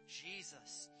thank you,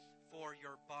 Jesus, for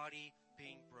your body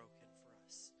being broken for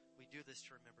us. We do this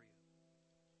to remember you.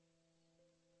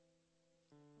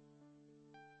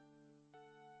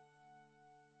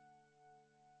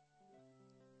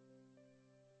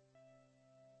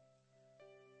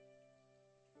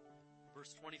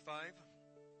 Verse 25,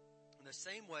 in the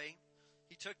same way,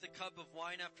 he took the cup of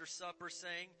wine after supper,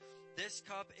 saying, "This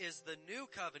cup is the new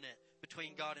covenant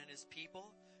between God and his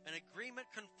people, an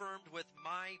agreement confirmed with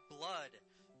my blood.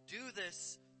 Do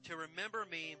this to remember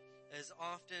me as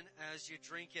often as you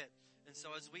drink it." And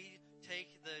so as we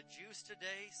take the juice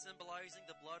today, symbolizing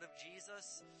the blood of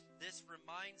Jesus, this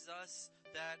reminds us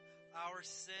that our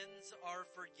sins are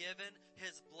forgiven.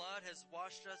 His blood has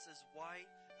washed us as white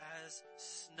as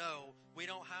snow. We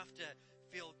don't have to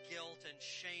feel guilt and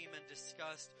shame and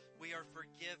disgust. We are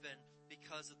forgiven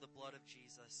because of the blood of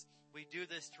Jesus. We do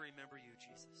this to remember you,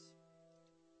 Jesus.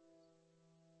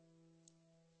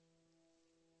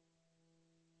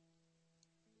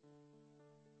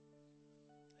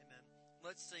 Amen.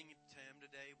 Let's sing to him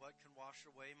today, "What can wash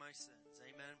away my sins?"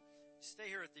 Amen. Stay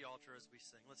here at the altar as we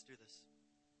sing. Let's do this.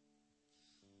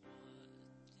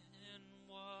 And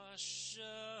wash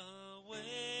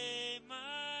away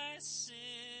my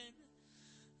sin,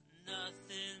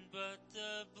 nothing but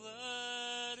the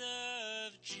blood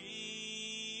of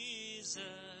Jesus.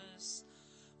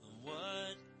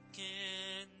 What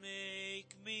can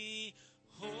make me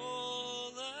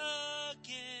whole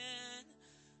again?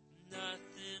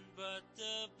 Nothing but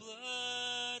the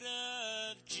blood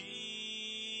of Jesus.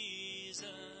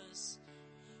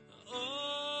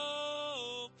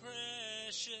 Oh,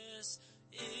 precious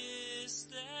is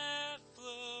that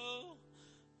flow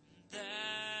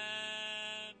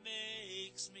that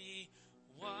makes me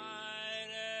white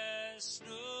as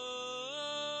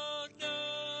snow.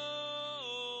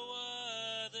 No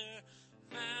other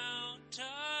fount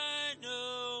I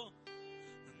know,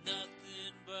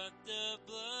 nothing but the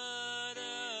blood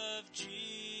of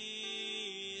Jesus.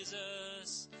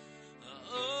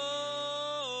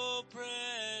 Oh,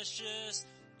 precious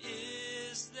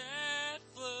is that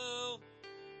flow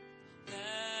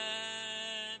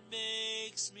that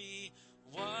makes me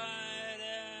white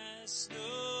as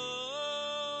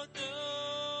snow.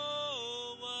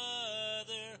 No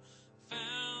other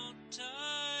fount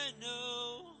I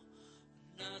know,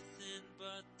 nothing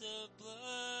but the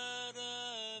blood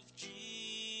of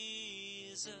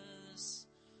Jesus.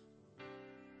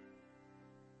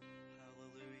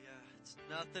 Hallelujah. It's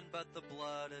nothing but the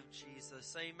blood of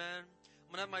Jesus. Amen. I'm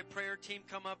going to have my prayer team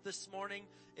come up this morning.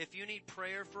 If you need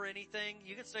prayer for anything,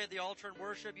 you can stay at the altar and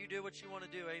worship. You do what you want to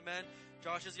do. Amen.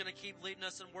 Josh is going to keep leading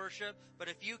us in worship. But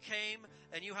if you came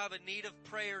and you have a need of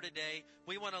prayer today,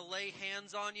 we want to lay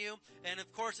hands on you. And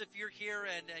of course, if you're here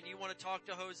and you want to talk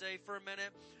to Jose for a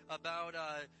minute about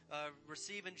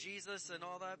receiving Jesus and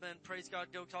all that, then praise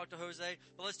God, go talk to Jose.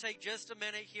 But let's take just a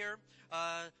minute here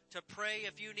to pray.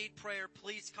 If you need prayer,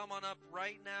 please come on up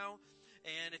right now.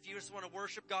 And if you just want to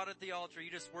worship God at the altar, you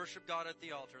just worship God at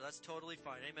the altar. That's totally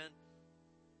fine. Amen.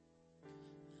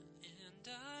 And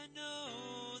I know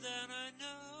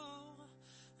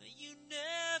you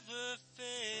never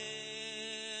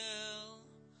fail.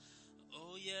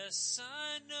 Oh yes,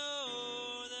 I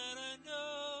know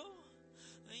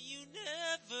you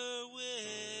never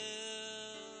will.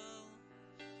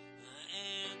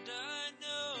 And I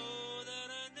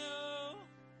know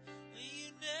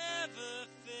you never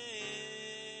fail.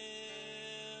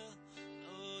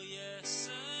 Oh yes,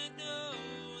 I know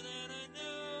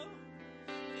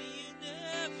you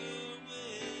never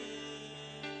will.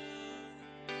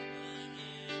 And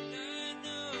I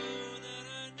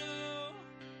know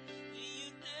you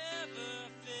never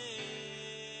fail.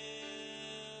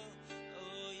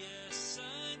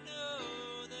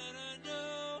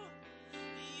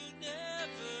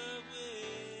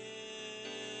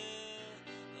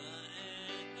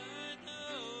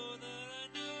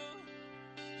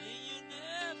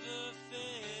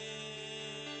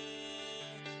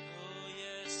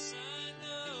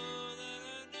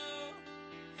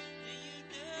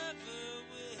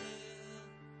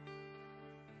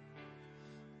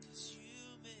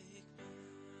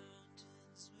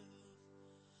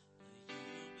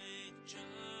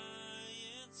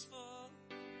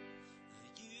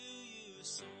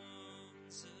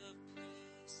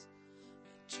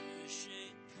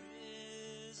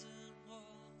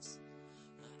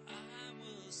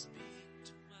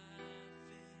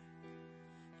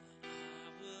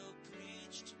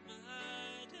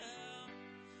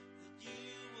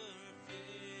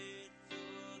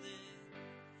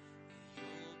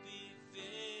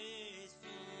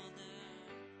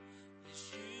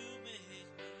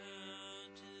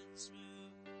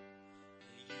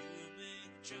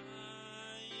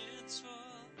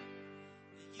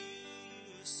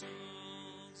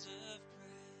 songs of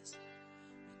praise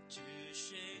to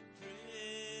shake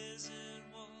prison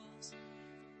walls.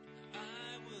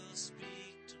 I will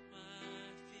speak to my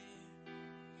fear.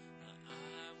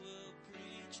 I will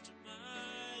preach to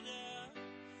my doubt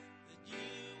that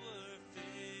you were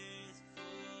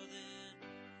faithful then.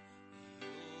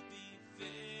 You'll be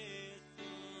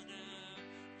faithful now.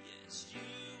 Yes,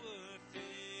 you were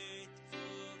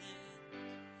faithful then.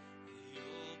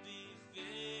 You'll be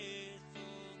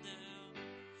faithful now.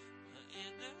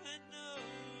 And I know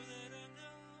that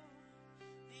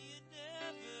you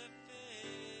never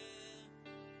fail.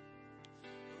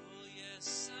 Oh yes,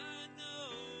 I know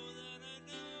that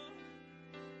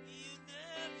you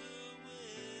never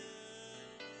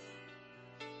will.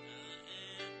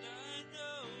 And I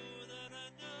know that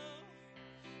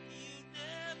you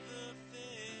never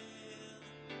fail.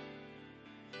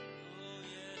 Oh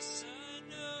yes, I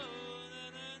know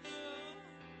that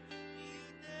you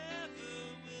never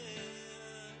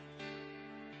will.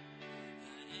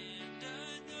 And I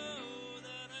know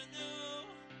that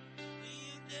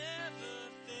you never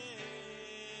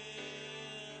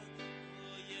fail.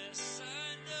 Oh yes, I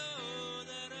know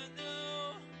that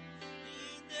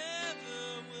you never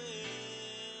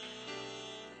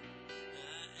will.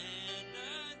 And I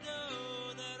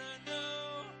know that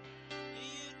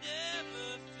you never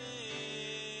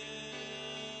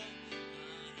fail.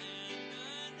 And I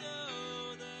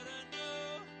know that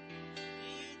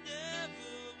you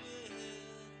never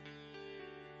will.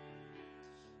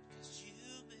 'Cause you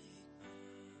make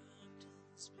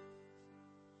mountains move.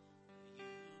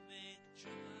 You make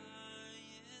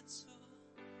giants fall.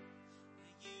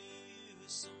 You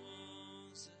use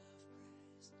songs of praise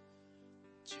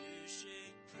to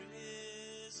shake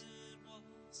prison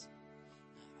walls.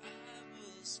 I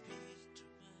will speak to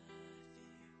my fear.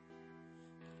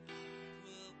 I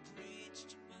will preach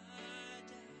to my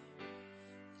doubt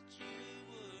that you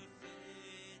were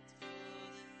faithful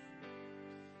then.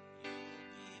 You'll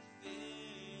be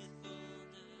faithful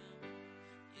now.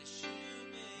 Yes, you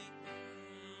make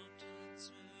mountains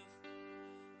move.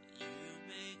 You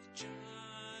make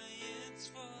giants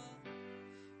fall.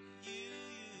 You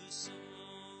use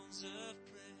songs of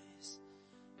praise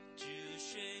to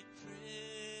shake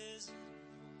prison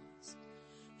walls.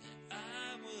 And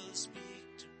I will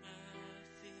speak to my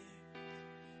fear.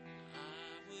 I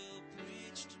will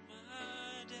preach to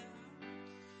my doubt.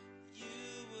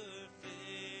 You were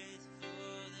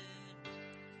faithful then.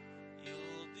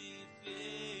 You'll be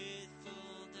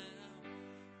faithful now.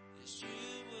 Yes,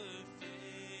 you were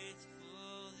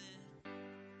faithful then.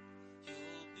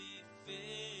 You'll be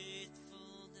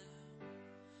faithful now.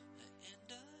 And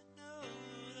I know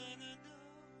that you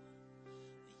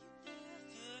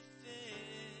never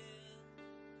fail.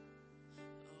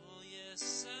 Oh yes,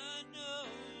 I know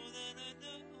that you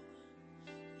never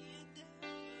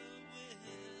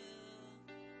will.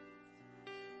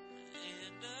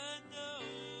 And I know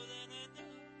that you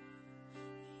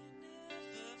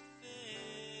never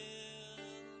fail.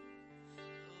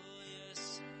 Oh yes,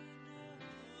 I know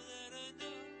that you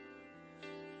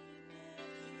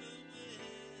never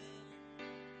will.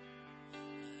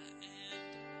 And I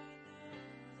know that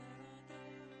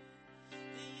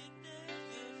you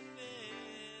never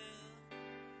fail.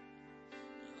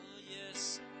 Oh yes,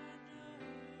 I know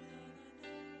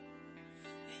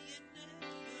that you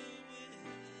never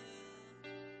will.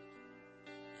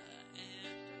 And I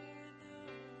know that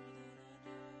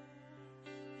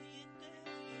you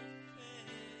never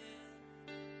fail.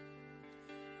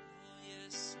 Oh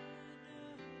yes, I know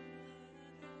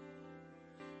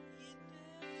that you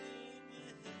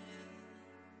never will.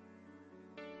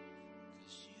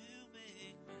 'Cause you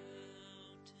make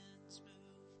mountains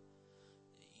move.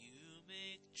 You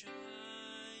make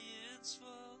giants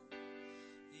fall.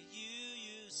 You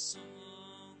use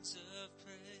songs of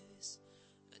praise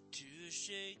to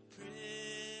shake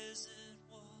prison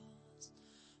walls.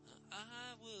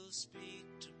 I will speak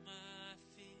to my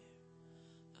fear.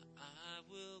 I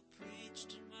will preach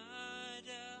to my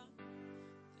doubt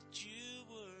that you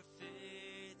were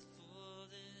faithful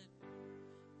then.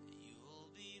 You'll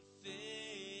be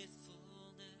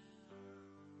faithful now.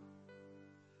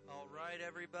 All right,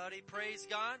 everybody. Praise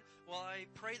God. Well, I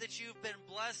pray that you've been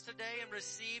blessed today and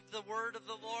received the word of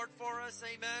the Lord for us.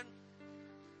 Amen.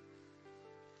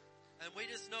 And we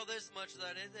just know this much,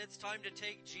 that it's time to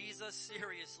take Jesus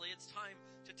seriously. It's time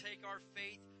to take our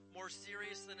faith more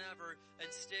serious than ever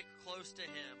and stick close to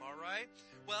Him, alright?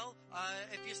 Well,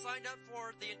 if you signed up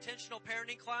for the intentional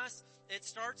parenting class, it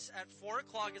starts at 4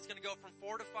 o'clock. It's gonna go from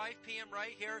 4 to 5 p.m.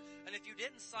 right here. And if you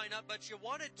didn't sign up but you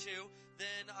wanted to,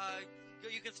 then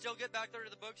you can still get back there to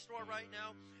the bookstore right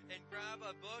now and grab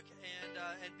a book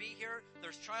and be here.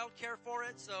 There's childcare for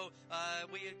it, so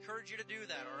we encourage you to do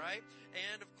that, all right?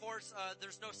 And of course,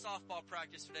 there's no softball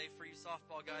practice today for you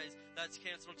softball guys. That's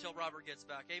canceled until Robert gets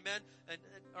back. Amen? And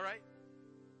all right?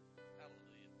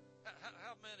 Hallelujah.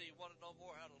 How many want to know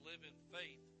more how to live in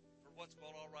faith for what's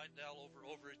going on right now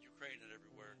over in Ukraine and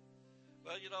everywhere?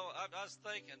 Well, you know, I was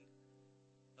thinking,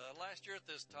 last year at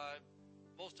this time,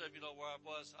 most of you know where I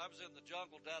was. I was in the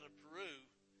jungle down in Peru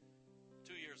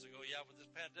 2 years ago, when this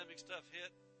pandemic stuff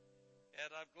hit. And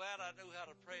I'm glad I knew how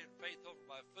to pray in faith over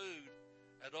my food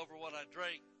and over what I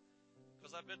drank,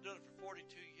 because I've been doing it for 42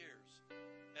 years.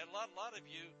 And a lot of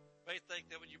you may think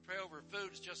that when you pray over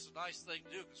food, it's just a nice thing to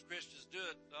do because Christians do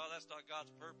it. No, that's not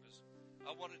God's purpose.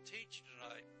 I want to teach you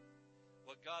tonight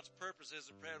what God's purpose is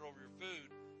in praying over your food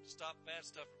to stop bad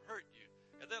stuff from hurting you.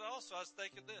 And then also I was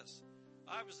thinking this.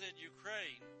 I was in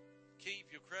Ukraine, Kyiv,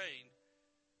 Ukraine,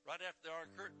 right after the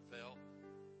Iron Curtain fell,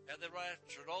 and then right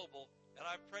after Chernobyl, and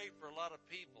I prayed for a lot of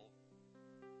people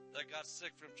that got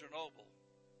sick from Chernobyl.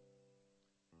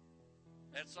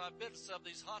 And so I've been to some of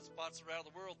these hot spots around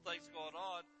the world, things going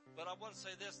on, but I want to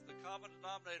say this, the common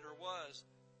denominator was,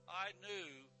 I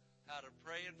knew how to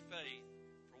pray in faith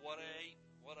for what I ate,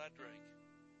 what I drank.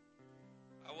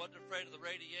 I wasn't afraid of the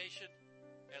radiation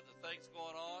and the things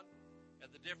going on and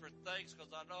the different things,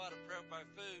 because I know how to pray with my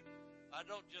food. I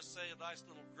don't just say a nice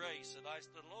little grace, a nice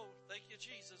little, oh, thank you,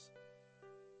 Jesus.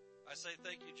 I say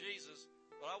thank you, Jesus,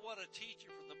 but I want to teach you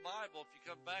from the Bible, if you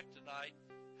come back tonight,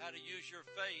 how to use your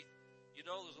faith. You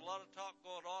know, there's a lot of talk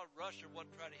going on. Russia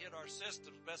wasn't trying to hit our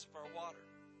systems, mess with our water,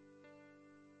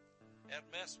 and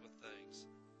mess with things.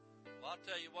 Well, I'll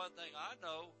tell you one thing I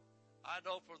know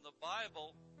from the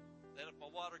Bible that if my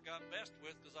water got messed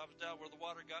with, because I was down where the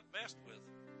water got messed with,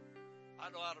 I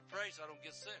know how to pray so I don't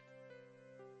get sick.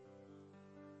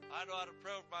 I know how to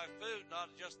pray over my food,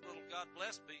 not just a little God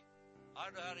bless me.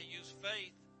 I know how to use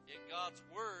faith in God's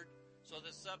word so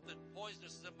that something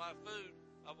poisonous is in my food,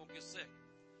 I won't get sick.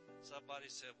 Somebody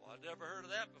said, well, I've never heard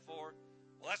of that before.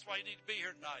 Well, that's why you need to be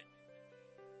here tonight.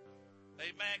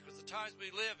 Amen. Because the times we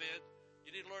live in,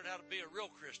 you need to learn how to be a real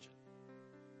Christian.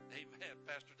 Amen.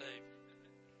 Pastor Dave.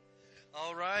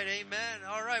 All right, amen.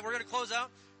 All right, we're going to close out.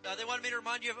 They wanted me to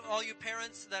remind you of all you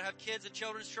parents that have kids in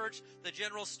children's church, the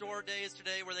general store day is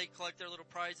today where they collect their little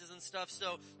prizes and stuff.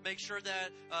 So make sure that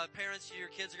parents, your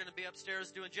kids are going to be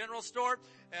upstairs doing general store.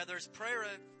 And there's prayer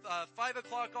at 5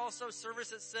 o'clock also,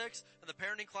 service at 6, and the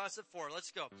parenting class at 4.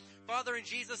 Let's go. Father, in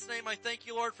Jesus' name, I thank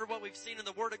you, Lord, for what we've seen in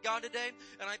the Word of God today.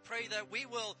 And I pray that we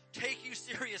will take you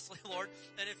seriously, Lord.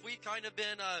 And if we've kind of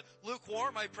been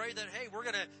lukewarm, I pray that, hey, we're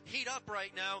going to heat up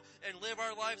right now and live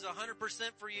our lives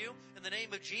 100% for you. In the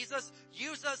name of Jesus,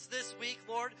 use us this week,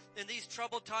 Lord, in these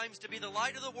troubled times to be the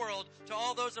light of the world to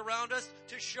all those around us,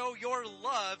 to show your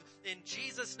love in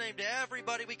Jesus' name to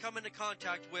everybody we come into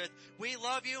contact with. We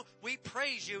love you. We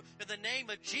praise you. In the name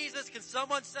of Jesus, can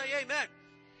someone say amen?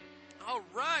 All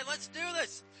right, let's do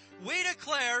this. We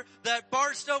declare that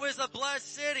Barstow is a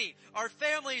blessed city. Our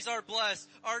families are blessed.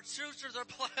 Our churches are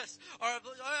blessed.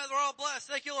 They're all blessed.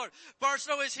 Thank you, Lord.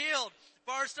 Barstow is healed.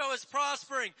 Barstow is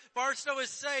prospering. Barstow is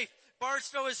safe.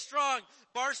 Barstow is strong.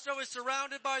 Barstow is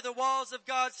surrounded by the walls of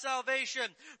God's salvation.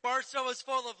 Barstow is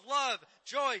full of love,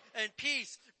 joy, and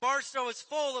peace. Barstow is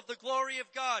full of the glory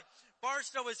of God.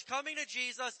 Barstow is coming to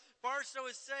Jesus. Barstow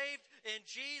is saved in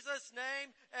Jesus'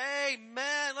 name.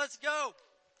 Amen. Let's go.